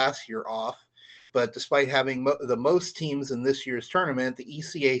taking last year off. But despite having the most teams in this year's tournament, the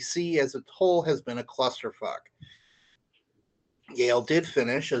ECAC as a whole has been a clusterfuck. Yale did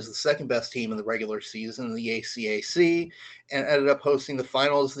finish as the second best team in the regular season in the ACAC and ended up hosting the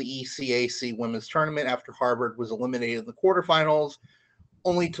finals of the ECAC women's tournament after Harvard was eliminated in the quarterfinals,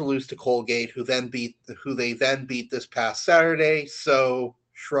 only to lose to Colgate, who they then beat this past Saturday. So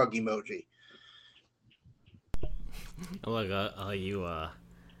shrug emoji. Look,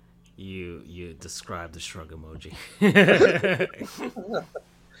 you described the shrug emoji.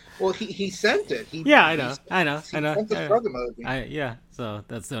 Well, he sent it. I know. He sent the shrug emoji. So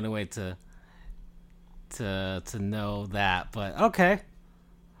that's the only way to know that. But okay.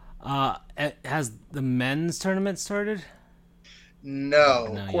 Has the men's tournament started?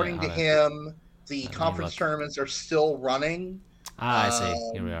 No. According to him, the conference tournaments are still running. I see.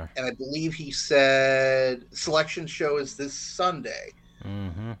 Here we are. And I believe he said selection show is this Sunday.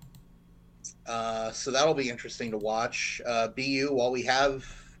 Mm-hmm. So that'll be interesting to watch. BU, while we have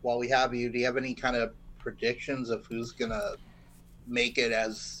you, do you have any kind of predictions of who's gonna make it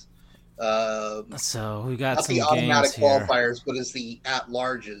as? So we got not some the automatic games qualifiers, here. but as the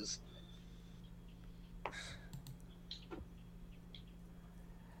at-larges.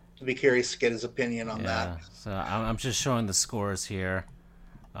 I'd be curious to get his opinion on that. So I'm just showing the scores here.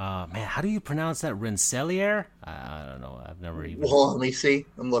 Man, how do you pronounce that? Rensselaer? I don't know. I've never even. Well, let me see.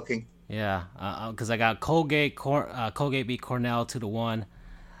 I'm looking. Yeah, because I got Colgate. Colgate beat Cornell 2-1.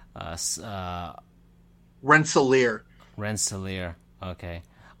 Rensselaer. Rensselaer. Okay.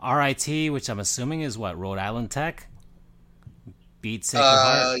 RIT, which I'm assuming is what, Rhode Island Tech, beat Sacred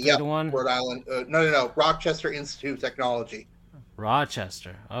Heart 3-1. Rhode Island. No. Rochester Institute of Technology.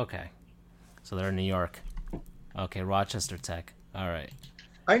 Rochester. Okay. So they're in New York. Okay, Rochester Tech. All right.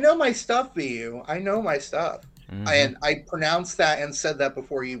 I know my stuff, BU. I know my stuff. Mm-hmm. And I pronounced that and said that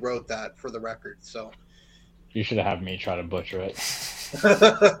before you wrote that for the record. So you should have me try to butcher it.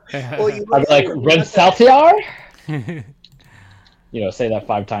 Well, I'd be like Rensselaer. Say that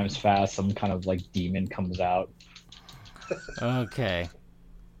 5 times fast, some kind of like demon comes out. Okay.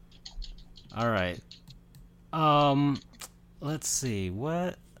 All right. Let's see.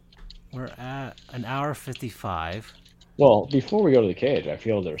 What we're at an hour 55. Well, before we go to the cage, I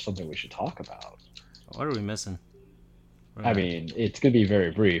feel there's something we should talk about. What are we missing? I mean, it's going to be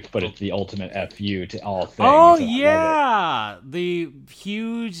very brief, but it's the ultimate FU to all things. Oh, yeah! The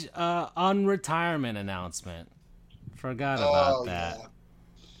huge unretirement announcement. Forgot about that. Yeah.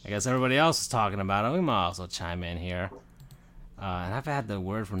 I guess everybody else is talking about it. We might also chime in here. And I've had the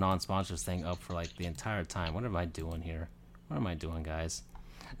word for non-sponsors thing up for like the entire time. What am I doing here? What am I doing, guys?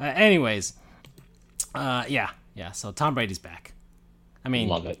 Anyways, yeah. So Tom Brady's back. I mean,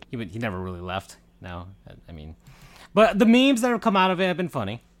 love it. He never really left. No, I mean, but the memes that have come out of it have been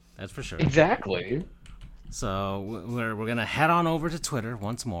funny. That's for sure. Exactly. So we're gonna head on over to Twitter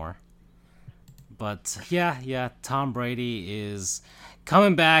once more. But yeah, Tom Brady is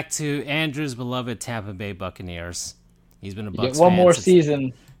coming back to Andrew's beloved Tampa Bay Buccaneers. He's been a Bucs fan. One more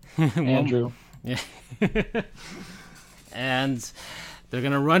season, Andrew. Yeah. And they're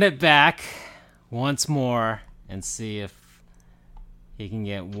gonna run it back once more and see if he can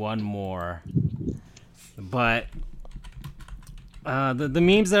get one more. But the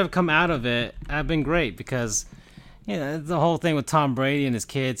memes that have come out of it have been great because the whole thing with Tom Brady and his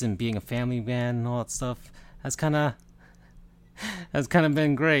kids and being a family man and all that stuff has kind of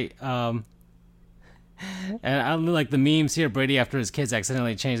been great. And I like the memes here. Brady, after his kids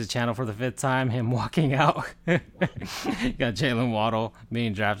accidentally changed the channel for the 5th time, him walking out. Got Jalen Waddle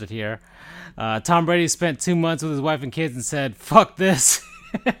being drafted here. Tom Brady spent 2 months with his wife and kids and said, "Fuck this."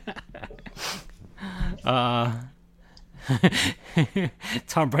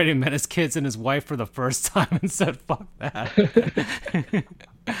 Tom Brady met his kids and his wife for the first time and said, "Fuck that."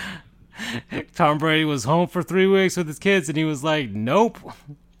 Tom Brady was home for 3 weeks with his kids and he was like, "Nope."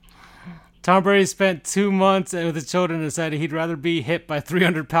 Tom Brady spent 2 months with his children and said he'd rather be hit by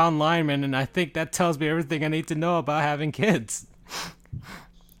 300-pound linemen, and I think that tells me everything I need to know about having kids.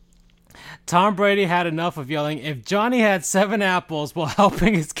 Tom Brady had enough of yelling, "If Johnny had 7 apples," while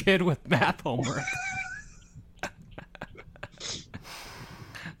helping his kid with math homework.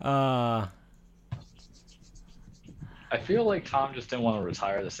 I feel like Tom just didn't want to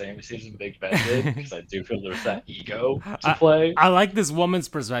retire the same season Big Ben did, because I do feel there's that ego to play. I like this woman's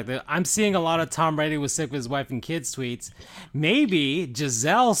perspective. I'm seeing a lot of Tom Brady was sick with his wife and kids tweets. Maybe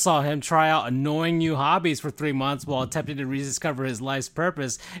Giselle saw him try out annoying new hobbies for 3 months while attempting to rediscover his life's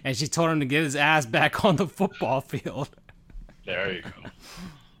purpose, and she told him to get his ass back on the football field. There you go.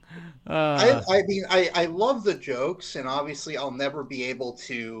 I love the jokes, and obviously I'll never be able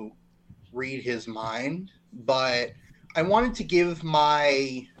to read his mind, but I wanted to give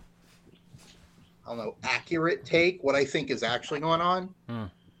my, accurate take, what I think is actually going on.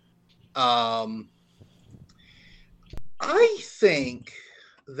 I think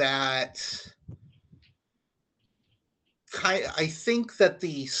that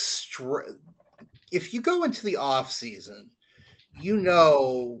if you go into the off season, you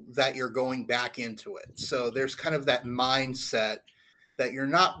know that you're going back into it. So there's kind of that mindset that you're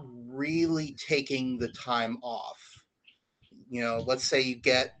not really taking the time off. Let's say you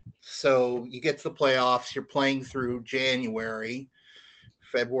get to the playoffs, you're playing through January,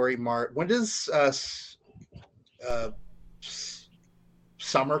 February, March. When does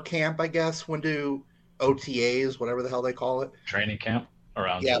summer camp, I guess? When do OTAs, whatever the hell they call it? Training camp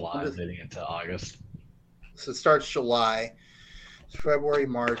around July, leading into August. So it starts July, February,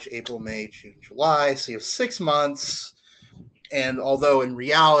 March, April, May, June, July. So you have 6 months. And although in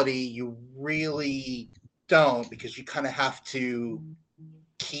reality, you really don't, because you kind of have to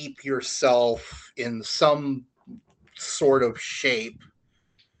keep yourself in some sort of shape.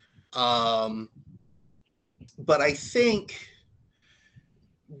 But I think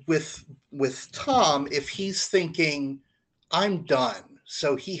with Tom, if he's thinking, I'm done,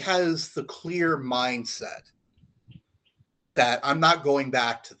 so he has the clear mindset that I'm not going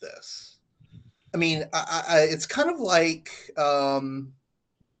back to this. I mean, it's kind of like Gus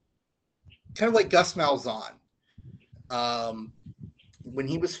Malzahn. When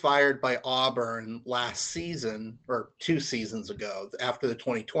he was fired by Auburn last season, or 2 seasons ago, after the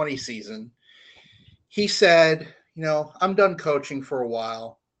 2020 season, he said, I'm done coaching for a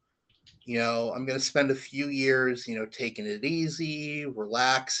while. I'm going to spend a few years, taking it easy,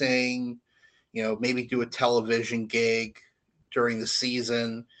 relaxing, maybe do a television gig during the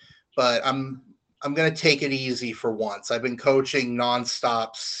season, but I'm going to take it easy for once. I've been coaching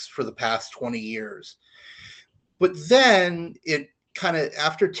nonstops for the past 20 years. But then it kind of,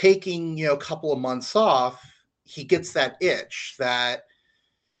 after taking, a couple of months off, he gets that itch that,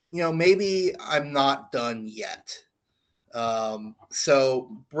 maybe I'm not done yet.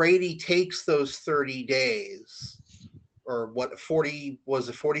 So Brady takes those 30 days, or what, 40, was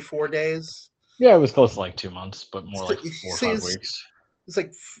it 44 days? Yeah, it was close to like 2 months, but more like 4 or 5 weeks. It's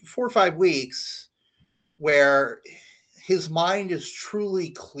like 4 or 5 weeks where his mind is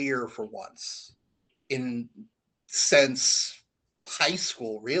truly clear for once since high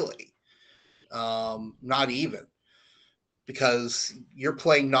school, really. Not even, because you're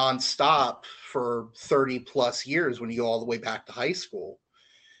playing nonstop for 30 plus years when you go all the way back to high school.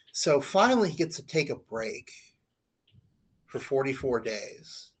 So finally he gets to take a break for 44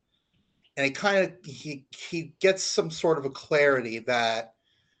 days. And it kind of, he gets some sort of a clarity that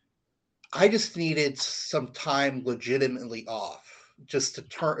I just needed some time legitimately off, just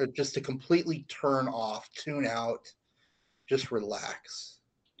to completely turn off, tune out, just relax.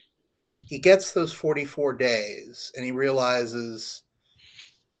 He gets those 44 days and he realizes,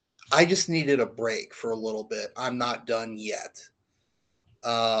 I just needed a break for a little bit. I'm not done yet.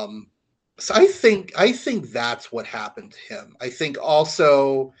 So I think that's what happened to him. I think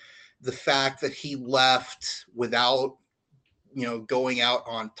also the fact that he left without, going out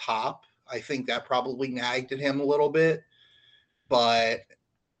on top, I think that probably nagged at him a little bit. But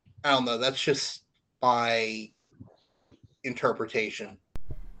I don't know. That's just my interpretation.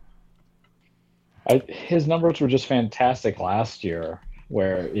 His numbers were just fantastic last year,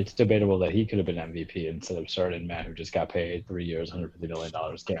 where it's debatable that he could have been MVP instead of certain man who just got paid 3 years, $150 million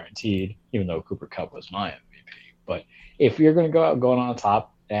guaranteed, even though Cooper Kupp was my MVP. But if you're going to go out going on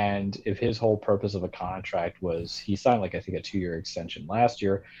top, and if his whole purpose of a contract was he signed like I think a 2-year extension last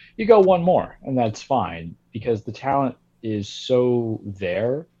year, you go one more, and that's fine because the talent is so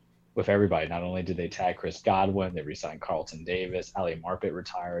there with everybody. Not only did they tag Chris Godwin, they re-signed Carlton Davis, Ali Marpet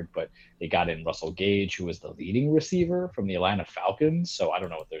retired, but they got in Russell Gage, who was the leading receiver from the Atlanta Falcons. So I don't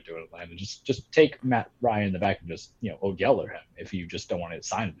know what they're doing in Atlanta. Just take Matt Ryan in the back and just Ogeller him if you just don't want to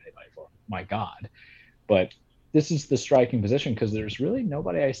sign anybody for him. My God. But this is the striking position because there's really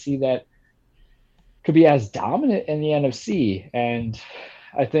nobody I see that could be as dominant in the NFC. And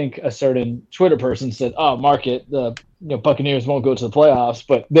I think a certain Twitter person said, "Oh, market the Buccaneers won't go to the playoffs,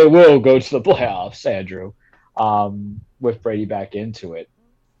 but they will go to the playoffs." Andrew, with Brady back into it,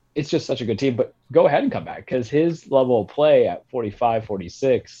 it's just such a good team. But go ahead and come back because his level of play at 45,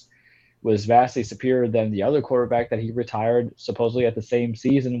 46 was vastly superior than the other quarterback that he retired supposedly at the same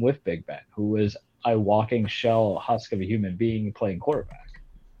season with Big Ben, who was a walking shell husk of a human being playing quarterback.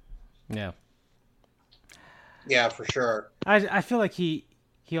 Yeah. Yeah, for sure. I feel like he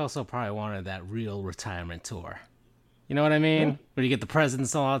also probably wanted that real retirement tour. You know what I mean? Yeah. Where you get the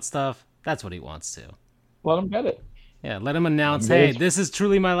presents and all that stuff. That's what he wants to. Let him get it. Yeah, let him announce, hey, this is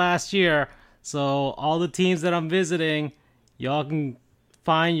truly my last year. So all the teams that I'm visiting, y'all can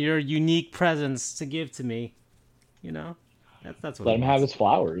find your unique presents to give to me. That's what. Let him have his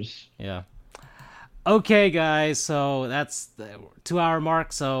flowers. Yeah. Okay, guys. So that's the 2-hour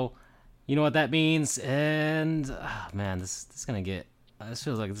mark. So you know what that means. And man, this is gonna get. This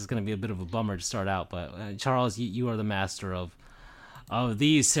feels like this is gonna be a bit of a bummer to start out. But Charles, you are the master of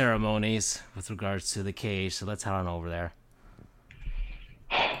these ceremonies with regards to the cage. So let's head on over there.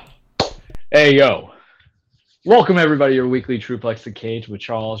 Hey yo. Welcome, everybody, to your weekly Truplex The Cage with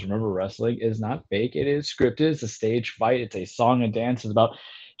Charles. Remember, wrestling is not fake. It is scripted. It's a stage fight. It's a song and dance. It's about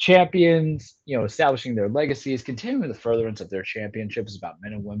champions, establishing their legacies, continuing the furtherance of their championships. It's about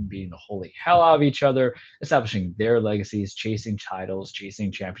men and women beating the holy hell out of each other, establishing their legacies, chasing titles,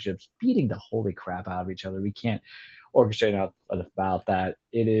 chasing championships, beating the holy crap out of each other. We can't orchestrate out about that.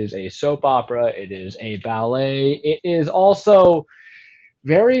 It is a soap opera. It is a ballet. It is also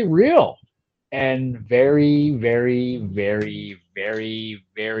very real. And very, very, very, very,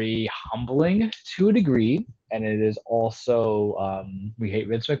 very humbling to a degree. And it is also, we hate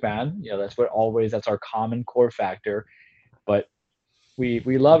Vince McMahon. That's our common core factor. But we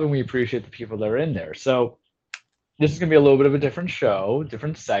love and we appreciate the people that are in there. So this is going to be a little bit of a different show,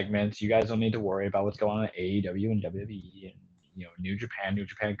 different segments. You guys don't need to worry about what's going on at AEW and WWE and New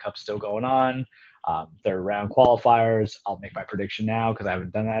Japan Cup still going on. Third round qualifiers. I'll make my prediction now because I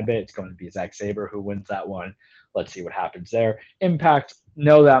haven't done that a bit. It's going to be Zack Sabre who wins that one. Let's see what happens there. Impact.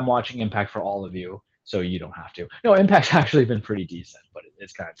 Know that I'm watching Impact for all of you, so you don't have to. No, Impact's actually been pretty decent, but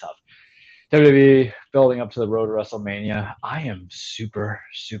it's kind of tough. WWE building up to the road to WrestleMania. I am super,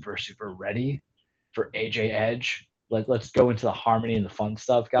 super, super ready for AJ Edge. Let's go into the harmony and the fun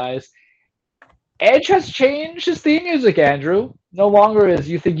stuff, guys. Edge has changed his theme music, Andrew. No longer is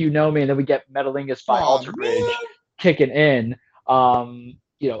You Think You Know Me, and then we get Metalingus by Alter Bridge kicking in.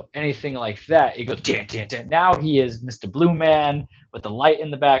 anything like that, it goes dan, dan, dan. Now he is Mr. Blue Man with the light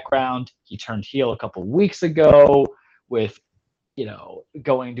in the background. He turned heel a couple weeks ago with,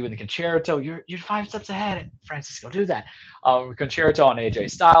 doing the concerto. You're 5 steps ahead, Francisco. Do that. Concerto on AJ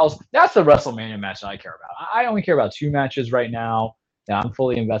Styles. That's the WrestleMania match that I care about. I only care about 2 matches right now. Now I'm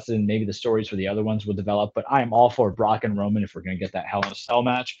fully invested in maybe the stories for the other ones will develop, but I am all for Brock and Roman if we're going to get that Hell in a Cell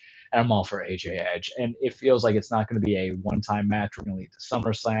match, and I'm all for AJ Edge. And it feels like it's not going to be a one-time match. We're going to lead to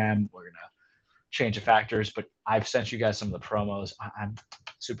SummerSlam. We're going to change the factors, but I've sent you guys some of the promos. I'm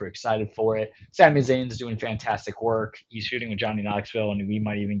super excited for it. Sami Zayn's doing fantastic work. He's shooting with Johnny Knoxville, and we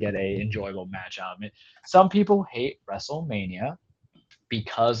might even get a enjoyable match out of it. Some people hate WrestleMania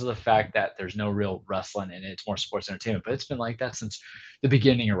because of the fact that there's no real wrestling in it. It's more sports entertainment, but it's been like that since the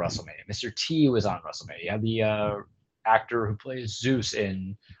beginning of WrestleMania. Mr. T was on WrestleMania. You have the actor who plays Zeus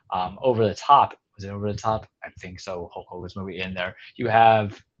in Over the Top. Was it Over the Top? I think so. Hulk Hogan's movie in there. You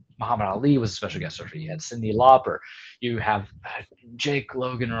have Muhammad Ali was a special guest star. You had Cyndi Lauper. You have Jake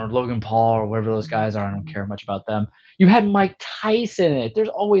Logan or Logan Paul or whatever those guys are. I don't care much about them. You had Mike Tyson in it. There's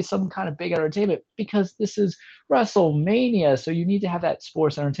always some kind of big entertainment because this is WrestleMania, so you need to have that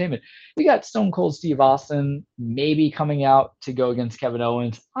sports entertainment. You got Stone Cold Steve Austin maybe coming out to go against Kevin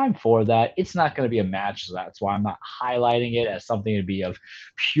Owens. I'm for that. It's not going to be a match, so that's why I'm not highlighting it as something to be of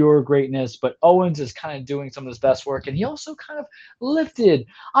pure greatness. But Owens is kind of doing some of his best work, and he also kind of lifted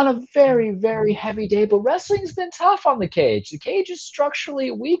on a very, very heavy day. But wrestling's been tough on the cage. The cage is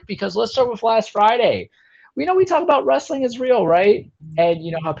structurally weak because let's start with last Friday. We talk about wrestling is real, right? And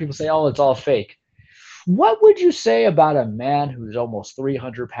you know how people say, oh, it's all fake. What would you say about a man who's almost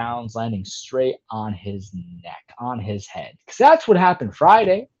 300 pounds landing straight on his neck, on his head? Because that's what happened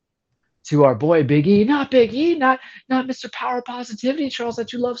Friday to our boy Big E. Not Big E, not Mr. Power Positivity, Charles,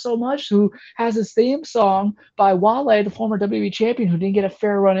 that you love so much, who has his theme song by Wale, the former WWE champion, who didn't get a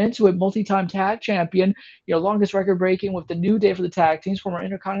fair run into it, multi-time tag champion, longest record breaking with the New Day for the tag teams, former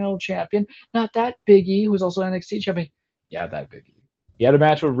Intercontinental champion. Not that Big E, who's also NXT champion. Yeah, that Big E. He had a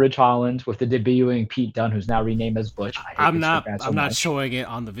match with Ridge Holland with the debuting Pete Dunne, who's now renamed as Butch. I'm not showing it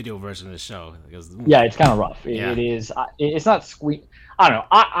on the video version of the show because yeah, it's kind of rough. It is. It's not squeak. I don't know.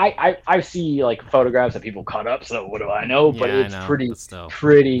 I see like photographs that people cut up. So what do I know? But it's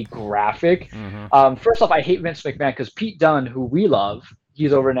pretty graphic. Mm-hmm. First off, I hate Vince McMahon because Pete Dunne, who we love,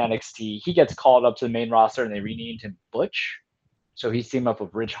 he's over in NXT. He gets called up to the main roster, and they renamed him Butch. So he's teamed up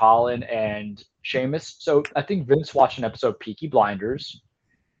with Ridge Holland and Sheamus. So I think Vince watched an episode of Peaky Blinders.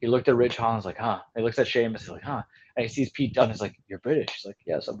 He looked at Ridge Holland, he's like, huh. He looks at Sheamus, he's like, huh. And he sees Pete Dunne, he's like, you're British. He's like,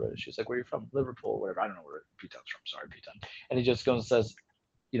 yes, I'm British. He's like, where are you from? Liverpool, whatever. I don't know where Pete Dunne's from. Sorry, Pete Dunne. And he just goes and says,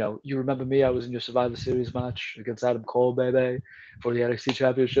 you remember me? I was in your Survivor Series match against Adam Cole, baby, for the NXT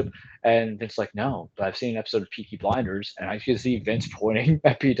Championship. And Vince's like, no, but I've seen an episode of Peaky Blinders, and I can see Vince pointing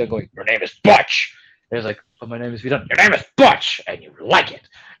at Pete Dunne going, your name is Butch. And he's like, but my name is Pete Dunne. Your name is Butch, and you like it.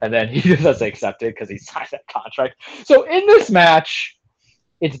 And then he just has to accept it because he signed that contract. So in this match,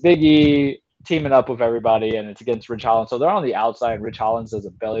 it's Big E teaming up with everybody, and it's against Ridge Holland. So they're on the outside. Ridge Holland does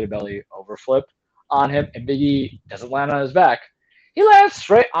a belly-to-belly overflip on him, and Big E doesn't land on his back. He lands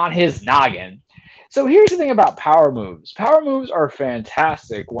straight on his noggin. So here's the thing about power moves. Power moves are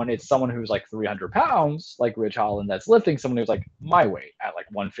fantastic when it's someone who's like 300 pounds, like Ridge Holland, that's lifting someone who's like my weight at like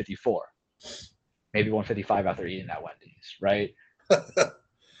 154. Maybe 155 after eating at Wendy's, right?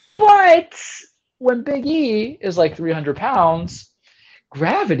 But when Big E is like 300 pounds,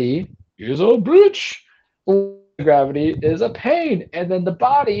 gravity is a bitch. Gravity is a pain. And then the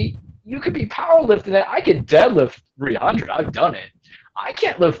body, you could be powerlifting it. I can deadlift 300. I've done it. I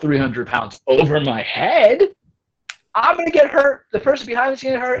can't lift 300 pounds over my head. I'm going to get hurt. The person behind me is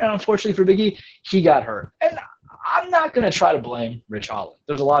going to get hurt. And unfortunately for Big E, he got hurt. And I'm not going to try to blame Ridge Holland.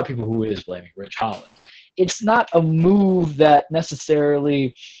 There's a lot of people who is blaming Ridge Holland. It's not a move that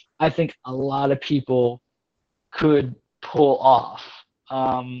necessarily I think a lot of people could pull off.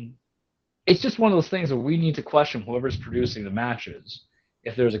 It's just one of those things where we need to question whoever's producing the matches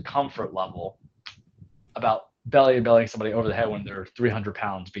if there's a comfort level about bellying somebody over the head when they're 300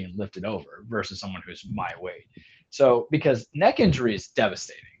 pounds being lifted over versus someone who's my weight. So because neck injury is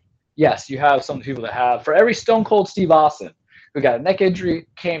devastating. Yes, you have some people that have, for every Stone Cold Steve Austin who got a neck injury,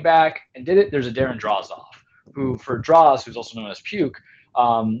 came back and did it, there's a Darren Drozdov who, for Droz, who's also known as Puke,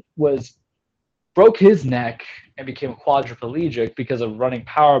 broke his neck and became quadriplegic because of running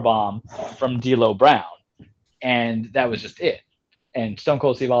powerbomb from D'Lo Brown. And that was just it. And Stone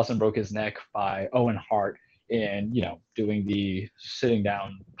Cold Steve Austin broke his neck by Owen Hart in, doing the sitting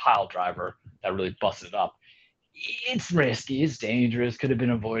down pile driver that really busted it up. It's risky. It's dangerous. Could have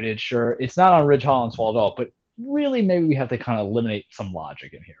been avoided. Sure. It's not on Ridge Holland's fault at all. But really maybe we have to kind of eliminate some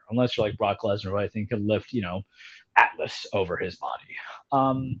logic in here, unless you're like Brock Lesnar, who I think could lift, Atlas over his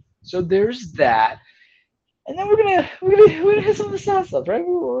body. So there's that. And then we're gonna hit some of the sad stuff, right?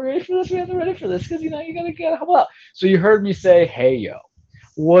 We're ready for this. We have to ready for this because you gotta help out. So you heard me say, "Hey yo,"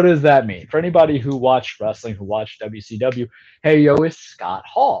 what does that mean? For anybody who watched wrestling, who watched WCW, "Hey yo" is Scott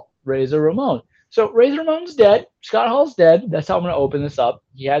Hall, Razor Ramon. So Razor Ramon's dead. Scott Hall's dead. That's how I'm gonna open this up.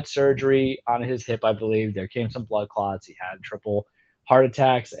 He had surgery on his hip, I believe. There came some blood clots. He had triple heart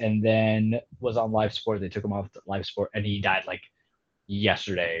attacks, and then was on life support. They took him off life support, and he died like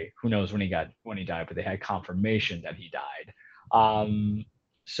yesterday. Who knows when he died, but they had confirmation that he died.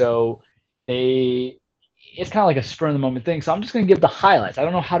 So it's kind of like a spur of the moment thing. So I'm just gonna give the highlights. I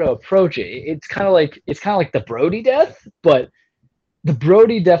don't know how to approach it. It's kind of like the Brody death, but the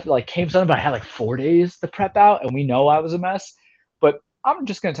Brody death like came sudden, but I had like 4 days to prep out, and we know I was a mess. But I'm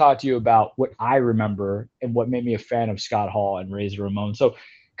just gonna talk to you about what I remember and what made me a fan of Scott Hall and Razor Ramon. So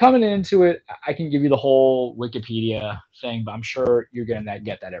coming into it, I can give you the whole Wikipedia thing, but I'm sure you're gonna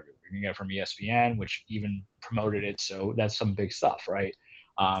get that everywhere. You're gonna get it from ESPN, which even promoted it, so that's some big stuff, right?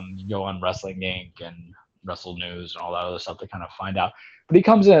 You go on Wrestling Inc. and Wrestle News and all that other stuff to kind of find out. But he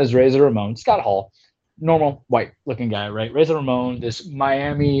comes in as Razor Ramon, Scott Hall, normal white-looking guy, right? Razor Ramon, this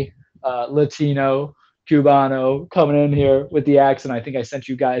Miami Latino Cubano coming in here with the accent. I think I sent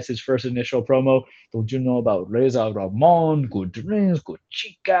you guys his first initial promo. Don't you know about Razor Ramon? Good drinks, good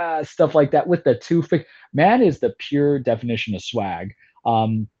chicas, stuff like that with the toothpick. Man is the pure definition of swag.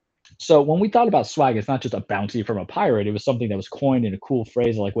 So when we thought about swag, it's not just a bounty from a pirate. It was something that was coined in a cool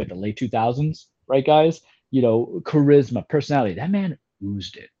phrase like the late 2000s, right, guys? Charisma, personality. That man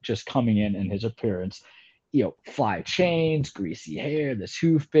oozed it just coming in and his appearance. Fly chains, greasy hair, the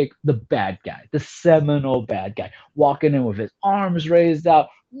toothpick, the bad guy, the seminal bad guy, walking in with his arms raised out,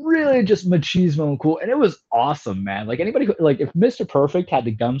 really just machismo and cool. And it was awesome, man. Like anybody who, if Mr. Perfect had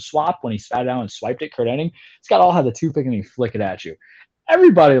the gum swap when he sat down and swiped it, Kurt Hennig, Scott Hall had the toothpick and he flick it at you.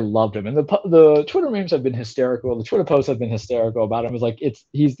 Everybody loved him, and the Twitter memes have been hysterical. The Twitter posts have been hysterical about him. It's like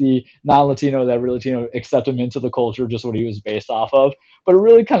he's the non-Latino that every Latino accept him into the culture, just what he was based off of. But it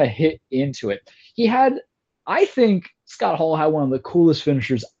really kind of hit into it. I think Scott Hall had one of the coolest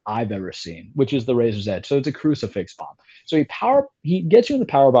finishers I've ever seen, which is the Razor's Edge. So it's a crucifix bomb. So he gets you in the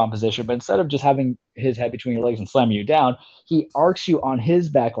power bomb position, but instead of just having his head between your legs and slamming you down, he arcs you on his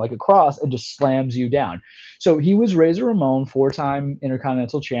back like a cross and just slams you down. So he was Razor Ramon, 4-time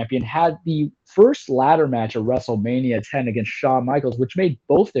Intercontinental Champion, had the first ladder match of WrestleMania 10 against Shawn Michaels, which made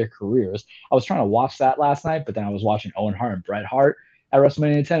both their careers. I was trying to watch that last night, but then I was watching Owen Hart and Bret Hart at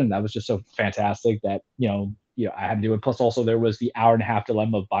WrestleMania 10, and that was just so fantastic that, I had to do it. Plus, also, there was the hour-and-a-half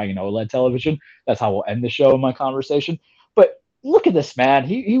dilemma of buying an OLED television. That's how we'll end the show in my conversation. But look at this man.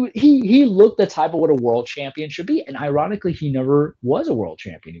 He looked the type of what a world champion should be. And ironically, he never was a world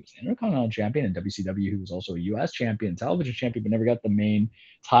champion. He was an Intercontinental Champion in WCW. He was also a U.S. champion, television champion, but never got the main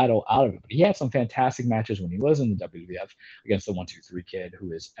title out of it. But he had some fantastic matches when he was in the WWF against the 1-2-3 Kid,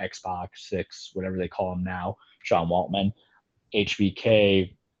 who is X-Pac, 6, whatever they call him now, Sean Waltman,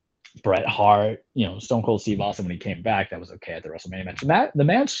 HBK, Bret Hart, Stone Cold Steve Austin when he came back. That was okay at the WrestleMania match. The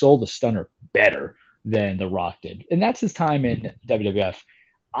man sold the stunner better than The Rock did. And that's his time in WWF.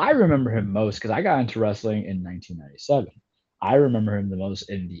 I remember him most because I got into wrestling in 1997. I remember him the most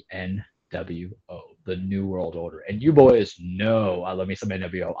in the NWO, the New World Order. And you boys know I love me some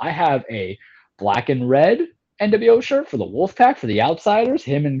NWO. I have a black and red NWO shirt for the Wolfpack, for the Outsiders,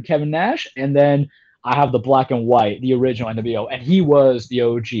 him and Kevin Nash. And then I have the black and white, the original NWO, and he was the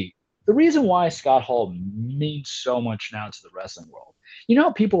OG. The reason why Scott Hall means so much now to the wrestling world,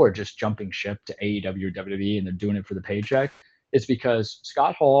 how people are just jumping ship to AEW or WWE and they're doing it for the paycheck? It's because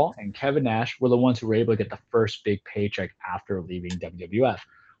Scott Hall and Kevin Nash were the ones who were able to get the first big paycheck after leaving WWF.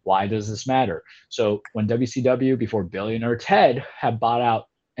 Why does this matter? So when WCW, before billionaire Ted, had bought out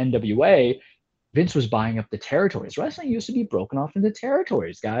NWA, Vince was buying up the territories. Wrestling used to be broken off into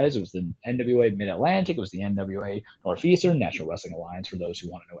territories, guys. It was the NWA Mid-Atlantic. It was the NWA Northeastern, National Wrestling Alliance, for those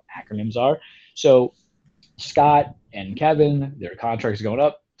who want to know what acronyms are. So Scott and Kevin, their contracts going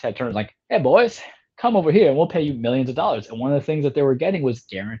up. Ted Turner's like, hey, boys, come over here and we'll pay you millions of dollars. And one of the things that they were getting was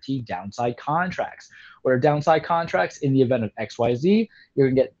guaranteed downside contracts. What are downside contracts? In the event of XYZ, you're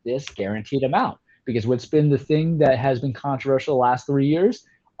going to get this guaranteed amount. Because what's been the thing that has been controversial the last 3 years,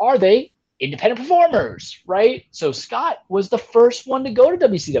 are they independent performers, right? So Scott was the first one to go to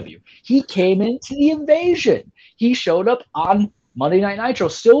WCW. He came into the invasion. He showed up on Monday Night Nitro,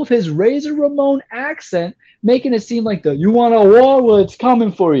 still with his Razor Ramon accent, making it seem like you want a war, well, it's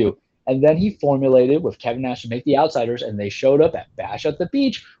coming for you. And then he formulated with Kevin Nash to make the Outsiders, and they showed up at Bash at the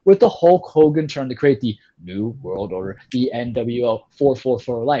Beach with the Hulk Hogan turn to create the New World Order, the NWO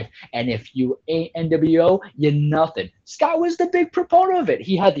 444 Life. And if you ain't NWO, you're nothing. Scott was the big proponent of it.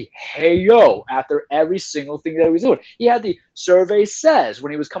 He had the hey yo after every single thing that he was doing. He had the survey says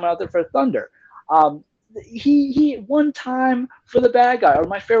when he was coming out there for Thunder. He one time for the bad guy, or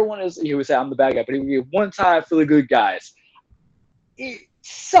my favorite one is he would say I'm the bad guy, but he would give one time for the good guys. It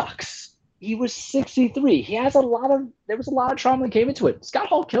sucks. He was 63. There was a lot of trauma that came into it. Scott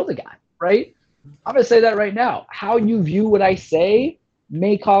Hall killed a guy, right? I'm going to say that right now. How you view what I say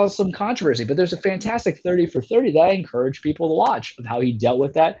may cause some controversy, but there's a fantastic 30 for 30 that I encourage people to watch of how he dealt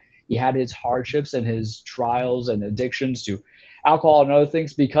with that. He had his hardships and his trials and addictions to alcohol and other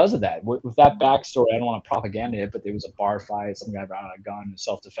things because of that. With that backstory, I don't want to propaganda it, but there was a bar fight, some guy brought out a gun,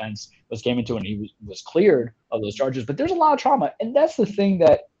 self-defense was came into it, and he was cleared of those charges. But there's a lot of trauma, and that's the thing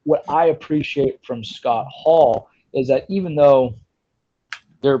that what I appreciate from Scott Hall is that even though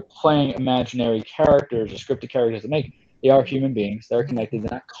they're playing imaginary characters or scripted characters to make, they are human beings. They're connected.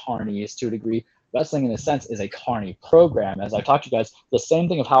 They're not carnies to a degree. Wrestling, in a sense, is a carny program. As I talked to you guys, the same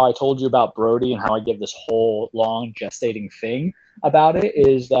thing of how I told you about Brody and how I give this whole long gestating thing about it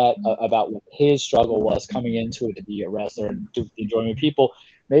is that about what his struggle was coming into it to be a wrestler and to enjoy people.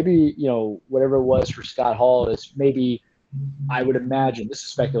 Maybe, whatever it was for Scott Hall is maybe, I would imagine, this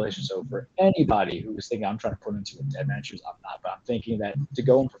is speculation, so for anybody who was thinking I'm trying to put into a dead man's shoes, I'm not, but I'm thinking that to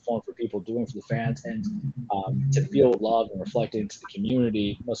go and perform for people, doing for the fans, and to feel love and reflect into the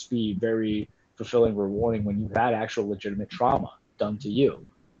community must be very fulfilling, rewarding when you've had actual legitimate trauma done to you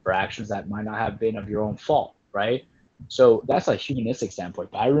for actions that might not have been of your own fault, right? So that's a humanistic standpoint.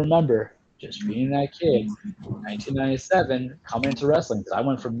 But I remember just being that kid, 1997, coming into wrestling, because I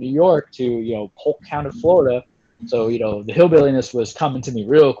went from New York to, Polk County, Florida. So, the hillbilliness was coming to me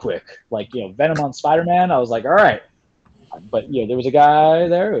real quick. Like, Venom on Spider-Man, I was like, all right. But, there was a guy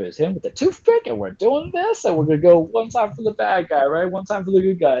there. It was him with the toothpick, and we're doing this, and we're going to go one time for the bad guy, right? One time for the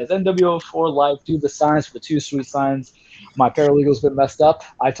good guys. NWO for life, do the signs for the 2 sweet signs. My paralegal's been messed up.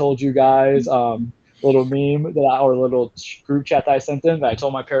 I told you guys little meme or little group chat that I sent in that I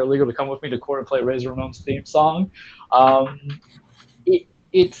told my paralegal to come with me to court and play Razor Ramon's theme song.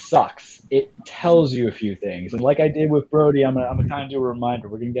 It sucks. It tells you a few things. And like I did with Brody, I'm gonna kind of do a reminder.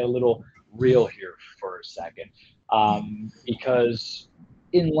 We're going to get a little real here for a second. Because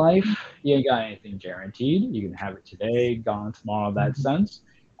in life, you ain't got anything guaranteed. You can have it today, gone tomorrow, in that sense.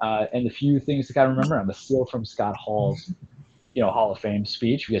 And the few things to kind of remember, I'm going to steal from Scott Hall's Hall of Fame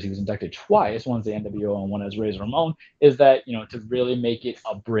speech, because he was inducted twice, one's the NWO and one as Razor Ramon, is that, to really make it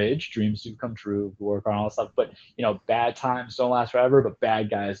a bridge, dreams do come true, work on all that stuff, but, bad times don't last forever, but bad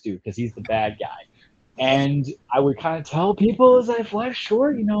guys do, because he's the bad guy. And I would kind of tell people is that if life's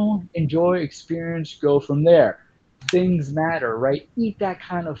short, enjoy, experience, go from there. Things matter, right? Eat that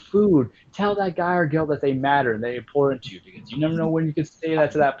kind of food. Tell that guy or girl that they matter and they're important to you, because you never know when you can say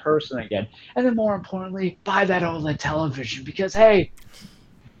that to that person again. And then more importantly, buy that OLED television, because, hey,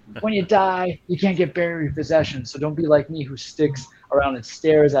 when you die, you can't get buried with possessions. So don't be like me, who sticks around and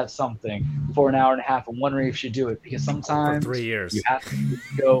stares at something for an hour and a half and wondering if you should do it, because sometimes for 3 years you have to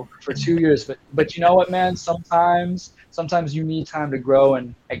go for 2 years. But you know what, man? Sometimes you need time to grow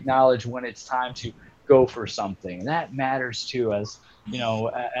and acknowledge when it's time to go for something, and that matters too, as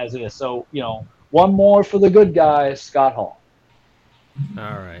as it is. So one more for the good guys, Scott Hall.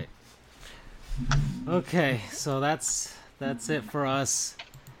 All right. Okay, so that's it for us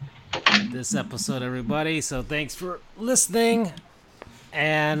this episode, everybody. So thanks for listening,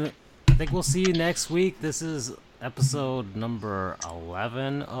 and I think we'll see you next week. This is episode number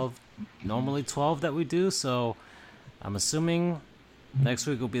 11 of normally 12 that we do, so I'm assuming next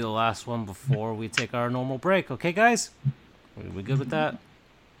week will be the last one before we take our normal break. Okay, guys? We good with that?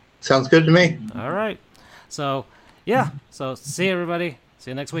 Sounds good to me. All right. So, yeah. So, see you, everybody.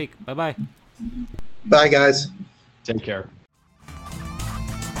 See you next week. Bye-bye. Bye, guys. Take care.